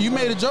 You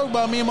made a joke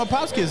about me and my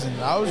pops kissing.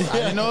 I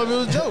didn't know if it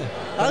was a joke.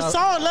 I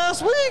saw it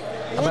last week.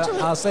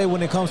 I'll say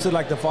when it comes to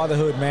like the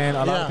fatherhood, man,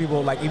 a lot of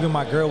people, like even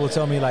my girl will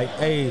tell me like,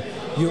 hey,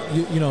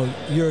 you know,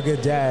 you're a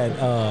good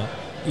dad.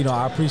 You know,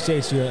 I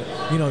appreciate you.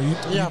 You know, you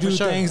do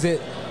things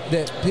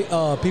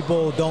that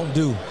people don't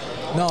do.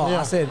 No,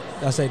 I said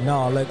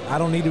no. Like I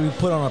don't need to be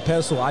put on a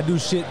pedestal. I do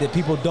shit that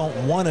people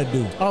don't want to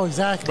do. Oh,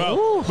 exactly,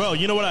 bro.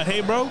 You know what I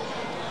hate, bro?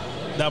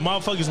 That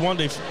motherfuckers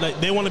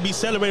they want to be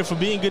celebrated for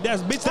being good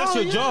dads. Bitch, that's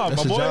your job,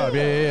 that's my boy. Job.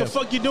 Yeah. What the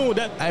fuck you doing with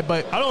that?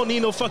 But I don't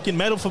need no fucking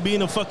medal for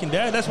being a fucking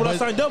dad. That's what I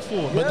signed up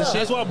for. But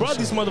that's why I brought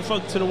these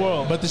motherfuckers to the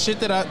world. But the shit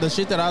that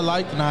I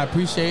liked and I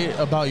appreciate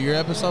about your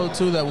episode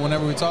too, that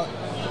whenever we talk,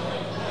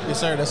 yes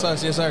sir, that's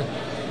us, yes sir.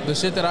 The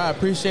shit that I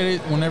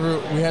appreciated whenever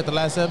we had the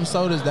last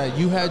episode is that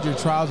you had your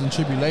trials and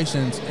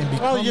tribulations and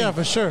becoming,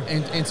 for sure,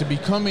 and to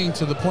becoming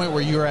to the point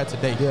where you're at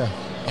today. Yeah.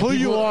 Who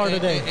you are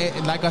today.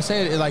 And like I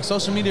said, like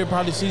social media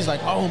probably sees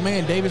like, oh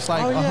man, David's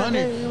like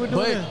 100,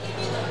 but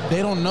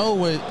they don't know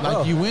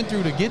what you went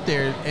through to get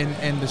there,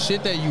 and the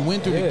shit that you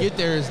went through to get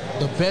there is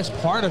the best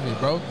part of it,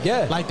 bro.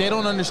 Yeah. Like they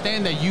don't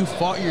understand that you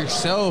fought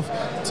yourself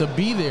to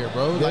be there,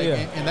 bro.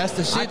 And that's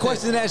the shit. I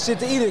question that shit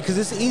to eat it because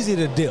it's easy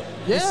to dip.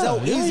 Yeah. It's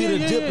so easy to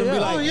dip and be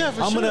like,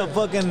 I'm gonna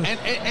fucking.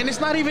 And it's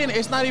not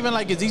even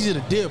like it's easy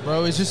to dip,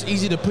 bro. It's just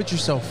easy to put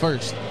yourself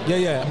first.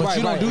 Yeah. But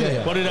you don't do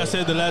that. What did I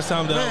say the last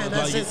time that I was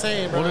that's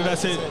insane, bro. What did I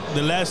say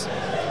the last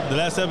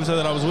episode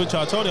that I was with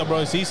y'all? I told y'all, bro,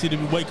 it's easy to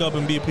wake up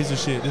and be a piece of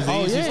shit. It's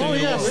the easiest thing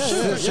in the world.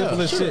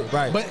 Simple as shit,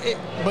 right?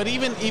 But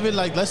even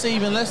like, let's say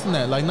even less than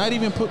that, like not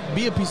even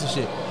be a piece of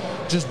shit.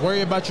 Just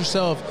worry about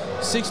yourself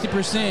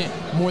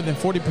 60% more than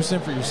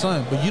 40% for your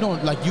son. But you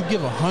don't, like, you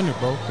give 100,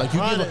 bro. Like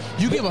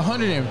you give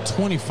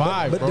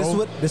 125, but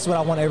bro. This is what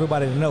I want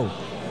everybody to know.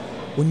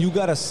 When you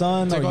got a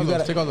son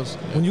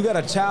when you got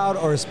a child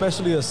or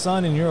especially a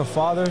son and you're a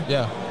father,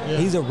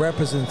 he's a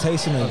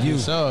representation of you.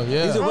 Yourself,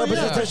 he's a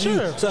representation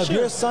of you. So if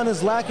your son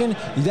is lacking,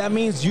 that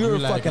means you're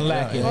fucking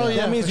lacking.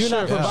 That means you're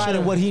not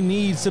providing what he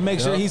needs to make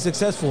sure he's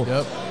successful.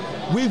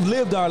 We've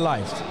lived our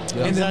life.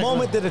 And the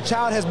moment that a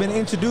child has been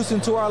introduced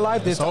into our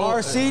life, it's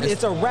our seed,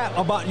 it's a rap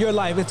about your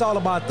life. It's all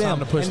about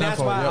them. And that's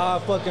why I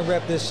fucking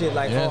rep this shit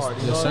like hard.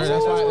 Yes, sir.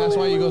 That's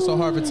why you go so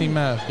hard for Team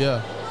Math.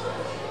 Yeah.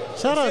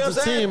 Shout out to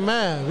Team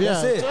Mav. Yeah.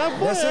 That's it.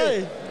 That's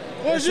it.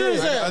 Where's yours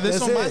at? This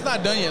one, mine's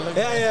not done yet. Look.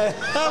 Yeah.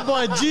 That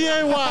boy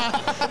G-A-Y.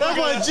 That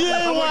boy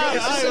G-A-Y. He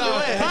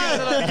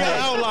got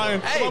an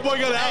outline. My boy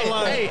got an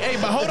outline. Hey,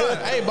 but hold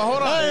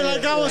on. Hey,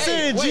 like I was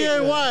saying,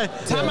 G-A-Y.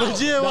 Time out.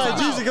 G-A-Y.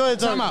 Jeezy, go ahead.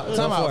 Time out.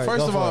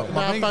 First of all, the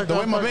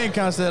way my bank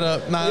account set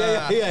up.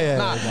 Yeah.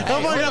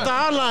 That boy got the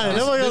outline.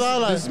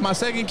 This is my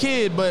second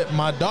kid, but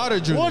my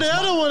daughter drew. Where the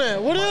other one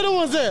at? Where the other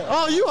one's at?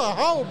 Oh, you a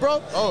hoe,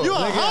 bro. You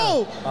a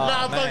hoe.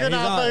 Nah,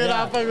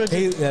 fucking with you.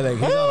 He's on the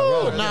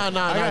road. Nah.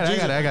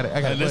 I got it.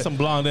 There's some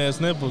blonde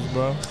ass nipples,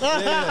 bro.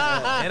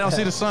 They don't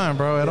see the sun,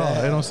 bro, at all.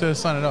 They don't see the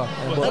sun at all.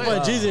 That boy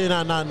Jeezy,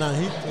 nah.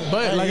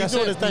 But like I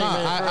said,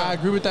 I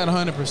agree with that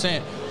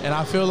 100%. And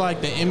I feel like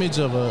the image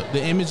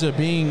of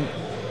being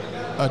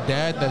a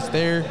dad that's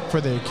there for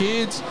their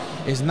kids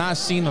is not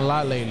seen a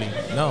lot lately.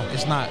 No,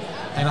 it's not.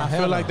 And I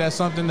feel like that's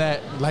something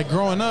that, like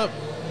growing up,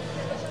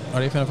 are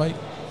they finna fight?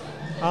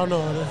 I don't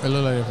know. It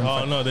look like they're finna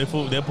fight. No,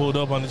 they pulled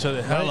up on each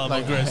other. Hella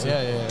aggressive.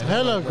 Yeah.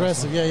 Hella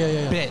aggressive.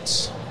 Yeah.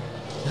 Bitch.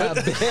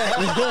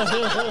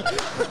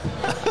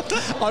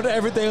 I'll do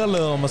everything a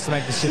little. I'm gonna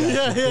smack the shit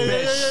out.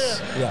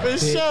 Yeah. For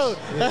sure.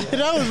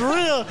 That was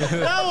real.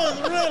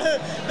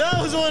 That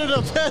was one of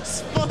the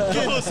best fucking.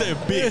 I said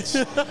bitch.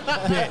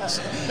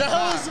 That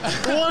was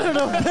one of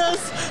the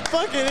best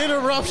fucking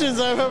interruptions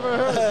I've ever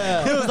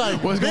heard. It was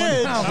like, what's bitch.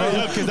 Going down,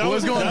 bro?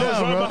 What's going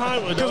down,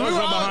 bro?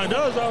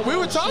 Because we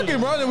were talking,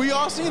 bro, and we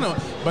all seen them,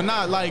 but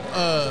not like.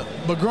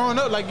 But growing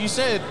up, like you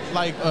said,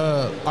 like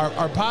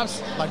our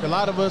pops, like a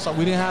lot of us,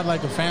 we didn't have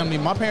like a family.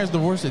 My parents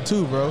divorced it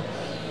too, bro.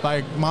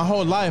 Like my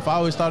whole life, I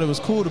always thought it was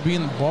cool to be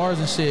in the bars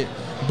and shit.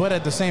 But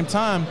at the same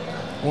time,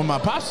 when my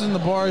pops was in the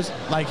bars,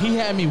 like he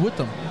had me with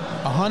them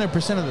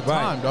 100% of the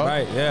time, dog.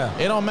 Right, yeah.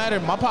 It don't matter.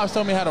 My pops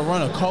told me how to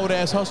run a cold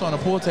ass hustle on a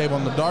pool table,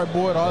 on the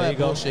dartboard, all that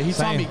bullshit. He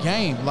taught me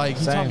game. Like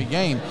he taught me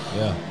game.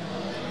 Yeah.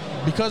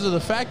 Because of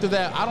the fact of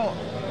that,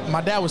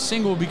 my dad was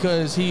single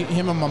because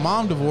him and my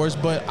mom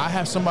divorced, but I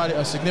have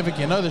a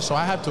significant other, so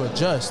I have to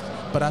adjust.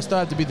 But I still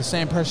have to be the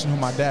same person who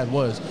my dad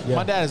was. Yeah.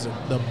 My dad is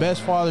the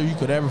best father you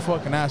could ever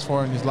fucking ask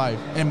for in his life,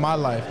 in my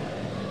life.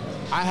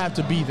 I have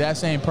to be that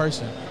same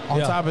person. On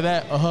top of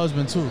that, a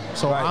husband too.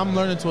 So I'm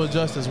learning to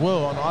adjust as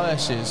well on all that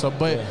shit. So,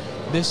 but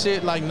this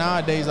shit, like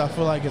nowadays, I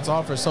feel like it's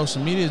all for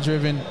social media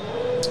driven.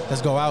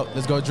 Let's go out,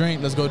 let's go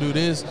drink, let's go do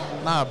this.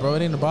 Nah, bro,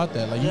 it ain't about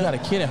that. Like, you got a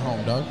kid at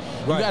home, dog.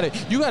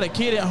 You got a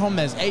kid at home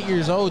that's 8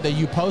 years old that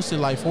you posted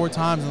like 4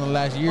 times in the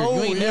last year.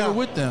 You ain't never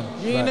with them.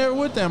 You ain't never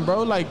with them,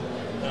 bro. Like,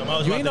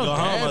 you ain't no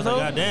dad, I was bro.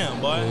 like,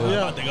 goddamn, boy. I'm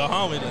about to go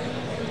home with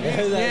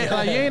it.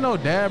 Like, you ain't no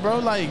dad, bro.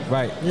 Like,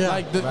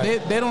 like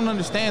they don't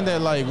understand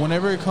that. Like,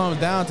 whenever it comes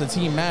down to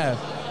Team Mav,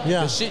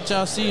 the shit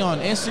y'all see on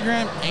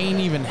Instagram ain't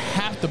even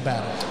half the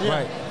battle.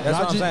 Right. That's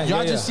what I'm saying.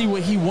 Y'all just see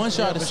what he wants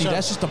y'all to see.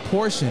 That's just a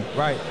portion.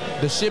 Right.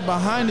 The shit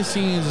behind the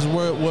scenes is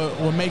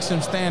what makes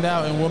him stand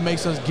out and what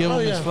makes us give him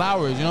his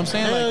flowers. You know what I'm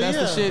saying? Like,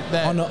 that's the shit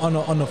that.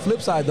 On the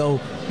flip side,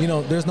 though, you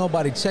know, there's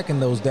nobody checking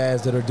those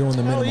dads that are doing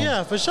the minimum. Oh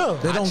yeah, for sure.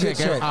 They don't get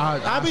checked.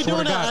 I be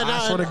doing that.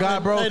 I swear to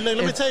God, bro. Hey, let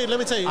me tell you.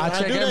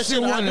 I do that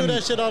shit. I do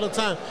that shit all the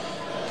time.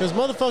 Because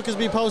motherfuckers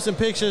be posting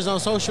pictures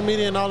on social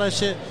media and all that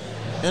shit.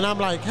 And I'm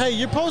like, hey,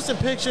 you're posting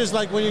pictures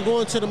like when you're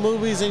going to the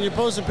movies and you're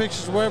posting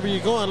pictures wherever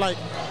you're going. Like,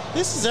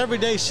 this is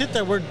everyday shit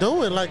that we're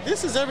doing. Like,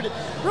 this is everyday.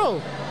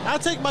 Bro, I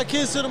take my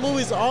kids to the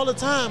movies all the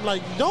time.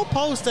 Like, don't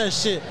post that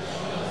shit.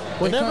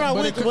 Whenever I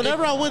went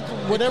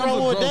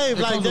with Dave,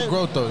 it comes with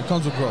growth though. It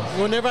comes with growth.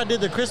 Whenever I did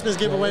the Christmas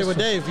giveaway with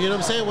Dave, you know what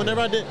I'm saying? Whenever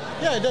I did,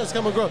 it does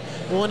come with growth.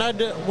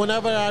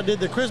 Whenever I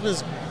did the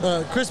Christmas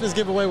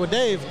giveaway with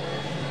Dave,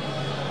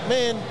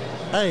 man,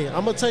 hey,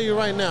 I'm gonna tell you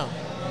right now.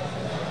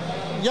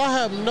 You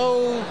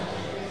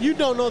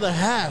don't know the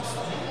half.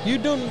 You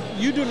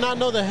do not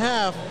know the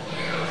half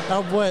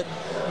of what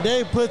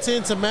Dave puts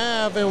into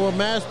Mav and what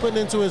Mav's putting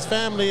into his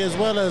family, as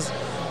well as,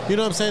 you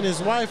know what I'm saying,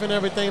 his wife and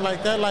everything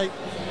like that. Like,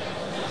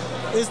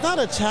 it's not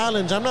a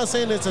challenge. I'm not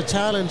saying it's a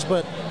challenge,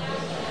 but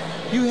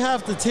you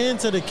have to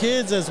tend to the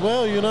kids as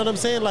well. You know what I'm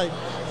saying? Like,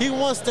 he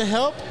wants to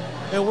help,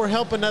 and we're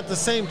helping at the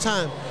same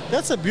time.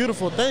 That's a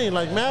beautiful thing.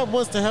 Like, Mav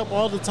wants to help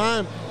all the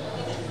time.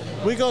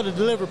 We go to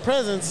deliver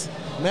presents.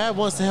 Mav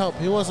wants to help.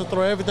 He wants to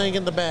throw everything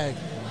in the bag.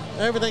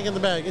 Everything in the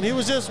bag. And he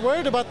was just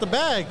worried about the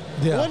bag.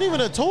 It wasn't even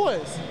the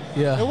toys.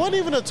 It wasn't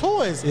even the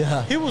toys.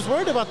 He was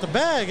worried about the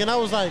bag. And I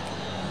was like,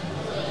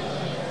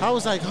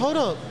 hold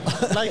up.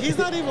 Like, he's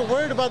not even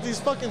worried about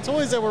these fucking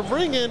toys that we're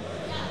bringing.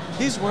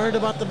 He's worried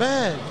about the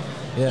bag.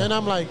 And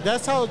I'm like,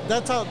 that's how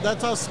like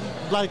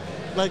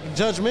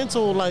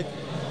judgmental, like,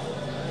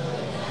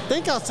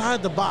 think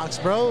outside the box,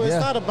 bro. It's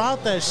not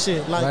about that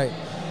shit. Like,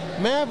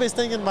 Mav is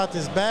thinking about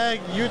this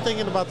bag. You're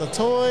thinking about the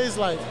toys.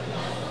 Like,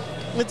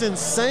 it's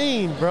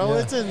insane, bro.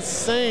 It's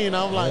insane.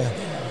 I'm like,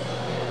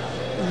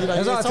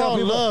 it's all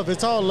love.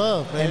 It's all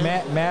love, man.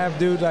 And Mav,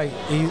 dude, like,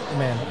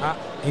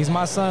 he's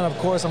my son. Of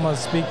course, I'm gonna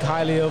speak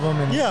highly of him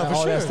and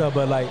all that stuff.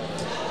 But like,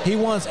 he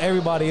wants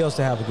everybody else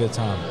to have a good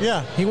time.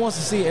 He wants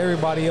to see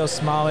everybody else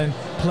smiling,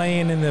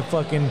 playing in the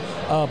fucking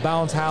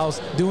bounce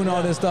house, doing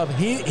all this stuff.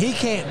 He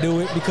can't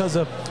do it because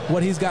of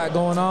what he's got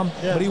going on,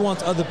 but he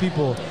wants other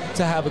people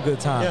to have a good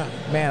time.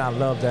 Man, I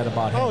love that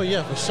about him. Oh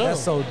yeah, for sure.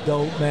 That's so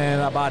dope, man,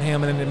 about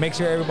him, and then make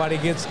sure everybody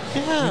gets,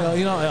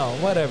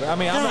 whatever. I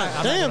mean,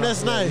 damn,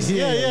 that's nice.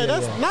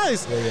 That's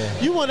nice.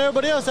 You want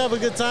everybody else to have a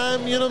good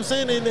time. You know what I'm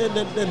saying?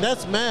 And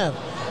that's Mav.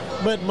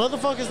 But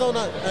motherfuckers don't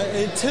know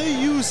until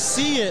you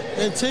see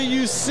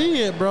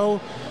it, bro.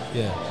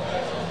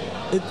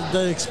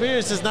 The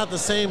experience is not the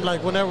same.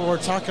 Like, whenever we're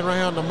talking right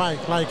here on the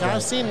mic. Like,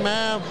 I've seen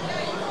Mav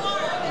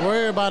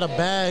worry about a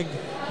bag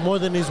more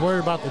than he's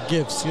worried about the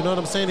gifts. You know what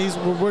I'm saying?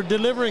 We're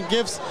delivering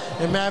gifts,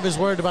 and Mav is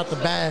worried about the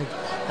bag.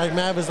 Like,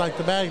 Mav is like,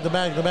 the bag. You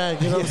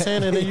know what I'm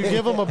saying? And then you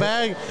give him a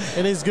bag,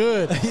 and he's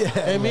good.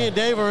 And me and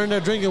Dave are in there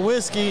drinking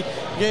whiskey,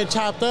 getting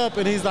chopped up,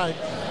 and he's like,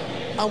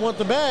 I want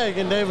the bag.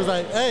 And Dave was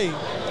like, hey,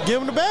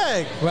 give him the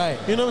bag.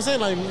 You know what I'm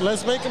saying? Like,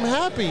 let's make him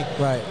happy.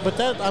 But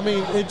that, I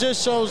mean, it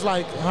just shows,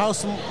 like, how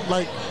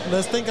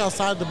let's think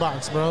outside the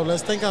box, bro.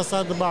 Let's think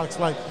outside the box.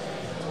 Like,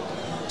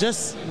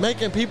 just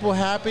making people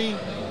happy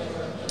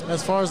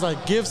as far as,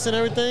 like, gifts and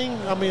everything.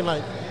 I mean,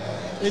 like,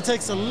 it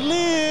takes a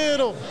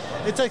little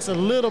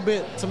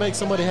bit to make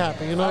somebody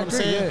happy. You know what I'm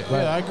saying?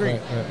 I agree.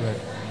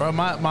 Bro,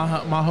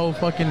 my whole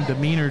fucking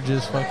demeanor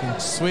just fucking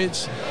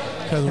switched.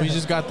 Because we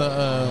just got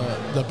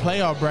the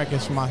playoff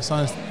brackets for my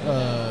son's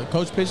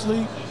coach pitch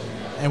league,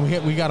 and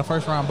we got a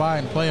first round bye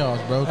in the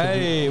playoffs, bro.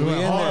 Hey, we in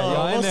there.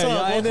 Y'all in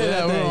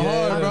there. We went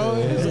hard,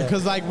 bro.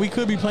 Because like, we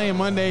could be playing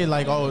Monday,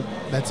 like, oh,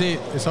 that's it,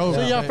 it's over.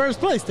 So y'all first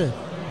place then?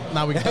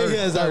 No, we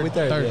third.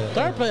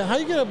 Third place. How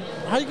you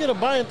get a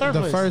bye in third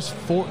place? The first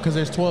 4, because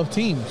there's 12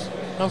 teams.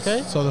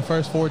 Okay. So the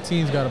first 4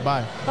 teams got to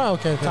buy. Oh,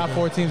 okay. Top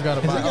 4 teams got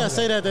to buy. You gotta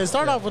say that then.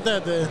 Start off with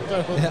that then.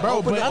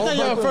 Bro, but I thought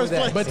you were first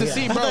place. But to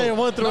see, bro, I thought you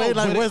 1 through 8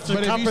 like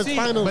Western Conference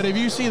Finals. But if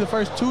you see the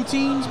first 2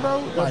 teams, bro,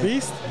 like,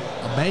 beast.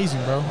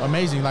 Amazing, bro.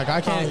 Amazing. Like,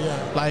 I can't,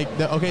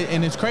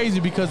 and it's crazy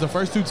because the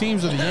first 2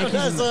 teams are the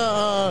Yankees.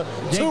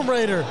 That's Tomb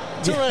Raider.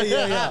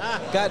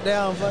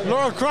 Goddamn.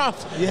 Laura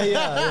Croft.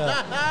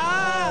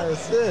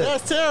 That's it.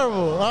 That's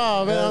terrible.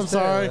 Oh, man, I'm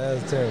sorry.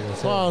 That's terrible.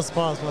 Pause.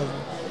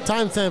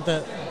 Timestamp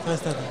that.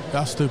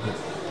 Y'all stupid.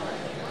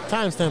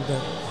 Timestamp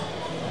that.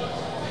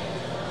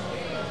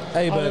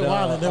 Hey, but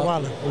they're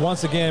wildin'.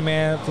 Once again,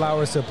 man,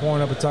 flowers to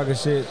Pouring Up and Talking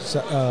Shit.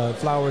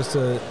 Flowers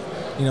to,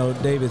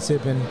 David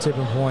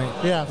Tipping Point.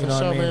 Yeah, for you know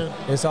sure, what I mean?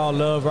 man. It's all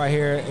love right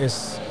here.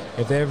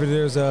 If ever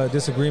there's a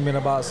disagreement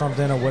about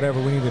something or whatever,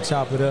 we need to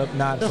chop it up,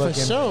 not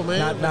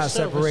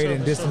separate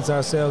and distance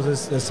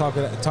ourselves. Let's talk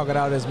it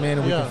out as men,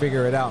 and we can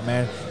figure it out,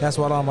 man. That's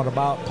what I'm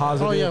about.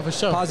 Positive, for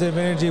sure. Positive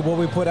energy. What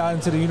we put out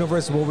into the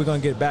universe is what we're gonna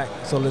get back.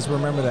 So let's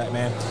remember that,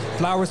 man.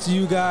 Flowers to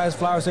you guys.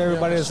 Flowers to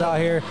everybody that's out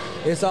here.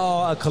 It's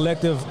all a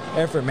collective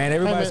effort, man.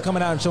 Everybody's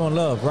coming out and showing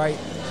love, right?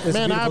 It's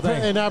man, a beautiful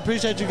thing. I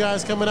appreciate you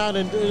guys coming out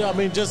and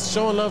just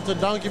showing love to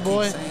Donkey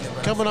Boy,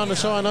 coming on the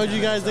show. I know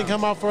you guys didn't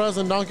come out for us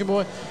and Donkey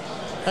Boy.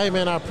 Hey,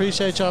 man, I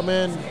appreciate y'all,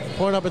 man.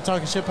 Pouring Up and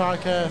Talking Shit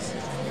podcast,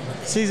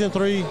 season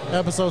 3,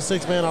 episode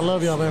 6, man. I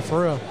love y'all, man,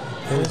 for real.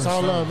 It's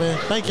all love, man.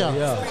 Thank y'all.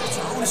 Yeah.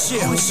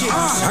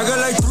 I got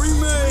like 3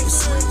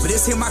 minutes, but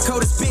this here my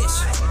coldest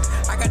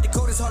bitch. I got the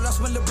coldest heart,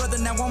 lost my little brother,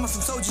 now I'm on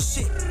some soldier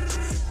shit.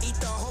 Eat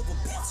the whole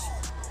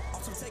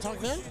bitch.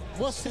 Talk now?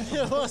 What's in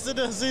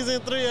the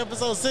season 3,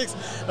 episode 6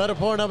 of the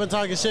Pouring Up and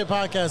Talking Shit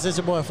podcast? It's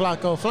your boy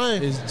Flacco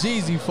Flame. It's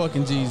Jeezy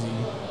fucking Jeezy.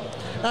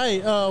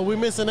 Hey, we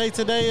missing Nate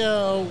today.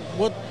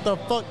 What the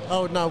fuck?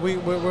 Oh, no, we're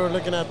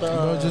looking at the...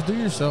 Bro, just do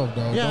yourself,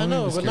 dog. Yeah, I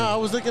know, but no, I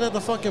was looking at the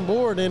fucking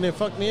board and it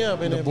fucked me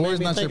up. And the board's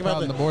not your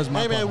problem, the board's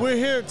my problem. Hey, man, we're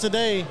here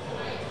today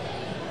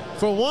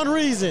for one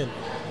reason.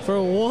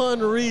 For one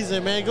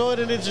reason, man. Go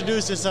ahead and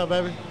introduce yourself,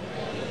 baby.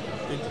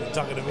 You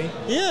talking to me?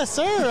 Yes,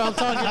 sir, I'm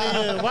talking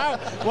to you.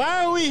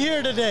 Why are we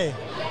here today?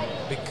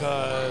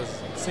 Because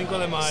Cinco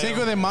de Mayo.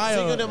 Cinco de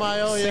Mayo,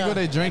 yeah. Cinco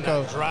de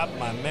Drinko. I dropped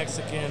my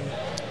Mexican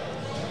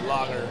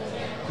lager.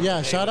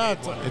 Yeah, shout out.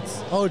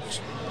 It's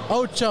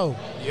Ocho.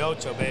 The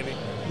Ocho, baby.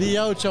 The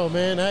Ocho,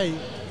 man. Hey,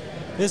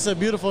 it's a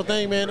beautiful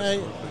thing, man.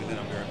 Hey,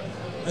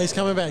 he's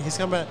coming back.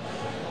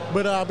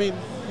 But,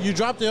 you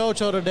dropped the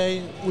Ocho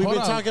today. We've been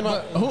talking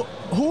about...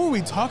 Who are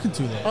we talking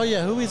to then? Oh,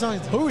 yeah, who are we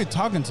talking to? Who are we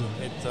talking to?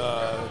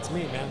 It's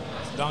me, man.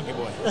 It's Donkey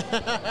Boy.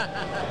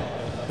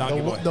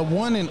 Donkey Boy. The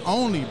one and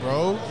only,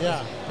 bro.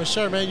 Yeah, for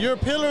sure, man. You're a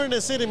pillar in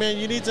the city, man.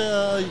 You need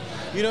to,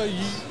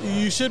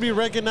 you should be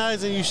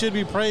recognized and you should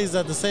be praised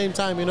at the same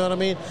time. You know what I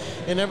mean?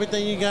 And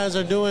everything you guys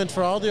are doing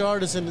for all the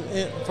artists in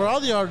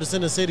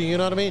the city. You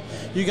know what I mean?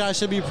 You guys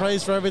should be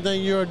praised for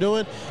everything you are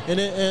doing. And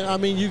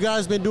you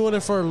guys been doing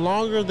it for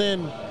longer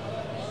than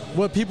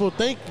what people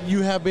think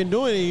you have been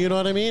doing it, you know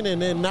what I mean?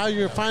 And now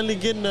you're finally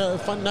getting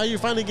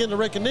the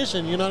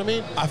recognition, you know what I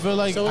mean? I feel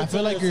like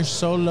you're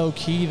so low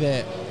key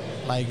that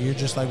like you're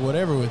just like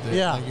whatever with it.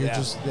 Yeah. Like you're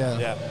just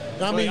I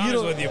mean, be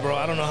honest with you, bro.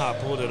 I don't know how I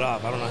pulled it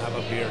off. I don't know how to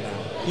have a beer now.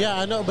 Yeah,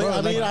 I know,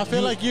 but bro, I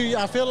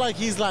feel like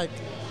he's like,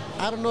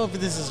 I don't know if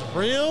this is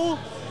real.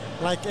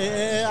 Like,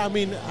 I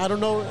don't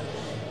know.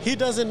 He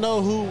doesn't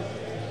know who.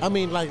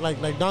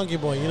 Like Donkey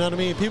Boy, you know what I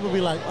mean? People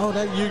be like, oh,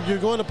 that you're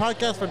going to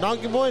podcast for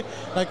Donkey Boy?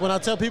 Like when I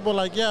tell people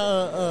like,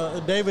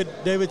 David,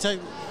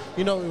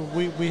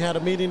 we had a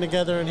meeting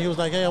together and he was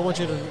like, hey, I want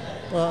you to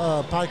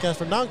podcast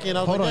for Donkey. And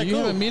I was Hold on, you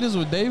having meetings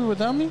with David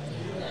without me?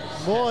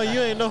 Boy, you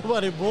ain't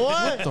nobody, boy.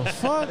 What the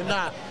fuck?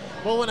 Nah.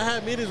 Well, when I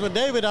had meetings with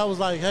David, I was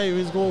like, hey,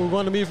 we're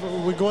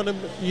going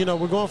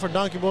for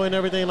Donkey Boy and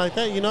everything like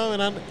that, you know?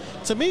 And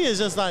to me, it's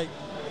just like,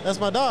 that's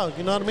my dog,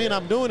 you know what I mean?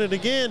 I'm doing it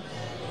again.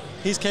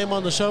 He's came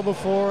on the show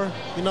before,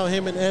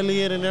 him and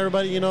Elliot and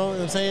everybody, you know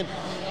what I'm saying?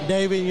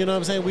 David, you know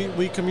what I'm saying?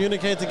 We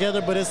communicate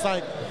together, but it's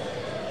like,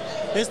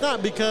 it's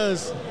not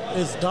because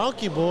it's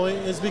Donkey Boy,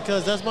 it's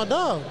because that's my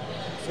dog.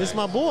 It's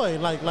my boy.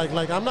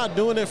 Like I'm not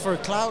doing it for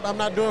clout. I'm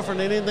not doing it for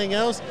anything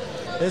else.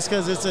 It's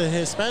because it's a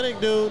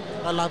Hispanic dude,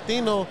 a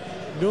Latino,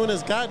 doing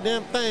his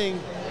goddamn thing,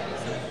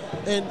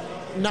 and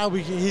now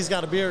he's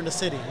got a beer in the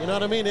city. You know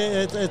what I mean?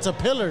 It's a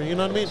pillar. You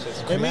know what I mean?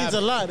 It means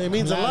a lot. It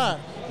means a lot.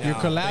 Your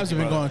collabs have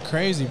been going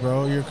crazy,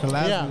 bro. Your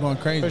collabs have been going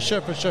crazy. For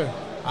sure.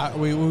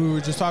 We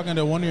were just talking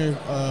to one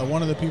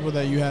of the people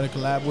that you had a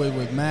collab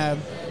with Mab.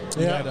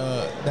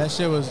 That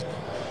shit was,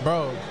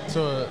 bro,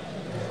 to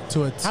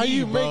a T, how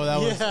you bro. Bro. That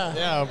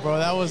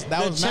was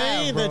chain,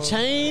 mad, bro. The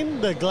chain,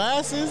 the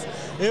glasses.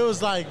 It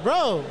was like,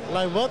 bro,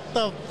 like what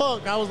the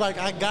fuck? I was like,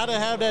 I gotta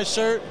have that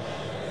shirt.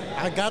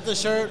 I got the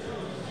shirt.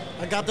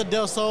 I got the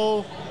Del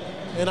Sol,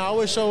 and I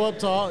always show up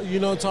to all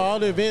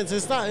the events.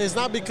 It's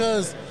not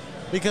because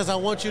I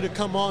want you to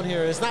come on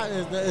here. It's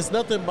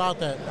nothing about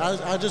that.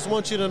 I just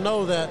want you to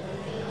know that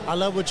I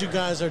love what you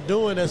guys are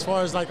doing as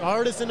far as like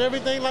artists and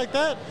everything like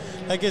that.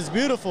 Like it's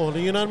beautiful,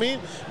 you know what I mean?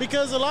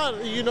 Because a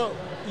lot, you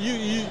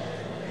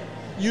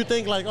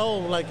think like, oh,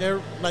 like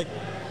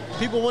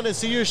people want to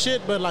see your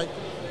shit, but like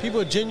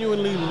people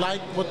genuinely like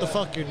what the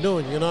fuck you're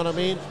doing, you know what I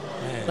mean?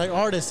 Man. Like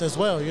artists as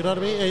well, you know what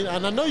I mean?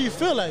 And I know you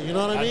feel that, you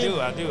know what I mean?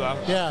 I do. I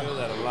feel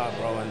that a lot,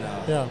 bro. And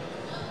I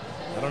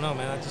don't know,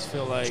 man. I just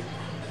feel like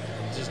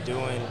I'm just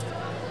doing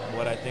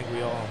what I think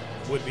we all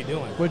would be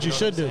doing. What you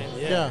should do.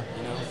 Yeah.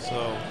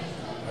 So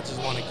I just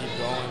want to keep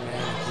going,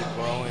 man, and keep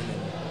growing.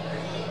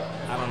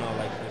 And I don't know,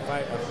 like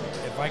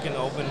if I can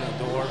open the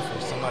door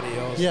for somebody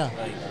else,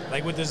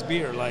 like with this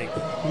beer, like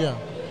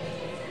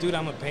dude,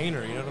 I'm a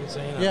painter. You know what I'm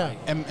saying? Yeah.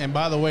 Like, And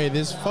by the way,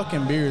 this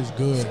fucking beer is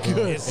good. Bro.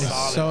 Good.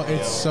 It's solid,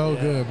 it's so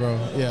good, bro.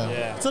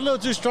 Yeah. It's a little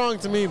too strong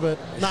to me, but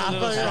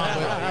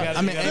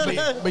I mean,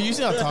 but you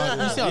see how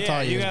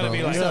tall, you gotta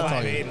be like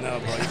 5'8" and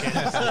up, bro. You can't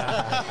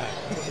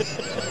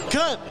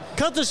just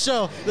Cut the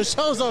show. The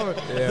show's over.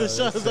 Yeah, the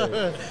show's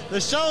over.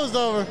 The show's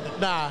over.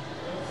 Nah.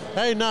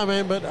 Hey, nah,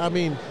 man, but I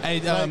mean. Hey,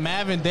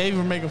 Mav and Dave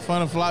were making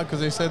fun of Flock because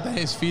they said that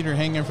his feet are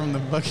hanging from the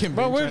fucking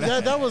bro,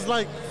 bench. that was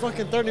like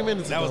fucking 30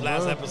 minutes ago. That was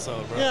last bro.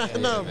 episode, bro. Yeah,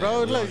 no,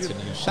 bro. Look,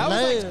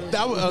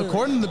 that was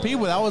according to the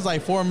people, that was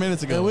like 4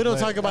 minutes ago. and we don't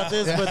talk about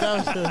this, but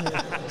that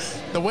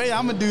was. The way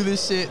I'm gonna do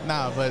this shit,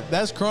 but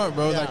that's crunk,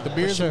 bro. Yeah, like the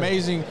beer's for sure.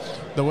 amazing.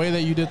 The way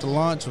that you did the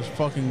launch was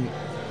fucking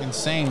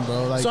insane,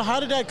 bro. Like, So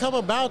how did that come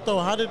about, though?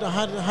 How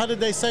did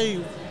they say,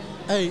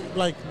 hey,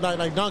 like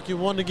Donkey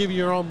wanted to give you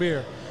your own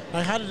beer?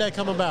 Like, how did that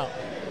come about?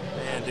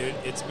 Man, dude,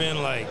 it's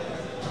been like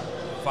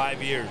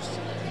 5 years.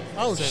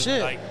 Oh, since,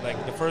 shit.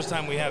 Like the first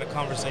time we had a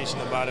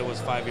conversation about it was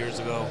 5 years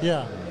ago.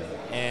 Yeah.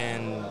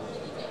 And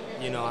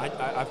you know,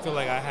 I feel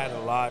like I had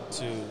a lot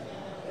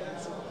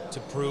to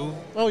prove.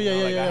 Oh yeah, you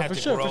know, yeah, I yeah, had for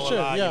to sure, grow for sure.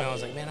 a lot, Yeah. You know, I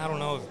was like, man, I don't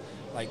know if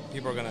like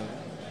people are gonna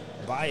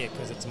buy it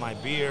because it's my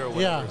beer or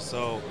whatever. Yeah.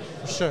 So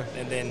For sure.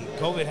 and then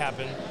COVID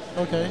happened.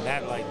 Okay. And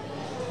that like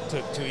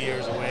took 2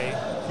 years away.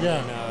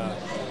 Yeah. And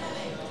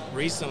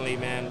recently,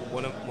 man,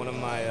 one of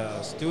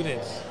my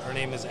students, her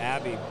name is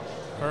Abby.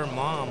 Her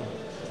mom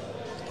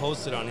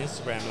posted on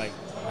Instagram like,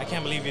 I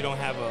can't believe you don't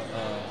have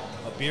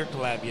a beer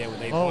collab yet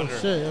with 8 Oh Wonder.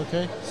 shit.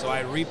 Okay. So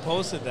I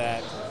reposted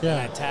that Yeah.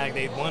 and I tagged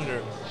 8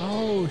 Wonder.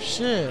 Oh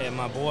shit. And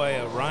my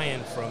boy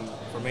Ryan from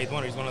 8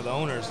 Wonder, he's one of the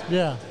owners.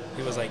 Yeah.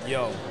 He was like,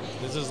 yo,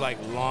 this is like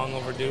long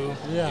overdue.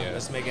 Yeah.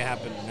 Let's make it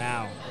happen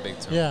now. Big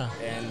time. Yeah.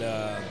 And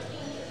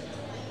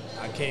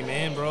I came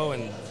in, bro,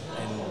 and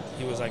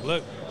he was like,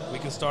 look, we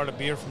can start a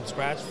beer from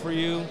scratch for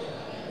you,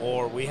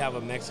 or we have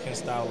a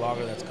Mexican-style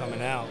lager that's coming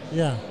out.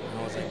 Yeah. And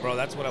I was like, bro,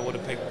 that's what I would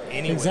have picked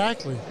anyway.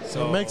 Exactly.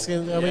 So, You're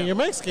Mexican. I yeah. mean, you're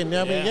Mexican.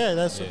 I mean, yeah,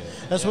 that's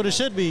what it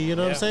should be. You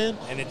know what I'm saying?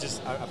 And it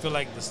just, I feel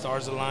like the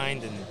stars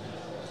aligned, and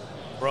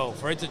bro,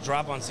 for it to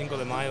drop on Cinco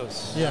de Mayo,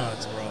 it's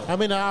nuts, bro. I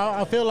mean,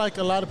 I feel like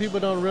a lot of people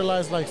don't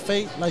realize like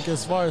fate, like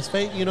as far as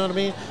fate, you know what I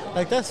mean?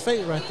 Like that's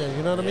fate right there,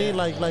 you know what I mean?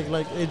 Like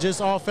it just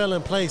all fell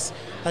in place.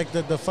 Like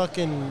the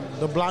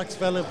blocks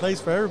fell in place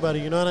for everybody,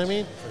 you know what I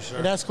mean? For sure.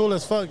 And that's cool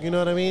as fuck, you know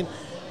what I mean?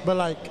 But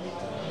like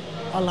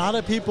a lot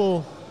of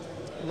people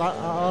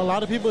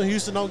in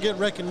Houston don't get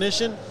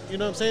recognition, you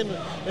know what I'm saying?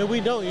 And we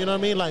don't, you know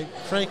what I mean? Like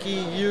Frankie,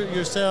 you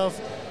yourself,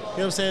 you know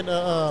what I'm saying?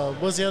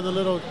 What's the other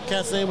little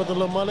cat's name with the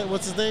little mullet?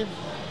 What's his name?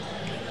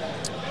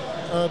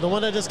 The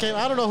one that just came,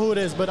 I don't know who it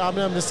is, but I'm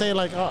just saying,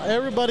 like,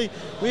 everybody,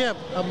 we have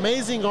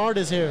amazing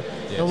artists here.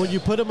 Yes. And when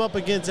you put them up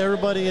against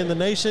everybody in the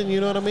nation,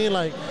 you know what I mean?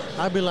 Like,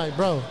 I'd be like,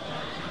 bro,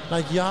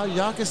 like,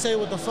 y'all can say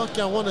what the fuck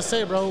y'all want to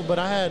say, bro, but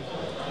I had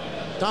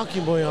Donkey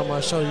Boy on my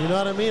show, you know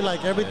what I mean?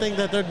 Like, everything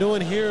that they're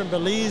doing here in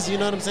Belize, you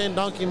know what I'm saying?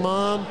 Donkey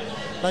Mom,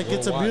 like,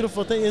 it's a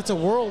beautiful thing. It's a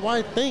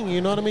worldwide thing,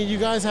 you know what I mean? You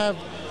guys have...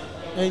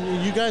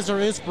 And you guys are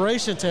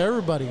inspiration to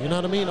everybody, you know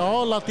what I mean?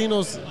 All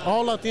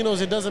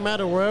Latinos, it doesn't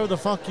matter wherever the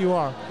fuck you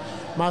are.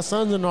 My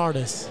son's an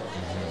artist.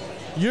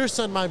 Your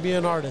son might be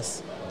an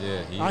artist.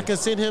 Yeah, I can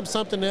send him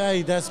something that,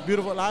 hey, that's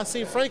beautiful. I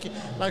seen Frankie.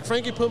 Like,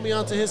 Frankie put me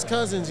onto his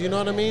cousins, you know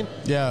what I mean?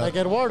 Yeah. Like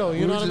Eduardo,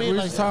 you know what I mean? We were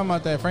Like, just talking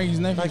about that. Frankie's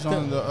nephew's like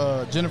on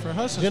the Jennifer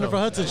Hudson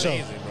Hudson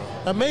show.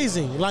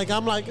 Amazing. Like,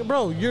 I'm like,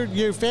 bro,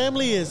 your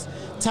family is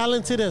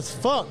talented as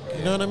fuck,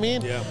 you know what I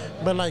mean? Yeah.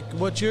 But, like,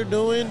 what you're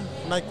doing,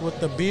 like, with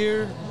the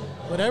beer,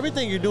 with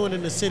everything you're doing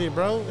in the city,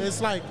 bro,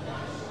 it's like,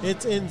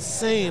 it's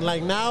insane.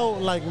 Like now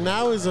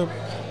is the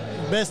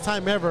best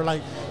time ever,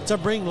 like, to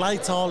bring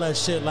light to all that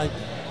shit. Like,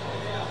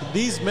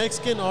 these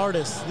Mexican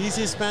artists, these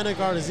Hispanic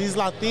artists, these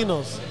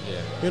Latinos,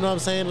 you know what I'm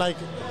saying? Like,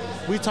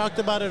 we talked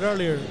about it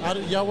earlier.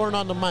 Y'all weren't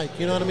on the mic,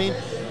 you know what I mean?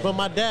 But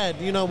my dad,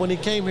 you know, when he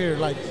came here,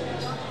 like,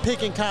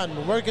 picking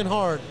cotton, working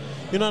hard,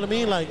 you know what I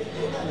mean? Like,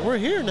 we're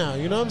here now,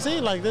 you know what I'm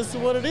saying? Like, this is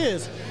what it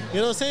is. You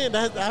know what I'm saying?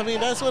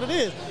 That's what it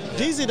is.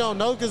 Jeezy don't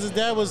know because his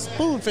dad was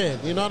spoon-fed,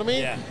 you know what I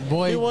mean? Yeah.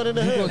 Boy, he wanted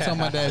the you hood. go tell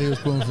my dad he was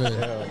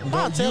spoon-fed.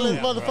 I'll tell his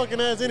motherfucking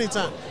ass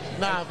anytime.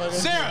 Nah, fucking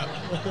Sarah!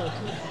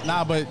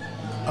 Nah, but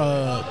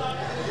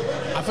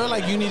I feel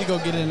like you need to go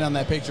get in on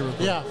that picture real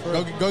quick. Yeah,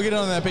 go get in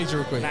on that picture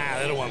real quick. Nah,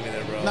 they don't want me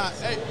there, bro. Nah,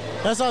 hey.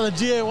 That's all the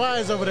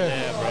GAYs over there.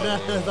 Yeah, bro.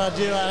 That's all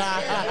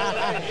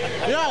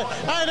GAYs. Yeah,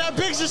 hey, that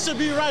picture should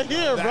be right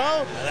here,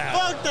 bro.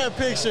 Fuck that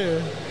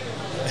picture.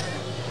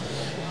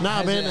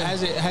 Nah, man.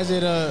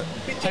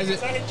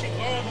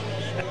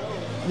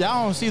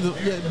 Y'all don't see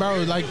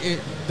bro, like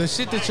the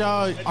shit that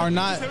y'all are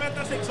not,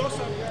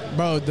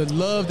 bro, the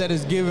love that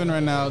is given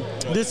right now.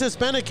 This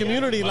Hispanic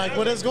community, like,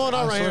 what is going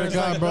on right here? I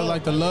swear to God, bro,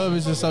 like the love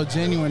is just so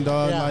genuine,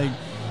 dog. Yeah.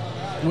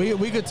 Like,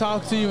 we could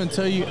talk to you and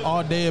tell you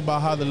all day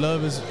about how the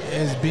love is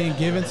being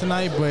given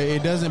tonight, but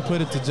it doesn't put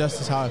it to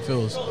justice how it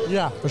feels.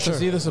 Yeah, for sure. To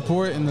see the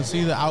support and to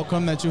see the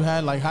outcome that you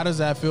had, like, how does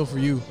that feel for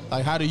you?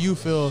 Like, how do you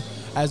feel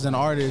as an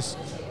artist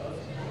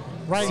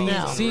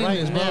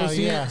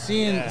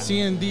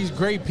Seeing these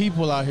great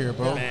people out here,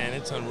 bro. Man,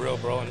 it's unreal,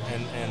 bro.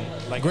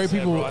 And like great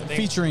people bro,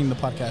 featuring the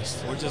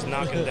podcast. We're just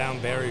knocking down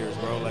barriers,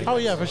 bro. Like,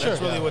 for sure.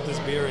 That's really what this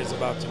beer is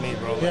about to me,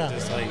 bro. Like,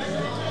 just like,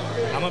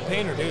 I'm a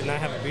painter, dude, and I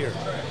have a beer.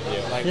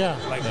 Like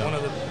one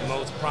of the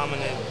most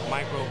prominent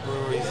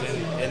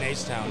microbreweries in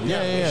H-Town.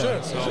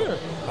 Sure.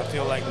 I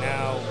feel like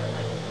now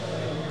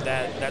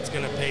that's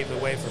gonna pave the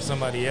way for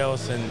somebody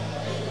else, and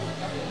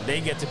they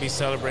get to be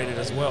celebrated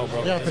as well,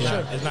 bro. Yeah, for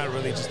sure. It's not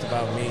really just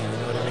about me, you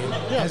know what I mean?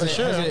 Yeah, for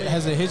sure.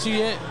 Has it hit you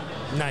yet?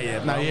 Not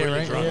yet. I'm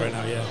really drunk right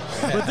now,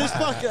 But this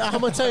fucking, I'm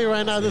gonna tell you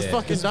right now, this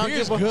fucking donkey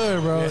is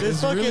good, bro. This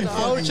fucking really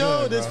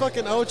Ocho, good, this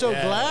fucking Ocho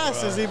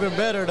glass is even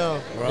better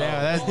though. Bro.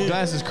 Yeah, that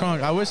glass is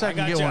crunk. I wish I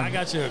could get one. I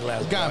got you a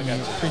glass. Got me.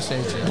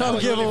 Appreciate you. Don't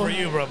give him for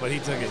you, bro, but he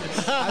took it.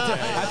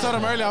 I told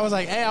him earlier. I was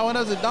like, hey, I went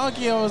up to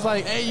Donkey. I was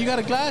like, hey, you got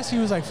a glass? He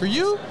was like, for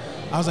you?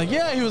 I was like,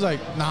 yeah. He was like,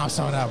 nah, I'm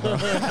sold out, bro.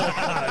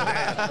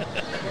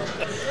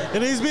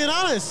 And he's being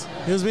honest.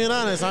 He was being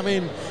honest. I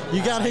mean,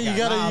 you gotta.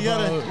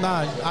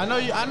 Nah, I know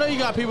you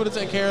got people to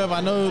take care of.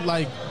 I know,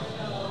 like,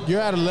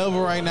 you're at a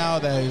level right now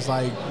that is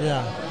like,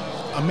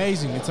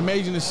 amazing. It's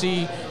amazing to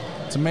see.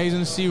 It's amazing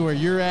to see where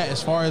you're at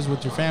as far as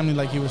with your family.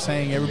 Like you were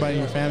saying, everybody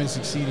in your family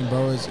succeeding,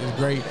 bro. It's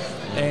great.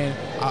 And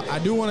I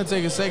do want to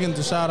take a second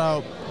to shout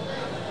out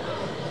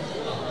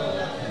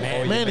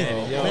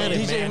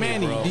DJ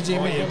Manny,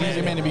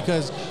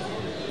 because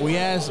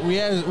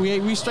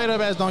we straight up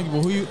asked Donkey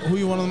Boy, who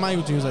you want on the mic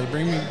with you? He was like,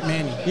 bring me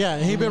Manny. Yeah,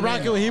 he been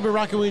rocking with you for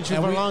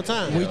a long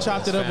time. We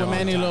chopped it up with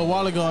Manny a little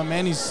while ago, and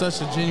Manny's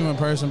such a genuine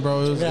person,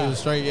 bro. It was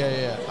straight,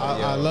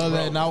 I love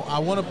that. And I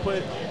want to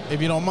put,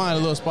 if you don't mind, a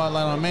little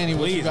spotlight on Manny.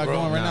 What you got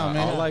going right now,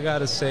 man? All I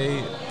gotta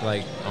say,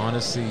 like,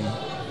 honestly,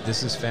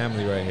 this is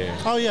family right here.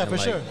 Oh yeah, and for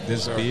sure.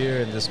 This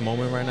beer and this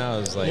moment right now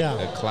is like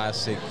a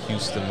classic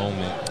Houston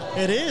moment.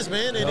 It is,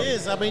 man. It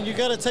is. I mean, you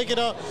gotta take it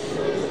up.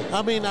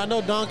 I mean, I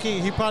know Donkey.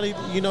 He probably,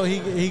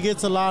 he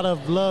gets a lot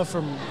of love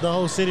from the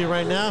whole city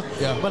right now.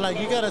 Yeah. But like,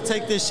 you gotta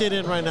take this shit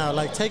in right now.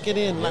 Like, take it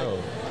in. Like,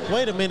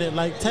 wait a minute.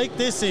 Like, take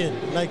this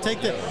in. Like,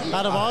 take the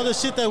out of all the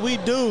shit that we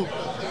do.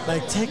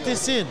 Like, take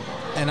this in.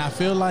 And I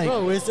feel like,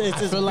 bro, it's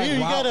beer. Like, you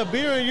got a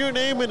beer in your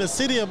name in the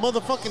city of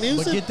motherfucking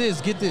Houston. But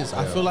get this.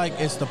 I feel like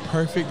it's the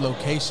perfect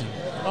location.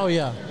 Oh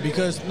yeah.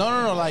 Because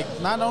no, like,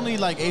 not only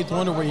like 8th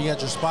Wonder where you got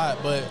your spot,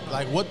 but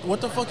like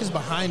what the fuck is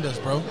behind us,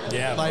 bro?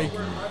 Yeah. Like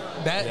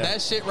that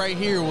shit right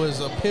here was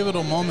a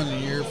pivotal moment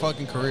in your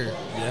fucking career.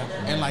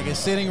 Yeah. And like, it's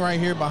sitting right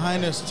here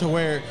behind us to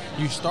where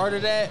you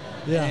started at.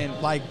 Yeah.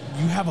 And like,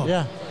 you have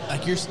a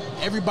like,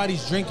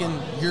 everybody's drinking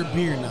your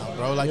beer now,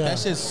 bro. Like, that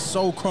shit's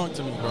so crunk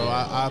to me, bro.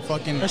 I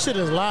fucking... That shit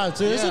is live,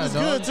 too. That shit is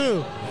good,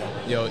 too.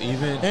 Yo,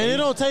 And it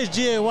don't taste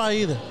GAY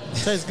either. It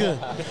tastes good.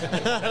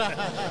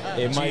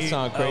 It might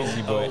sound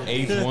crazy, but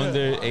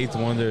 8th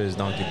Wonder is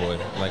Donkey Boy.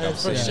 Like, I'm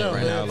saying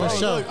right now. For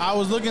sure. Look, I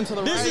was looking to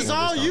the This is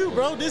all you,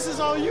 bro. This is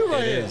all you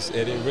right here.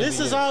 It really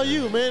this is all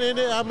you, man. And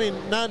I mean,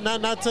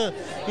 not to,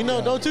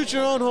 don't toot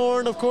your own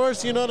horn, of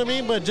course, you know what I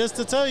mean? But just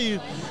to tell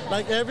you,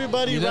 like,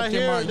 everybody right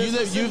here.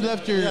 You've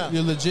left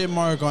your legit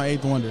mark on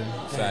 8th Wonder.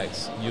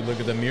 Facts. You look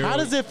at the mural. How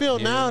does it feel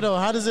now, though?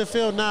 How does it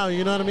feel now?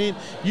 You know what I mean?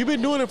 You've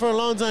been doing it for a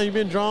long time. You've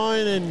been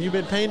drawing and you've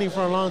been painting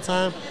for a long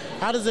time.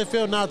 How does it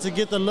feel now to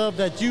get the love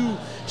that you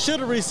should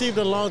have received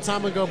a long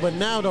time ago, but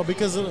now, though,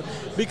 because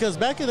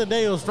back in the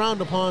day it was frowned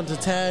upon to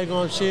tag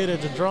on shit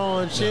and to draw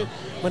on shit,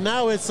 but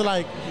now it's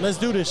like, let's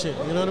do this shit.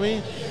 You know what I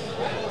mean?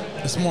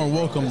 It's more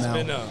welcome now.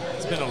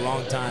 It's been a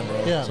long time,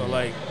 bro. Yeah. So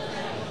like,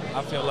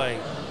 I feel like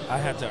I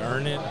had to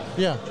earn it.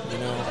 Yeah. You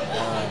know,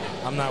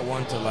 I'm not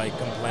one to like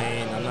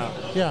complain. I'm not.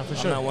 Yeah, for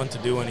sure. I'm not one to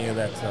do any of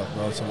that stuff,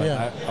 bro. So like,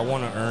 I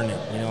want to earn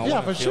it. You know.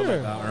 I for feel sure.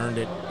 Like I earned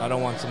it. I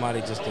don't want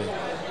somebody just to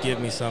give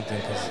me something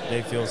because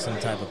they feel some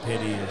type of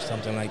pity or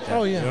something like that.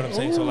 Oh yeah. You know what I'm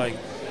saying? So like,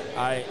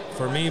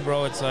 for me,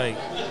 bro, it's like,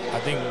 I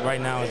think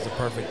right now is the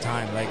perfect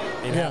time. Like,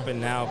 it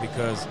happened now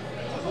because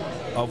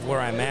of where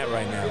I'm at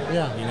right now.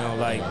 Yeah. You know,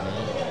 like,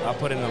 I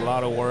put in a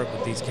lot of work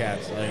with these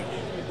cats. Like,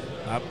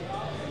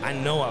 I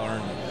know I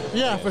earned it.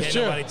 Yeah, for Can't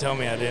sure. nobody tell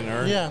me I didn't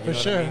earn it. Yeah, for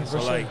sure. I mean?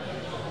 So like,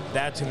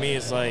 that to me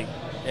is like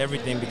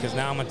everything, because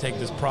now I'm gonna take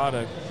this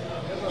product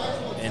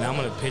and I'm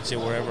gonna pitch it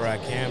wherever I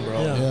can,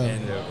 bro.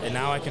 Yeah. And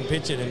now I can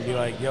pitch it and be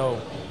like, yo,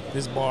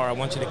 this bar, I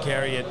want you to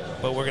carry it,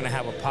 but we're gonna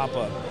have a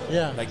pop-up.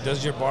 Yeah. Like,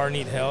 does your bar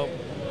need help?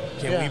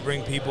 Can we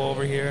bring people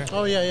over here?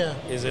 Oh yeah.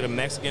 Is it a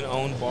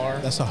Mexican-owned bar?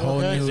 That's a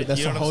whole new.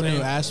 That's a whole new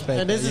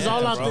aspect. And this is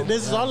all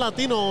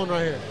Latino owned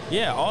right here.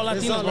 Yeah, all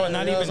Latinos, bro.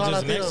 Not even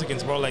just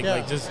Mexicans, bro.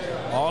 Like just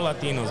all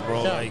Latinos,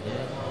 bro. Yeah. Like,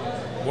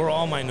 we're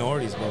all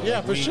minorities, bro. Yeah,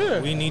 like, for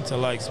sure. We need to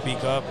like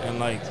speak up and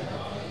like.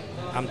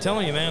 I'm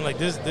telling you, man. Like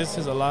this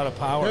is a lot of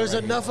power. There's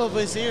enough of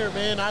us here,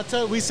 man.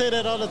 We say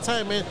that all the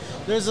time, man.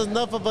 There's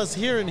enough of us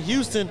here in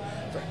Houston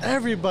for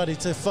everybody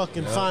to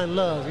fucking find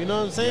love. You know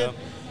what I'm saying? Yep.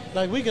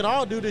 Like, we can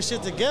all do this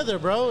shit together,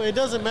 bro. It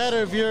doesn't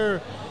matter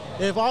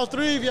if all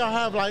three of y'all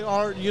have like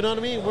art, you know what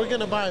I mean? We're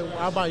gonna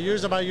I'll buy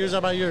yours.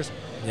 Yeah.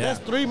 That's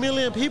 3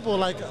 million people.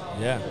 Like, you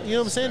know what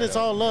I'm saying? It's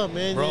all love,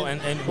 man. Bro,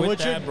 and with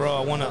that, bro,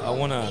 I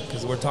wanna,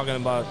 because we're talking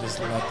about this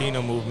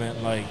Latino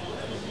movement. Like,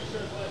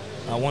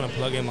 I want to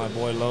plug in my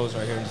boy Lowe's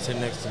right here and sit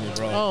next to me,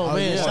 bro. Oh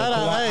man, yeah. shout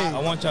out! Hey,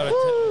 I want y'all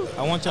to.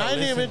 I want y'all to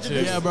listen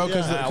to. Yeah, bro.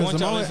 Because I want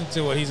y'all to listen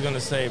to what he's gonna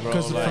say, bro.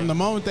 Because like, from the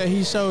moment that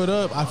he showed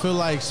up, I feel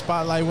like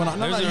Spotlight went on.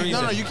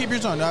 No, you keep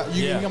yours on.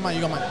 You got mine.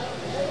 You got mine.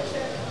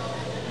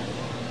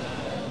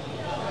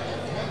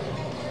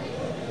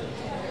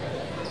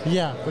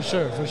 Yeah, for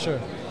sure, for sure.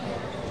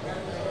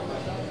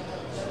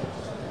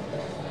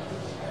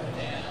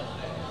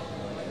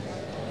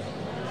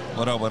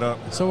 What up? What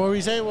up? So what were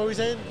we saying? What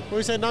were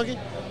we saying, Donkey?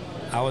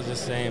 I was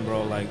just saying,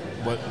 bro, like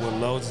what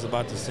Lowe's is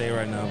about to say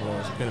right now, bro.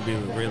 It's gonna be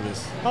the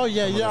realest. Oh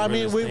yeah, yeah. I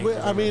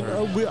mean,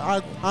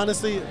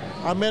 honestly,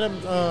 I met him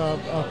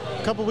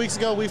a couple weeks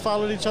ago. We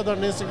followed each other on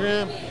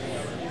Instagram,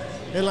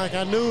 and like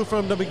I knew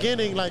from the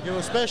beginning, like it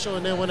was special.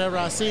 And then whenever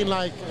I seen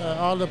like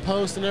all the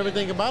posts and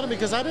everything about him,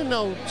 because I didn't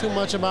know too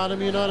much about him,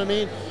 you know what I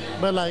mean?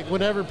 But like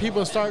whenever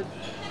people start,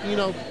 you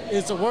know,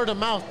 it's a word of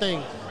mouth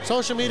thing.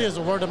 Social media is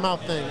a word of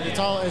mouth thing. It's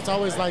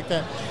always like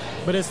that.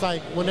 But it's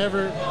like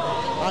whenever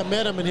I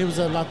met him and he was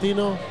a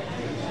Latino,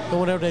 and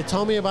whenever they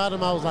told me about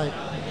him, I was like,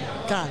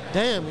 God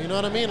damn, you know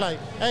what I mean? Like,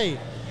 hey,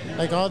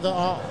 like all the.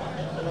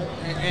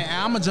 And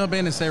I'm gonna jump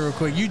in and say real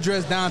quick, you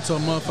dressed down to a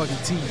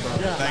motherfucking T, bro.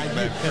 Yeah. Thank you,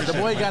 man. The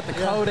boy got the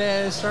cold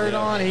ass shirt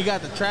on, and he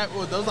got the trap.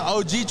 Well, those are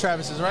OG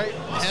Travis's, right?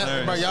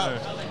 Sir, bro, y'all.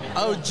 sir.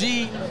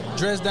 OG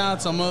dressed down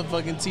to a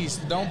motherfucking T.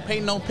 So don't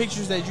paint no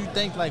pictures that you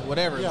think like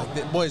whatever. Yeah. Like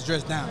the boy's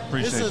dressed down.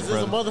 Appreciate This is you,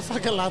 a brother.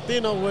 motherfucking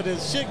Latino with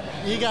his shit.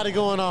 He got it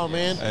going on,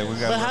 man. Hey, we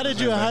gotta but how did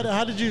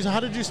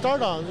you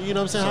start on? You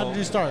know what I'm saying? How did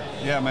you start?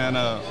 Yeah, man.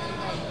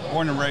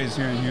 Born and raised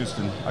here in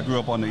Houston. I grew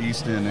up on the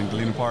East End in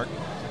Galena Park.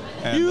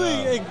 And, You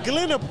in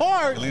Galena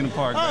Park? Galena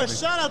Park, Oh, baby.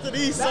 shout out to the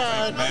East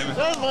Side. Baby.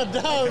 That's my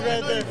dog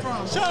right there.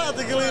 Shout out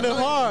to Galena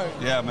Park.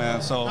 Yeah,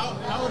 man. So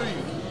How old are you?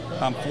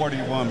 I'm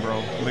 41, bro.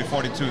 I'll be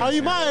 42. Are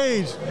you my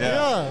age?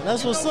 Yeah.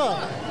 That's what's up.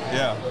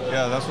 Yeah,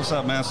 that's what's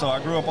up, man. So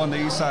I grew up on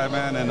the East Side,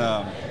 man, and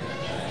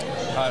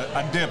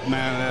I dipped,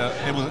 man.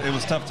 It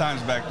was tough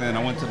times back then.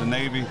 I went to the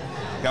Navy,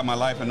 got my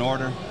life in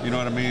order. You know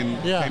what I mean?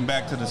 Yeah. Came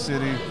back to the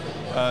city.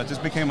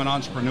 Just became an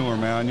entrepreneur,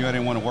 man. I knew I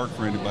didn't want to work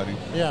for anybody.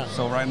 Yeah.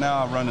 So right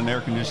now I run an air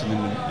conditioning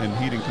and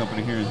heating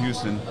company here in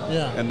Houston.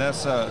 Yeah. And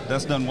that's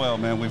done well,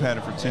 man. We've had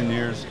it for 10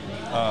 years.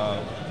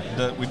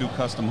 We do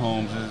custom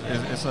homes.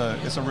 It's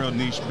a real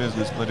niche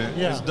business, but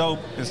it's dope.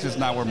 It's just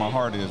not where my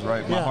heart is,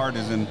 right? My heart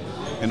is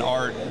in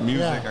art,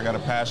 music. I got a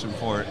passion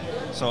for it.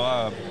 So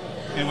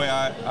anyway,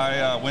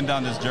 I went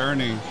down this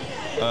journey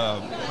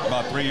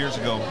about 3 years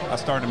ago. I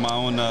started my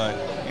own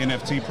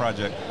NFT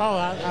project. Oh,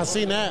 I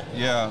seen that.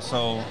 Yeah,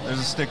 so there's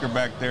a sticker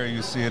back there.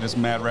 You see it. It's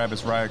Mad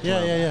Rabbits Riot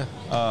Club.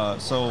 Yeah.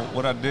 So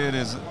what I did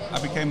is I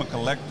became a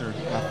collector.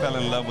 I fell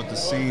in love with the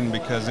scene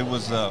because it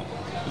was a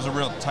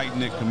real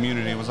tight-knit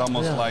community. It was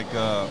almost like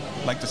the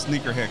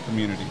sneakerhead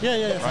community.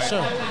 Yeah, right? for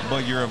sure.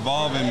 But you're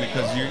evolving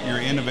because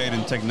you're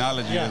innovating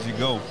technology as you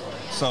go.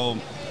 So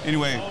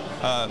anyway,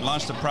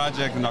 launched the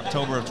project in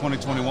October of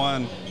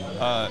 2021.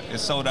 It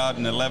sold out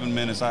in 11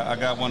 minutes. I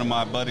got one of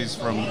my buddies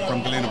from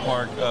Galena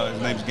Park.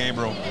 His name's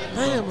Gabriel.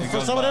 Damn,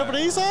 from someone there from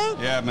the East Side?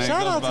 Yeah, man.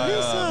 Shout he goes out by, to the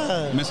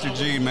East Side. Mr.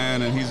 G,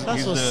 man, and he's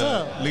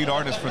the lead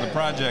artist for the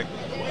project.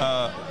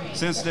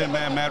 Since then,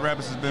 man, Mad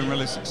Rabbits has been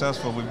really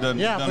successful. We've done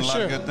a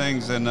lot of good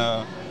things, and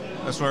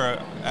that's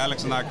where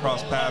Alex and I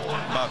crossed paths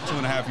about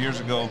 2.5 years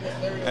ago,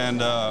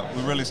 and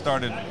we really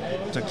started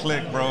to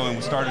click, bro, and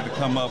we started to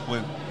come up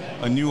with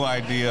a new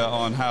idea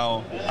on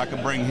how I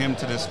could bring him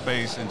to this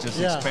space and just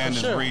expand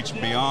his reach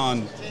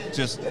beyond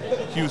just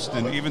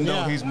Houston, even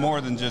though he's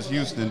more than just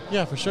Houston.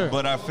 Yeah, for sure.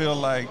 But I feel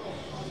like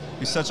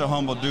he's such a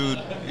humble dude.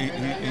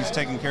 He's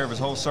taking care of his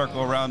whole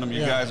circle around him.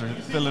 You guys are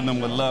filling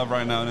them with love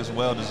right now, and it's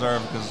well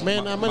deserved because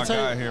my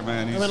guy here,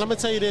 man. I'm gonna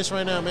tell you this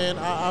right now, man.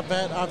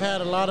 I've had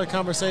a lot of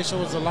conversations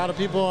with a lot of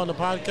people on the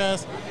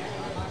podcast,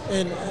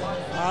 and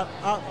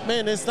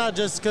man, it's not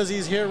just because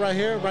he's here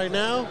right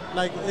now.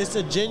 Like, it's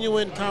a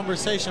genuine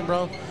conversation,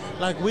 bro.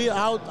 Like,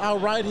 I'll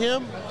write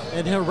him,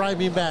 and he'll write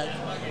me back.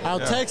 I'll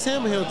text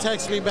him, he'll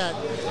text me back.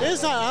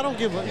 It's not, I don't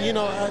give a, you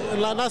know,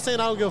 I'm not saying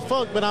I don't give a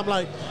fuck, but I'm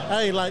like,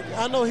 hey, like,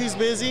 I know he's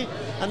busy.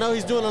 I know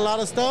he's doing a lot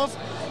of stuff,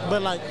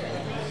 but like,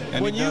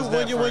 and when you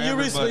respond,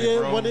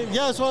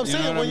 that's what I'm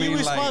saying. When you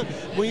respond,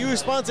 when you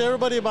respond to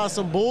everybody about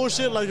some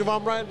bullshit, like if I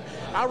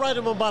write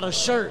him about a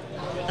shirt,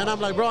 and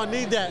I'm like, bro, I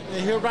need that,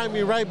 and he'll write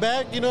me right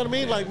back. You know what I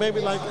mean? Like maybe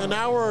like an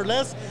hour or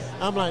less.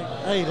 I'm like,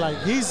 hey, like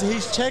he's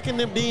checking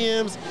them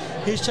DMs,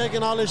 he's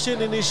checking all this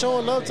shit, and he's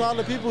showing love to all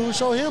the people who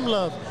show him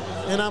love.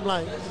 And I'm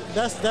like,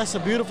 that's a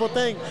beautiful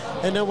thing.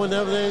 And then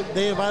whenever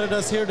they invited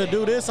us here to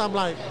do this, I'm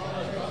like,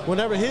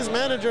 whenever his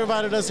manager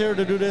invited us here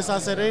to do this, I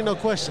said, ain't no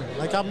question.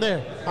 Like, I'm there.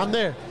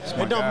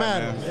 It don't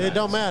matter. Man. It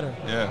don't matter.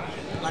 Yeah.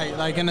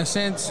 Like in a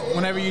sense,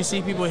 whenever you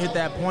see people hit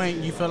that point,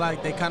 you feel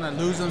like they kind of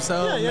lose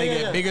themselves. They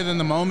get bigger than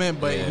the moment,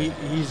 but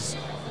he's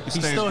he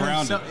stays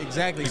grounded.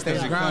 Exactly, because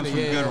stays he grounded.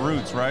 comes from good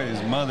roots, right?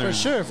 His mother,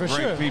 for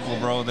great people,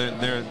 bro.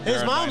 They're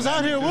his mom's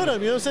out here with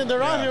him. You know what I'm saying?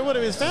 They're out here with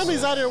him. His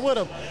family's out here with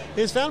him.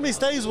 His family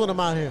stays with him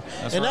out here,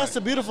 that's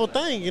the beautiful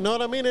thing. You know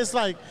what I mean? It's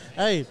like,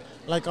 hey.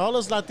 Like all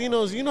us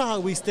Latinos, you know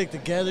how we stick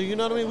together. You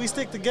know what I mean? We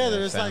stick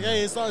together. It's family. Like,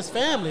 hey, it's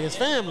family. It's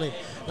family.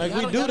 Like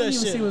we do that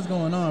shit. See what's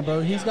going on,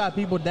 bro. He's got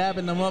people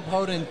dabbing them up,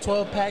 holding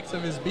 12 packs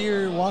of his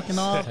beer, walking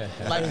off.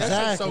 Like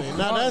exactly. So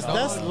now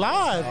that's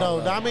live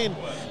though. I mean,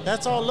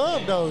 that's all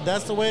love though.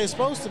 That's the way it's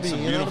supposed to be. It's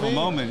a beautiful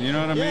moment. You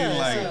know what I mean?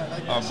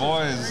 Like our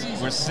boys,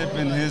 we're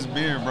sipping his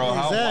beer, bro.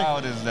 Exactly. How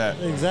wild is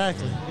that?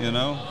 Exactly. You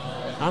know?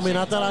 I mean,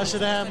 I thought I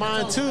should have had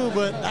mine too,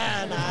 but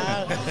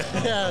nah.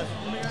 Yeah.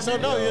 So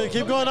no,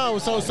 keep going on.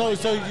 So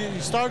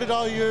you started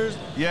all yours.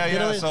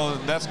 Yeah. So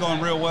that's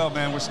going real well,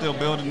 man. We're still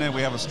building it.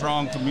 We have a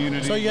strong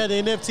community. So you had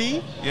the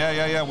NFT?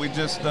 Yeah. We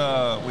just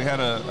we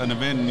had an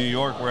event in New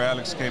York where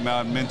Alex came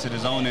out and minted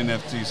his own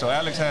NFT. So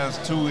Alex has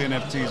 2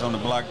 NFTs on the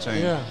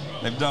blockchain. Yeah.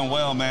 They've done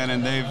well, man,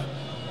 and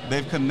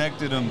they've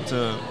connected them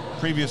to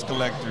previous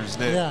collectors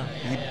that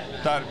he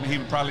thought he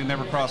would probably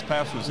never cross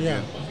paths with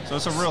again. So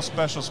it's a real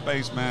special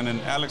space, man.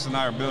 And Alex and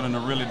I are building a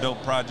really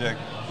dope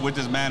project with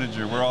his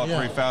manager. We're all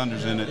 3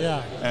 founders in it.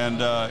 Yeah. And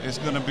it's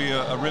going to be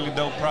a really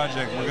dope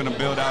project. We're going to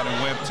build out in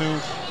Web 2.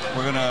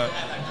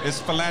 It's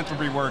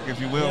philanthropy work, if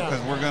you will,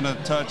 because we're going to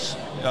touch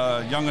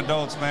young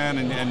adults, man,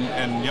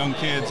 and young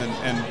kids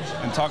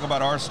and talk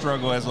about our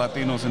struggle as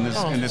Latinos in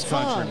this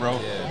country, bro,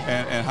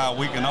 and how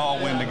we can all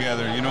win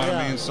together. You know what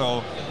I mean?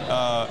 So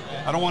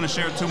I don't want to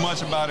share too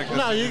much about it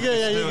because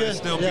it's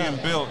still being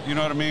built. You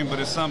know what I mean? But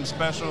it's something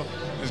special.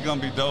 It's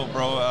going to be dope,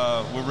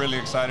 bro. We're really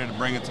excited to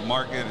bring it to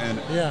market, and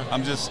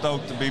I'm just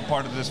stoked to be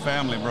part of this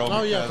family, bro.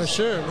 Oh, yeah, for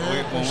sure,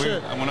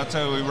 man. When I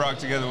tell you we rock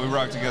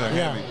together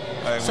heavy.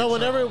 So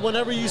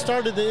whenever you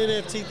started the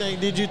NFT thing,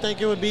 did you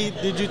think it would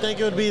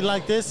be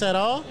like this at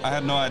all? I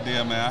had no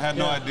idea, man. I had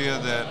no idea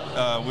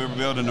that we were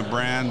building a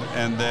brand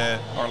and that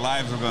our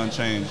lives were going to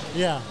change.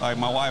 Yeah. Like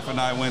my wife and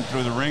I went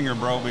through the ringer,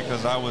 bro,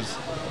 because I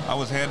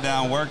was head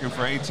down working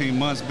for 18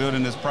 months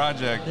building this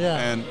project,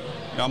 and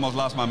I almost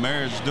lost my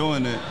marriage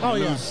doing it.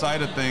 You lose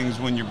sight of things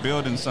when you're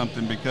building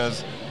something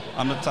because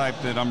I'm the type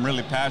that I'm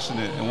really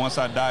passionate, and once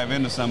I dive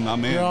into something,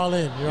 I'm in. You're all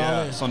in. You're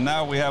all in. So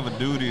now we have a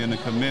duty and a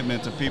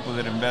commitment to people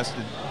that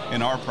invested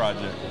in our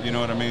project. You know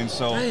what I mean?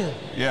 So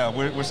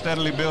we're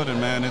steadily building,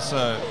 man. It's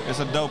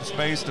a dope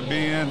space to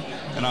be in,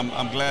 and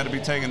I'm glad to be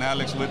taking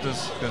Alex with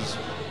us because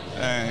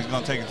he's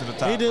gonna take it to the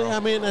top. I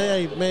mean,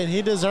 hey, man,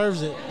 he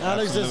deserves it.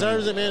 Alex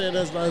deserves it, man. And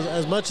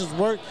as much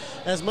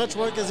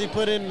work as he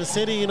put in the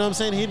city, you know what I'm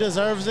saying? He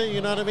deserves it.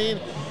 You know what I mean?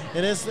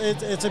 And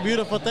it's a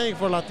beautiful thing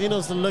for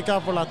Latinos to look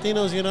out for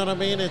Latinos. You know what I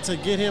mean? And to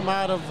get him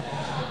out of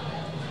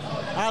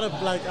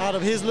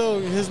his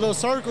little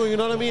circle. You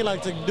know what I mean?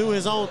 Like to do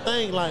his own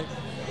thing. Like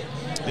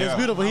it's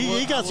beautiful.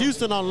 He got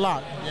Houston on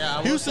lock.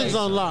 Yeah, Houston's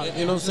on lock.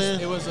 You know what I'm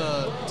saying? It was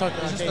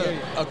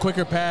a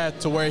quicker path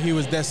to where he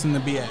was destined to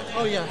be at.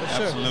 Oh yeah, for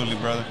sure. Absolutely,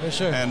 brother. For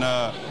sure. And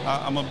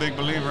I'm a big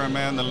believer in,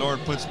 man, the Lord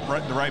puts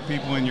the right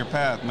people in your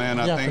path, man.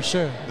 I think for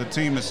sure. The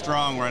team is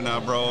strong right now,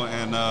 bro,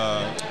 and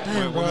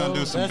we're gonna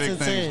do some big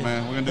things,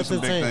 man. We're gonna do some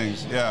big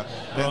things. Yeah.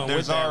 Well,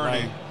 there's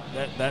already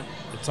that.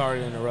 Sorry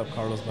to interrupt,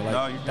 Carlos,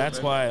 but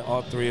that's why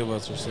all 3 of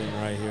us are sitting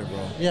right here,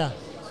 bro. Yeah.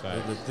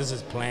 This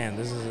is planned.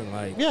 This isn't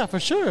like... Yeah, for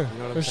sure. You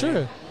know what I'm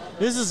saying?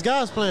 This is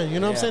God's plan.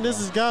 You know what I'm saying? This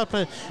is God's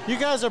plan. You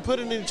guys are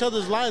putting in each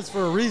other's lives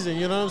for a reason.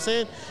 You know what I'm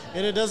saying?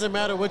 And it doesn't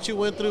matter what you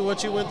went through. You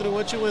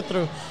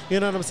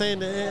know what I'm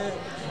saying?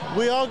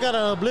 We all got to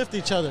uplift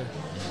each other.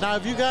 Now,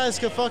 if you guys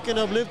can fucking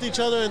uplift each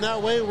other in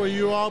that way where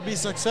you all be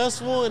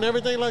successful and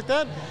everything like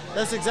that,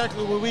 that's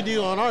exactly what we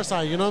do on our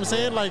side. You know what I'm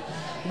saying? Like,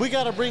 we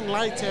got to bring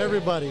light to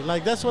everybody.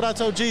 Like, that's what I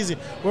told Jeezy.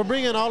 We're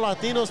bringing all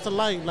Latinos to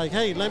light. Like,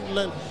 hey,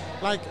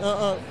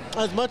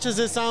 as much as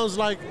it sounds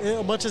like,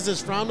 much as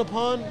it's frowned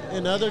upon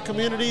in other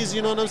communities,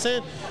 you know what I'm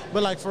saying?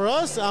 But like for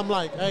us, I'm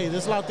like, hey,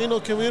 this Latino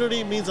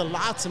community means a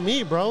lot to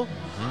me, bro.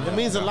 It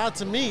means a lot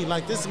to me.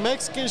 Like this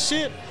Mexican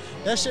shit,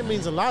 that shit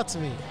means a lot to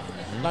me.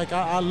 Like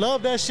I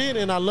love that shit,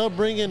 and I love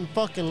bringing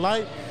fucking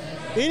light.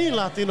 Any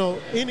Latino,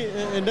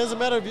 it doesn't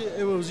matter if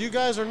it was you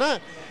guys or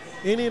not,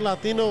 any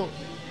Latino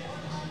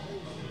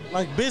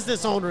like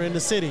business owner in the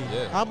city.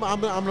 I'm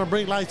gonna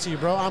bring light to you,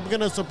 bro. I'm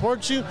gonna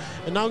support you,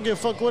 and I don't give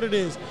a fuck what it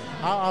is.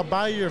 I'll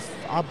buy your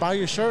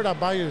shirt, I'll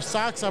buy your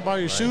socks, I'll buy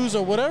your shoes,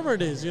 or whatever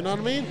it is. You know what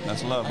I mean?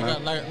 That's love,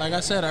 man. Like I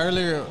said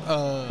earlier,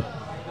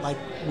 like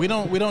we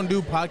don't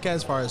do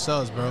podcasts for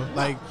ourselves, bro.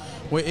 Like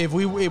if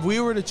we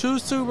were to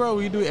choose to, bro,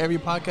 we do every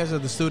podcast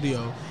at the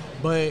studio.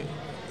 But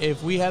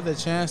if we have the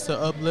chance to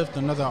uplift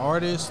another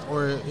artist,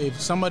 or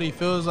if somebody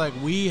feels like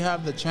we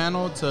have the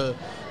channel to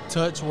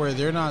touch where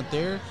they're not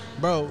there,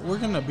 bro, we're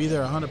gonna be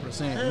there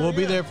 100%. We'll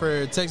be there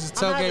for Texas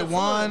Tailgate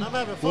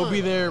 1. We'll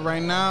be there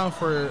right now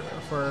for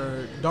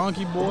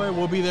Donkey Boy.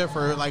 We'll be there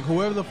for like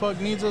whoever the fuck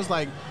needs us.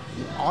 Like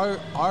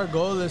our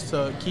goal is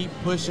to keep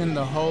pushing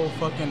the whole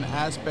fucking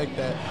aspect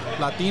that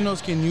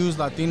Latinos can use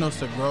Latinos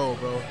to grow,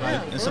 bro.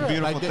 Like, it's a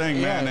beautiful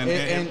thing, man, and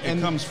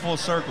it comes full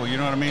circle. You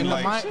know what I mean?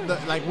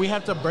 Like we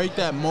have to break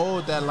that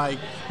mold, that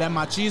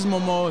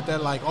machismo mode,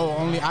 that like, oh,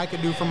 only I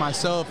could do for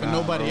myself and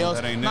nobody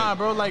else. Nah,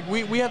 bro, like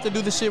we have to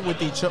do the shit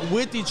with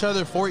each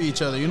other for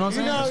each other. You know what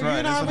I'm saying? That's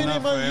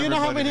right. You know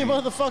how many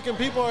motherfucking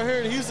people are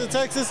here in Houston,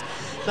 Texas?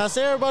 Now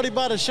say everybody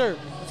bought a shirt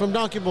from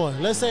Donkey Boy.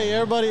 Let's say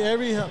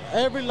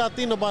every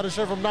Latino bought a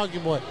shirt from Donkey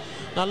Boy.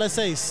 Now let's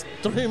say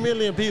 3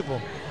 million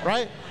people,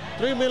 right?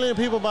 3 million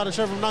people bought a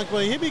shirt from Donkey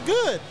Boy. He'd be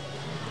good.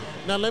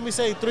 Now let me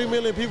say 3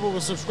 million people will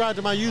subscribe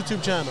to my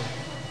YouTube channel.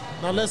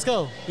 Now let's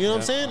go. You know what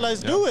I'm saying?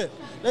 Let's do it.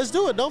 Let's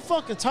do it. Don't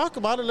fucking talk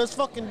about it. Let's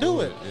fucking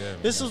do it. Yeah,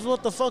 this is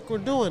what the fuck we're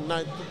doing.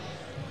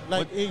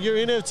 Like your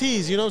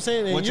NFTs, you know what I'm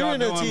saying? And what y'all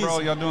doing, bro?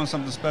 Y'all doing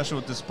something special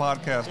with this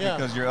podcast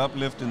because you're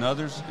uplifting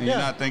others and you're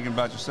not thinking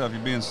about yourself.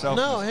 You're being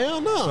selfless. No, hell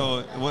no.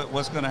 So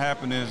what's going to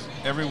happen is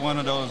every one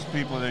of those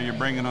people that you're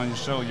bringing on your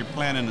show, you're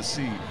planting a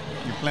seed.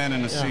 You're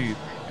planting a seed.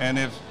 And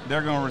if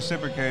they're going to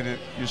reciprocate it,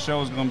 your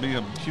show is going to be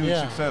a huge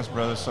success,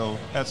 brother. So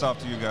hats off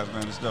to you guys,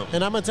 man. It's dope.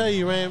 And I'm going to tell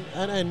you, man,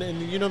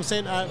 and you know what I'm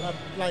saying? I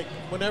like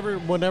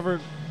whenever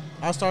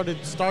I started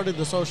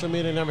the social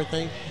media and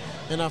everything,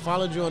 and I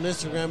followed you on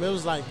Instagram, it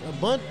was like a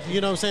bunch,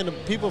 you know what I'm saying, the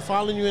people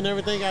following you and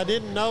everything, I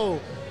didn't know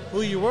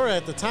who you were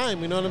at the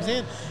time, you know what I'm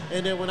saying?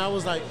 And then when I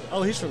was like,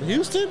 oh, he's from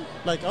Houston?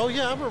 Like, oh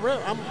yeah,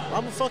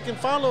 I'm a fucking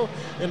follow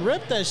and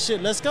rep that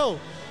shit, let's go.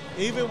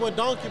 Even with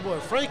Donkey Boy,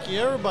 Frankie,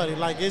 everybody,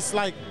 like, it's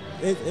like,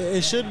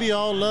 it should be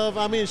all love.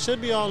 I mean, it should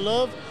be all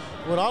love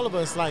with all of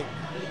us, like,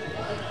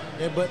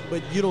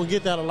 but you don't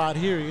get that a lot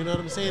here, you know what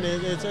I'm saying?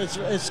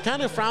 It's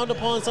kind of frowned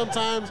upon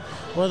sometimes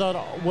with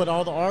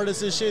all the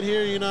artists and shit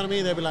here, you know what I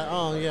mean? They'll be like,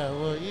 oh yeah,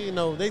 well, you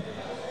know, they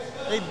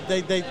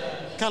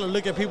kind of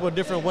look at people a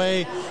different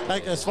way.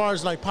 Like as far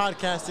as like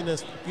podcasting,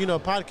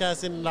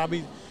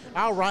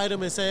 I'll write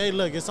them and say, hey,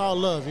 look, it's all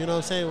love, you know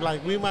what I'm saying?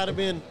 Like we might have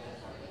been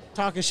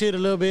talking shit a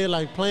little bit,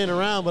 like playing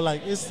around, but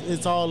like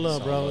it's all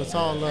love, bro. It's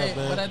all love,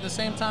 man. But at the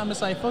same time,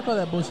 it's like fuck all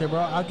that bullshit, bro.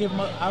 I'll give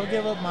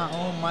up my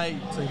own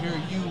mic to hear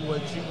you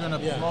what you're gonna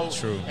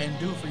promote and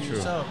do for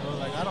yourself, bro.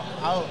 Like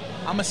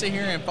I'm gonna sit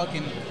here and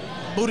fucking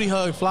booty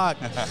hug Flock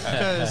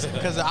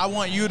because I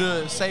want you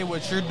to say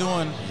what you're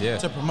doing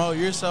to promote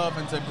yourself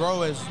and to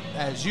grow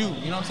as you. You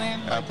know what I'm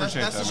saying? Like,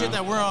 that's the shit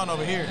that we're on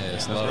over here.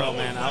 Yeah, bro,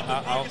 man.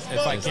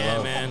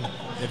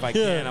 If I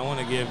can, I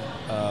want to give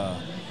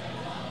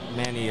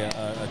Manny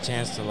a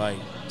chance to like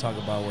talk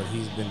about what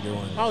he's been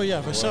doing. Oh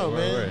yeah, for sure,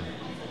 man.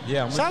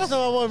 Yeah, shout out to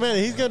my boy Manny.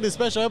 He's gonna do a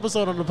special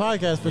episode on the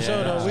podcast for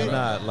sure. Though we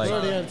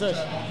already had touch.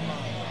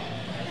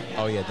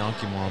 Oh yeah,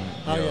 Donkey Mom.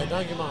 Oh yeah,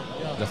 Donkey Mom.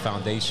 Yo. The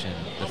foundation.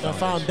 The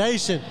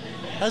foundation.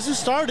 That's who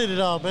started it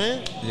all,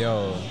 man.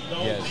 Yo,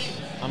 yes.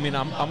 I mean,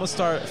 I'm gonna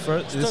start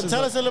first.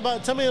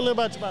 Tell me a little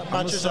about yourself.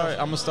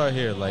 I'm gonna start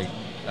here, like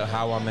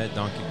how I met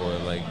Donkey Boy.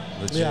 Like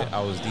legit,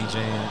 I was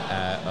DJing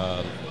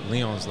at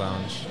Leon's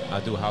Lounge. I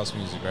do house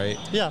music, right?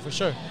 Yeah, for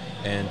sure.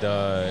 And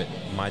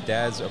my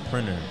dad's a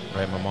printer,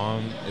 right? My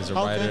mom is a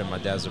writer, and my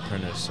dad's a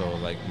printer. So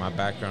like my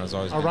background has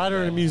always been a writer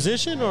and a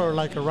musician, or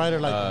like a writer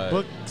like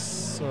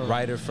books. Or?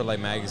 Writer for like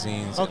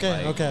magazines.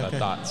 Okay, and, like,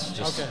 thoughts,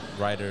 just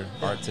writer,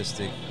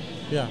 artistic.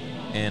 Yeah.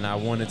 And I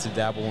wanted to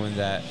dabble in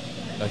that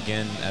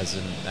again as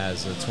a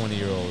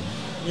 20-year-old.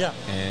 Yeah.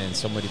 And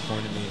somebody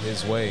pointed me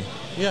his way.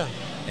 Yeah.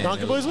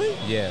 Donkey Boy's way?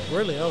 Yeah.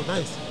 Really? Oh,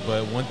 nice.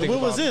 But one thing.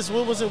 When was this?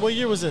 When was it? What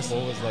year was this?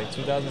 What was like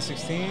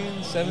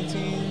 2016,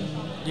 17?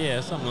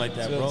 Yeah, something like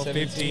that, bro.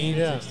 15,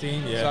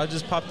 16. Yeah. So I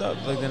just popped up.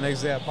 Like the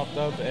next day, I popped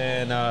up,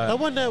 and that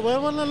wasn't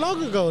that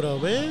long ago, though,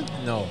 man.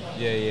 No.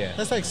 Yeah.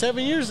 That's like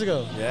 7 years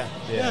ago. Yeah.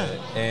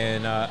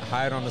 And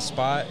hired on the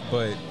spot,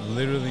 but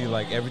literally,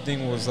 like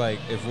everything was like,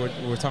 if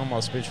we're talking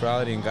about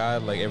spirituality and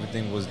God, like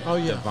everything was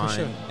divine, for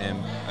sure.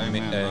 and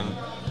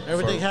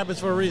everything happens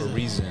for a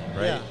reason.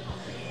 Right? Yeah.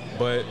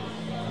 But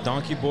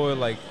Donkey Boy,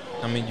 like,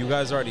 I mean, you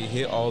guys already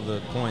hit all the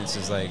points.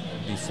 It's like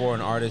before an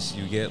artist,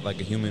 you get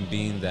like a human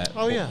being that.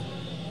 Oh yeah.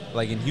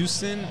 Like in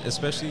Houston,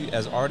 especially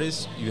as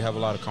artists, you have a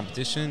lot of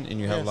competition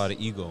and you have a lot of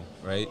ego,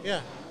 right?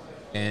 Yeah.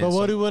 And but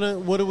what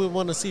do we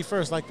want to see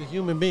first? Like the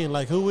human being,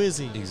 like who is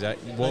he?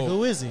 Exactly. Well, like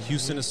who is he?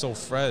 Houston is so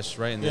fresh,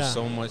 right? And there's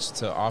so much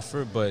to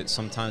offer, but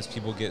sometimes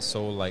people get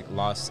so like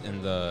lost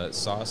in the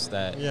sauce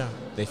that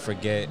they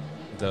forget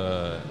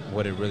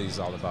what it really is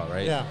all about,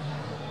 right? Yeah.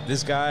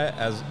 This guy,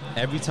 as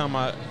every time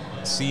I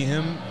see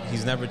him,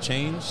 he's never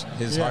changed.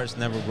 His heart's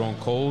never grown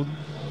cold.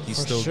 He's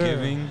still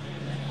giving.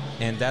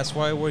 And that's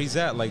why where he's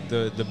at, like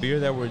the beer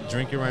that we're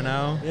drinking right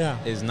now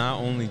is not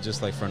only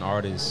just like for an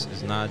artist.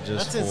 It's not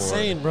just That's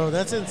insane, bro.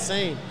 That's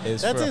insane.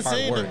 That's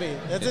insane to me.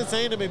 That's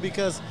insane to me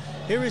because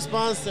he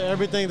responds to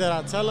everything that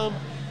I tell him.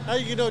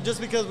 You know,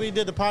 just because we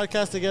did the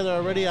podcast together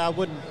already, I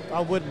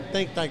wouldn't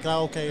think like,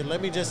 okay,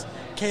 let me just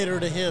cater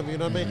to him. You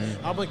know what I mean?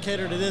 I'm gonna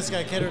cater to this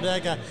guy, cater to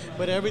that guy.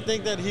 But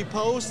everything that he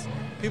posts,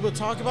 people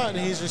talk about, and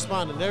he's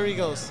responding. There he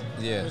goes.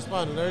 Yeah.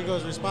 Responding. There he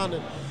goes,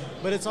 responding.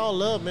 But it's all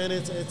love, man.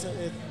 It's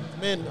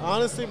man.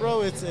 Honestly,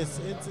 bro,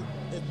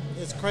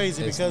 it's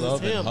crazy because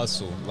love it's him. And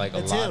hustle, like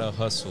it's a lot him. of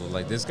hustle.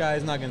 Like this guy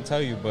is not gonna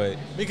tell you, but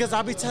because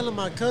I be telling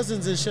my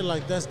cousins and shit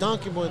like that's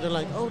Donkey Boy. They're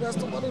like, oh, that's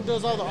the one who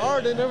does all the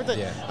art and everything.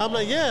 Yeah. I'm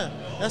like, yeah,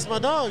 that's my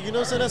dog. You know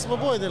what I'm saying? That's my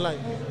boy. They're like,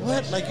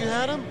 what? Like you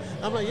had him?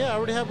 I'm like, yeah, I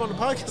already have him on the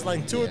podcast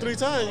like 2 or 3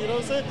 times. You know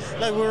what I'm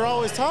saying? Like we're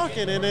always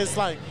talking, and it's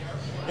like,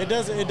 it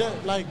does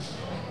like.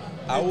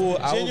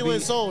 Genuine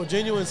soul.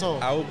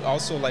 I would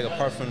also, like,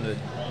 apart from the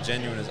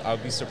genuineness, I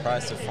would be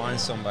surprised to find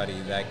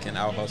somebody that can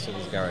out hustle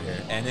this guy right here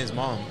and his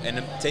mom,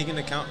 and taking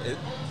into account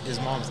his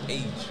mom's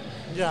age.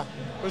 Yeah,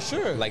 for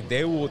sure. Like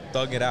they will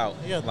thug it out.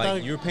 Yeah,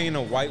 like you're painting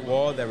a white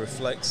wall that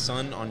reflects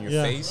sun on your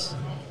face.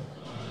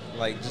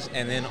 Like just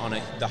and then on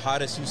the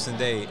hottest Houston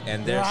day,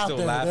 and they're still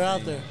laughing. They're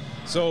out there.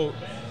 So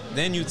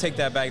then you take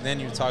that back. Then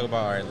you talk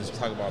about, all right, let's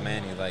talk about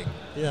Manny. Like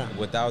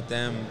without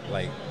them,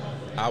 like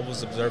I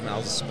was observing, I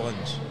was a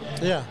sponge.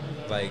 Yeah.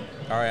 Like,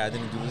 all right, I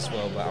didn't do this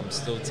well, but I'm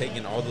still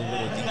taking all the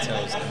little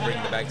details and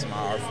bringing it back to my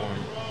art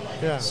form.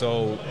 Yeah.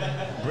 So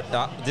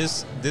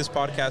this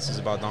podcast is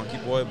about Donkey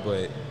Boy,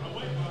 but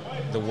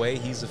the way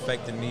he's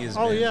affected me is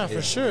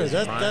for sure.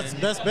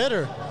 That's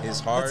better. His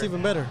heart. That's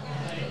even better.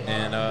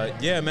 And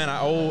man,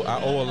 I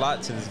owe a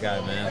lot to this guy,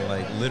 man.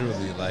 Like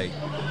literally, like.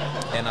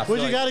 And I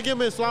feel you got to give him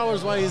his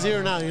flowers while he's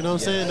here now. You know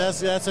what I'm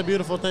saying? That's a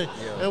beautiful thing.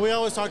 Yeah. And we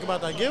always talk about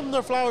that. Give him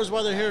their flowers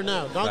while they're here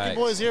now. Donkey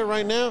Boy's here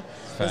right now.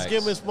 Let's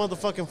give him his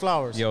motherfucking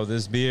flowers. Yo,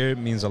 this beer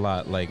means a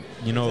lot. Like,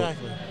 you know,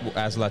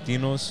 as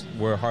Latinos,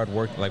 we're hard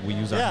work. Like, we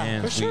use our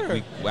hands. For sure.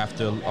 We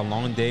after a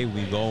long day,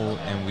 we go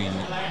and we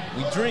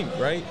drink,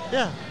 right?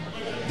 Yeah.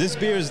 This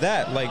beer is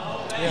that. Like,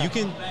 you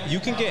can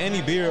get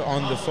any beer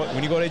on the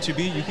when you go to HEB,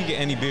 you can get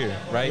any beer,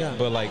 right? Yeah.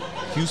 But like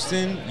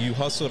Houston, you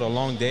hustled a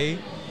long day.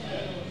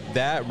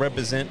 That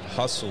represent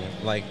hustle,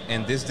 like,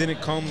 and this didn't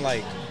come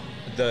like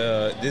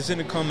this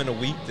didn't come in a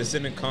week. This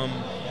didn't come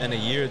in a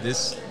year.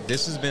 This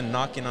has been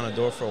knocking on the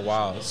door for a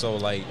while. So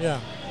like,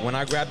 when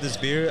I grab this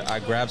beer, I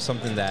grab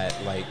something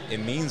that like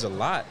it means a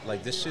lot.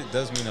 Like this shit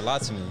does mean a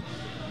lot to me.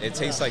 It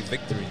tastes like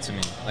victory to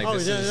me. Like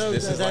this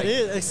is like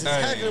it's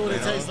exactly what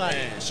it tastes like.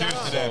 Cheers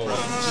to that, bro.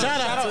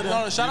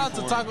 Shout out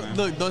to Taco.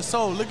 Look, the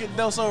soul. Look at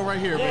Del Sol right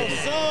here, baby.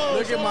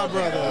 Look at my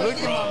brother. Look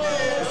at my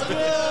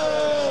brother.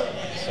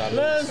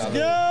 Let's go.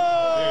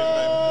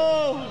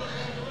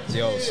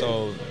 Yo,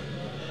 so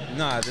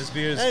this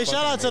beer is. Hey,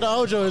 shout out to the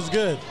Ocho. It's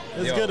good.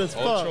 It's good as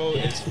fuck. Ocho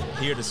is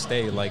here to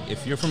stay. Like,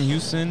 if you're from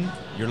Houston,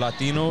 you're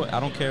Latino. I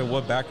don't care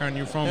what background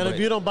you're from. And if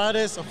you don't buy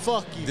this,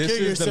 fuck you. This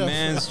Kill is yourself. the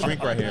man's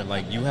drink right here.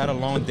 Like, you had a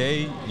long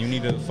day. You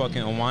need to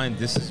fucking unwind.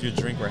 This is your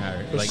drink right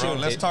here. Like, bro,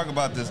 let's talk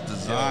about this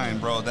design,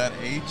 bro. That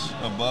H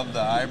above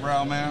the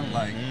eyebrow, man.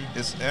 Like,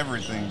 it's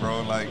everything,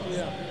 bro. Like.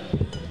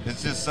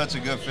 It's just such a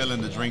good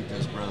feeling to drink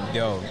this, brother.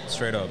 Yo,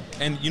 straight up.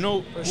 And you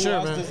know, for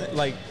sure, man.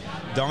 Like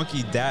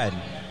Donkey Dad,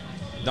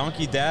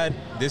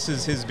 this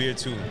is his beer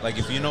too. Like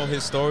if you know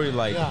his story,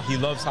 like he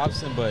loves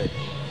Hobson, but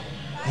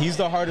he's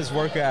the hardest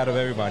worker out of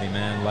everybody,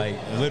 man. Like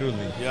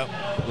literally. Yep.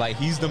 Like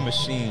he's the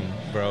machine,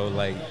 bro.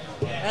 Like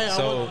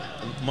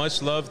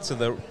much love to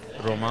the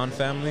Roman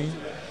family.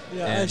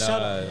 Yeah. And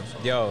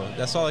yo,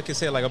 that's all I can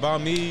say. Like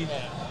about me,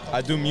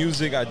 I do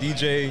music, I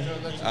DJ,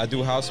 I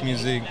do house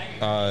music.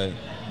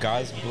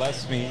 God's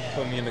blessed me,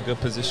 put me in a good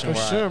position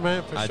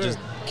where I just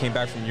came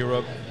back from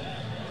Europe.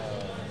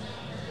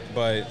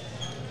 But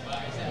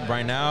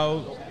right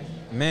now,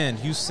 man,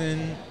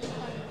 Houston,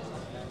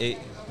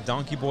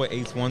 Donkey Boy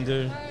 8th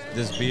Wonder,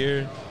 this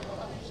beer,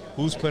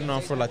 who's putting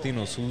on for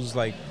Latinos? Who's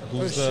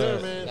sure,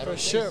 man, for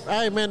sure.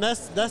 Hey, man,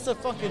 that's the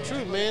fucking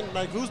truth, man.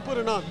 Like, who's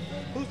putting on?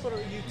 You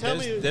tell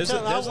me. There's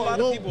a lot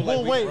of people.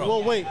 We'll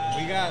wait.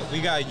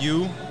 We got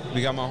you.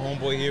 We got my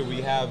homeboy here.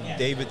 We have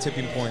David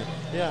Tipping Point.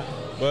 Yeah.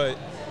 But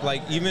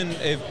like even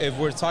if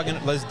we're talking,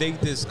 let's date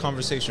this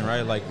conversation,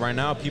 right? Like right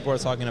now, people are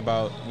talking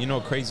about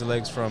Crazy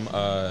Legs from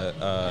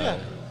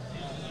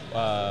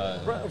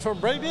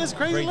breakdance,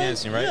 Crazy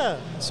Legs, right? Yeah.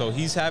 So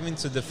he's having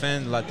to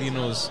defend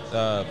Latinos'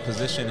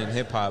 position in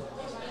hip hop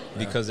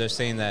because they're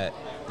saying that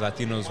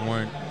Latinos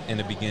weren't in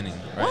the beginning,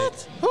 right?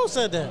 What? Who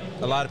said that?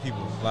 A lot of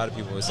people.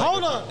 It's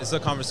Hold up. It's a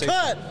conversation.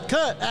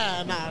 Cut.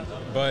 Nah.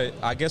 But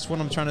I guess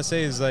what I'm trying to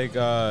say is like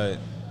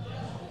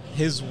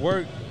his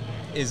work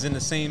is in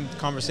the same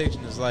conversation.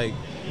 It's like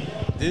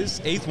this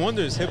 8th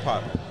Wonder is hip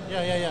hop.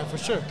 Yeah, for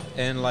sure.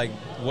 And like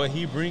what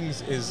he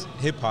brings is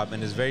hip hop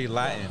and is very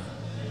Latin.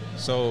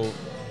 So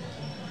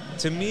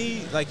to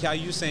me, like how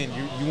you saying,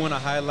 you want to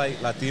highlight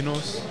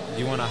Latinos,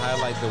 you want to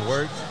highlight the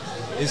work.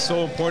 It's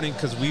so important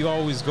because we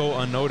always go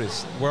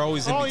unnoticed. We're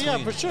always in between. Oh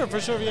yeah,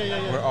 for sure.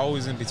 Yeah. We're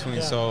always in between.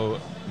 Yeah.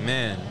 So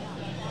man,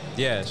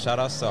 shout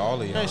outs to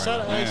all of you. Hey, shout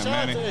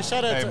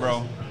out to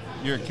bro.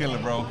 You're a killer,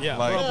 bro. Yeah,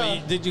 like, bro,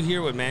 but did you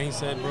hear what Manny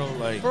said, bro?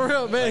 Like for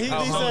real, man.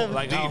 Like he said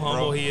like how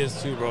humble he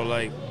is too, bro.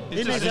 Like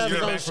He needs to have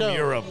his own show. From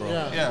Europe, bro.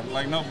 Yeah,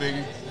 like no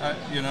biggie.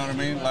 You know what I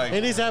mean? Like he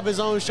needs to have his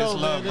own show,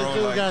 love, man.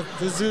 bro.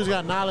 This dude's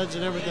got knowledge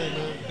and everything,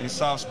 man. He's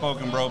soft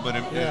spoken, bro, but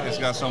it's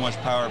got so much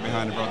power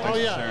behind it, bro. Thanks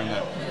for sharing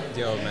that.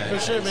 Yo, man. For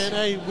sure, man.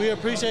 Hey, we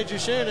appreciate you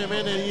sharing it,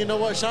 man. And you know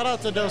what? Shout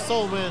out to Del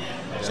Sol, man.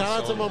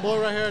 Shout out to my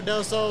boy right here at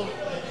Del Sol.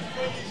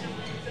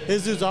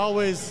 His dude's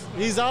always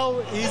with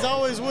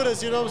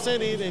us, you know what I'm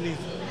saying? And he's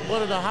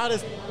one of the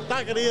hottest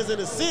taquerias in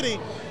the city,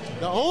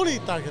 the only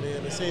taqueria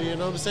in the city, you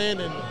know what I'm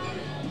saying? And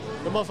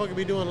the motherfucker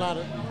be doing a lot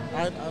of.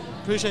 I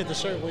appreciate the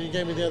shirt when you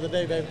gave me the other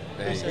day, baby.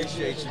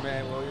 Appreciate you,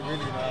 man. Well, you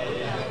really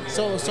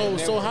know.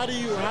 So how do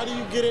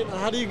you get it?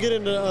 How do you get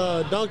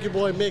into Donkey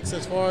Boy mix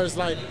as far as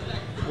like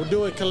we're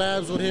doing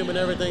collabs with him and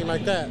everything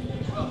like that?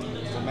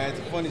 So, man, it's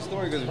a funny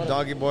story because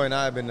Donkey Boy and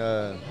I have been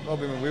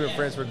we were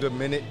friends for a good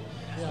minute.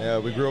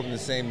 We grew up in the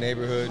same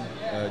neighborhood,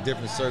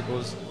 different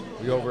circles.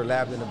 We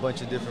overlapped in a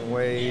bunch of different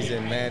ways,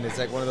 and man, it's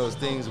like one of those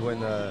things when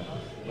the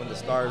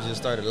stars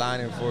just started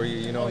lining for you,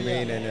 you know what I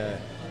mean? And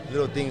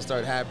little things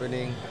start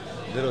happening,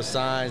 little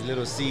signs,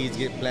 little seeds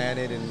get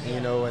planted, and you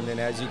know, and then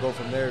as you go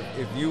from there,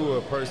 if you were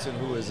a person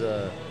who is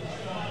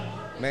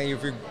man,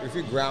 if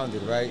you're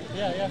grounded, right?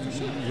 Yeah, for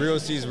sure. Real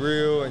sees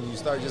real, and you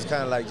start just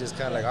kind of like,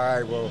 all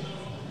right, well,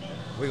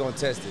 we're gonna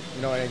test it,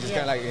 you know, and just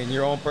kind of like in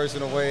your own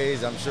personal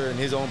ways. I'm sure in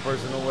his own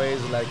personal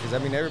ways, like, because I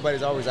mean,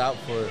 everybody's always out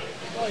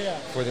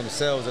for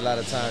themselves a lot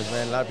of times,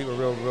 man. A lot of people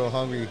are real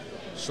hungry,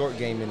 short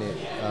gaming it.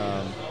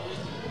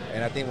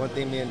 And I think one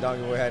thing me and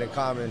Donkey Boy had in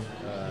common,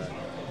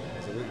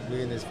 we're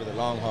in this for the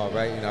long haul,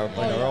 right? In our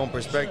own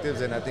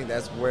perspectives, and I think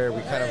that's where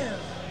we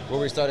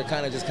started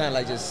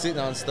just sitting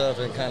on stuff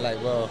and kind of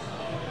like, well,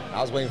 I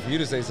was waiting for you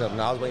to say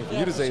something. I was waiting for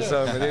you to say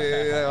something. And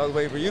then, I was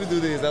waiting for you to do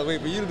this. I was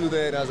waiting for you to do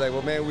that. And I was like,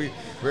 well, man, we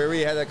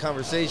already had that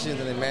conversation,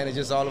 and then, man, it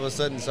just all of a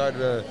sudden started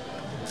to,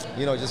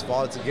 you know, just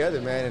fall together,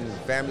 man. And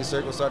family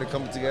circles started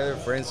coming together,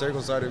 friend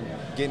circles started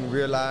getting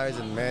realized,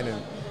 and man,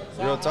 and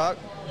real talk.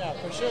 Yeah,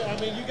 for sure. I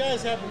mean, you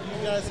guys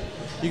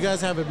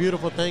have a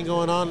beautiful thing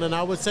going on, and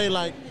I would say,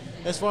 like,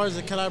 as far as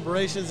the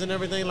collaborations and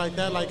everything like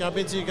that, like I've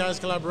been to you guys'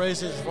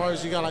 collaborations as far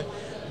as you got like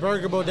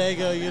Burger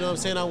Bodega, you know what I'm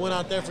saying? I went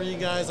out there for you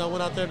guys. I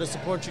went out there to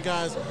support you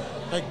guys.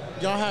 Like,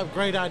 y'all have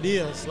great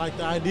ideas. Like,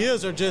 the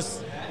ideas are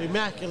just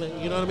immaculate,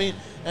 you know what I mean?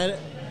 And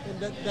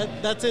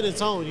that's in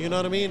its own, you know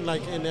what I mean?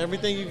 Like, and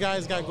everything you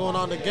guys got going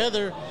on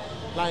together,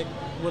 like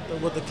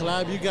with the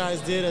collab you guys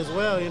did as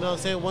well, you know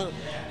what I'm saying?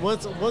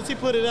 Once he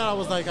put it out, I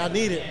was like, I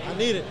need it.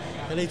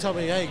 And he told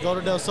me, hey, go to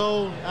Del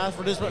Sol, ask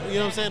for this, you know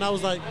what I'm saying? I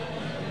was like,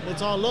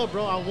 it's all love,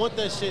 bro. I want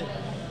that shit.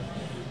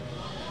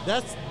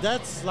 That's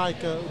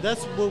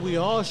what we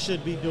all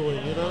should be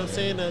doing. You know what I'm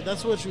saying?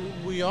 That's what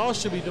we all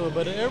should be doing.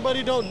 But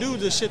everybody don't do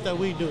the shit that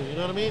we do. You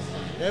know what I mean?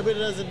 Everybody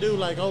doesn't do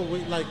like, oh,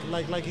 we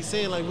like he's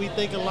saying, like we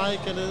think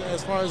alike, and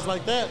as far as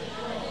like that.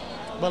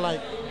 But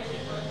like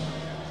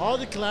all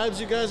the collabs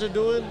you guys are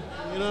doing,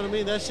 you know what I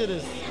mean? That shit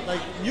is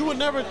like, you would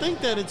never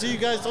think that until you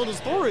guys told the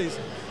stories.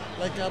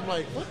 Like, I'm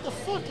like, what the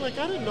fuck? Like,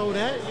 I didn't know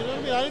that. You know what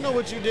I mean? I didn't know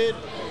what you did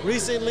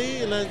recently,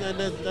 and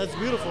that's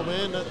beautiful,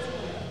 man.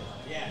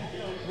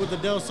 With the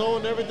Del Sol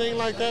and everything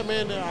like that,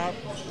 man.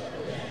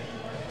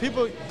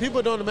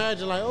 People don't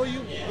imagine, like, oh,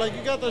 you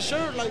got the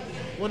shirt. Like,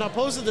 when I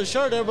posted the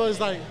shirt, everybody's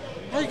like,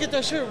 how you get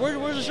that shirt?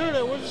 Where's the shirt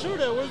at? Where's the shirt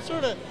at? Where's the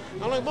shirt at?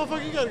 I'm like,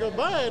 motherfucker, you gotta go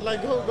buy it.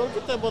 Like, go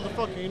get that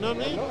motherfucker. You know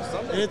what I mean?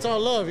 And it's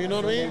all love. You know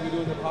what I mean? We're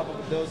doing the pop-up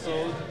with Del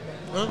Sol.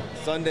 Huh?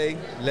 Sunday,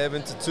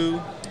 11 to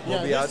 2.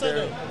 We'll be out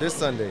there this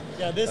Sunday.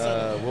 Yeah, this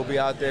Sunday. We'll be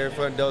out there in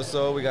front of Del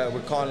Sol.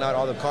 We're calling out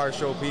all the car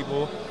show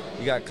people.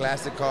 You got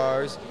classic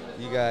cars.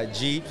 You got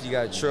Jeeps, you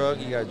got truck,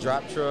 you got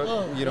drop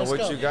truck. You know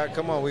what you got?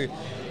 Come on,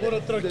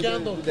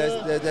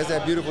 that's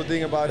that beautiful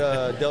thing about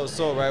Del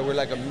Sol, right? We're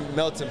like a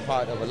melting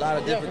pot of a lot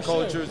of different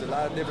cultures, a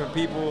lot of different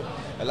people,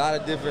 a lot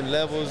of different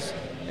levels,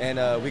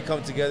 and we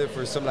come together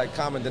for some like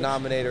common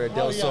denominator at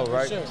Del Sol,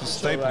 right? It's a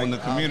staple in the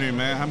community,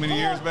 man. How many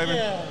years, baby?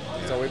 Yeah.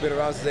 So we've been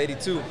around since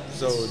 '82.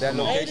 So that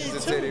location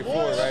is at 84,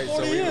 right?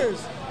 40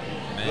 years.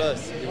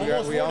 Plus,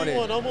 we on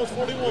it. Almost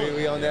 41.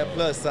 We on that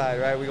plus side,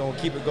 right? We're going to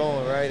keep it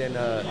going, right? And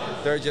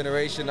third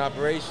generation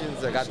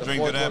operations. I got the fourth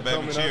one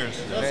coming up. Cheers.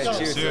 Man,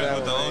 cheers to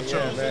the Ocho.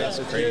 Yeah, man.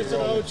 Cheers to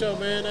the Ocho,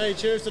 man. Hey,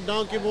 cheers to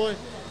Donkey Boy.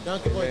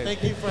 Donkey Boy, man,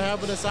 thank you for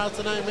having us out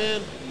tonight,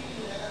 man.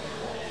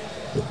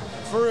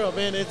 For real,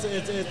 man. It's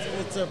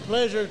a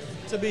pleasure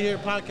to be here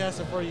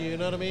podcasting for you. You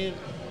know what I mean?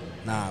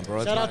 Nah,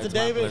 bro. Shout out to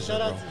David.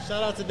 Pleasure,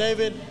 shout out to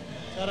David.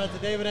 Shout out to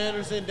David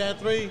Anderson, Dad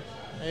 3.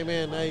 Hey,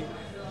 man. Hey.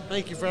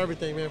 Thank you for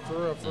everything, man, for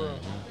real.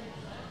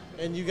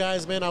 And you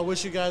guys, man, I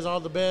wish you guys all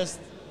the best.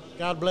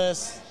 God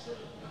bless.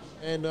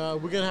 And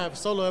we're going to have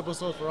solo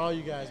episodes for all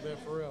you guys, man,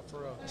 for real.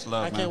 It's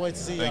love, I can't wait to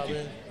see y'all,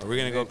 man. Are we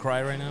going to go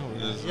cry right now?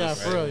 Yeah,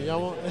 for real.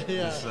 Y'all want,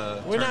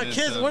 yeah. We're not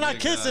kissing. We're not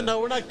kissing, though.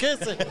 We're not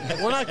kissing.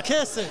 We're not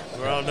kissing.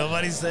 Bro,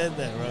 nobody said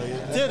that, bro.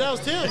 Tim, that was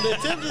Tim.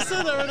 Tim just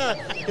said that right now.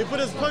 He put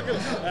his pucker.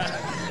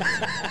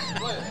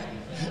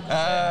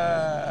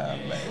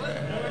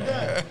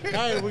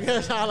 Hey, we're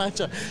going to holler at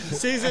y'all.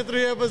 Season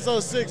 3,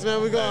 episode 6,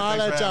 man. We're going to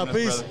holler at y'all.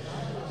 Peace.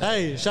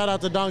 Hey, shout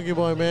out to Donkey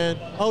Boy, man.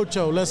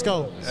 Ocho, let's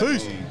go.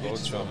 Peace.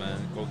 Ocho, man.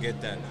 Go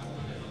get that.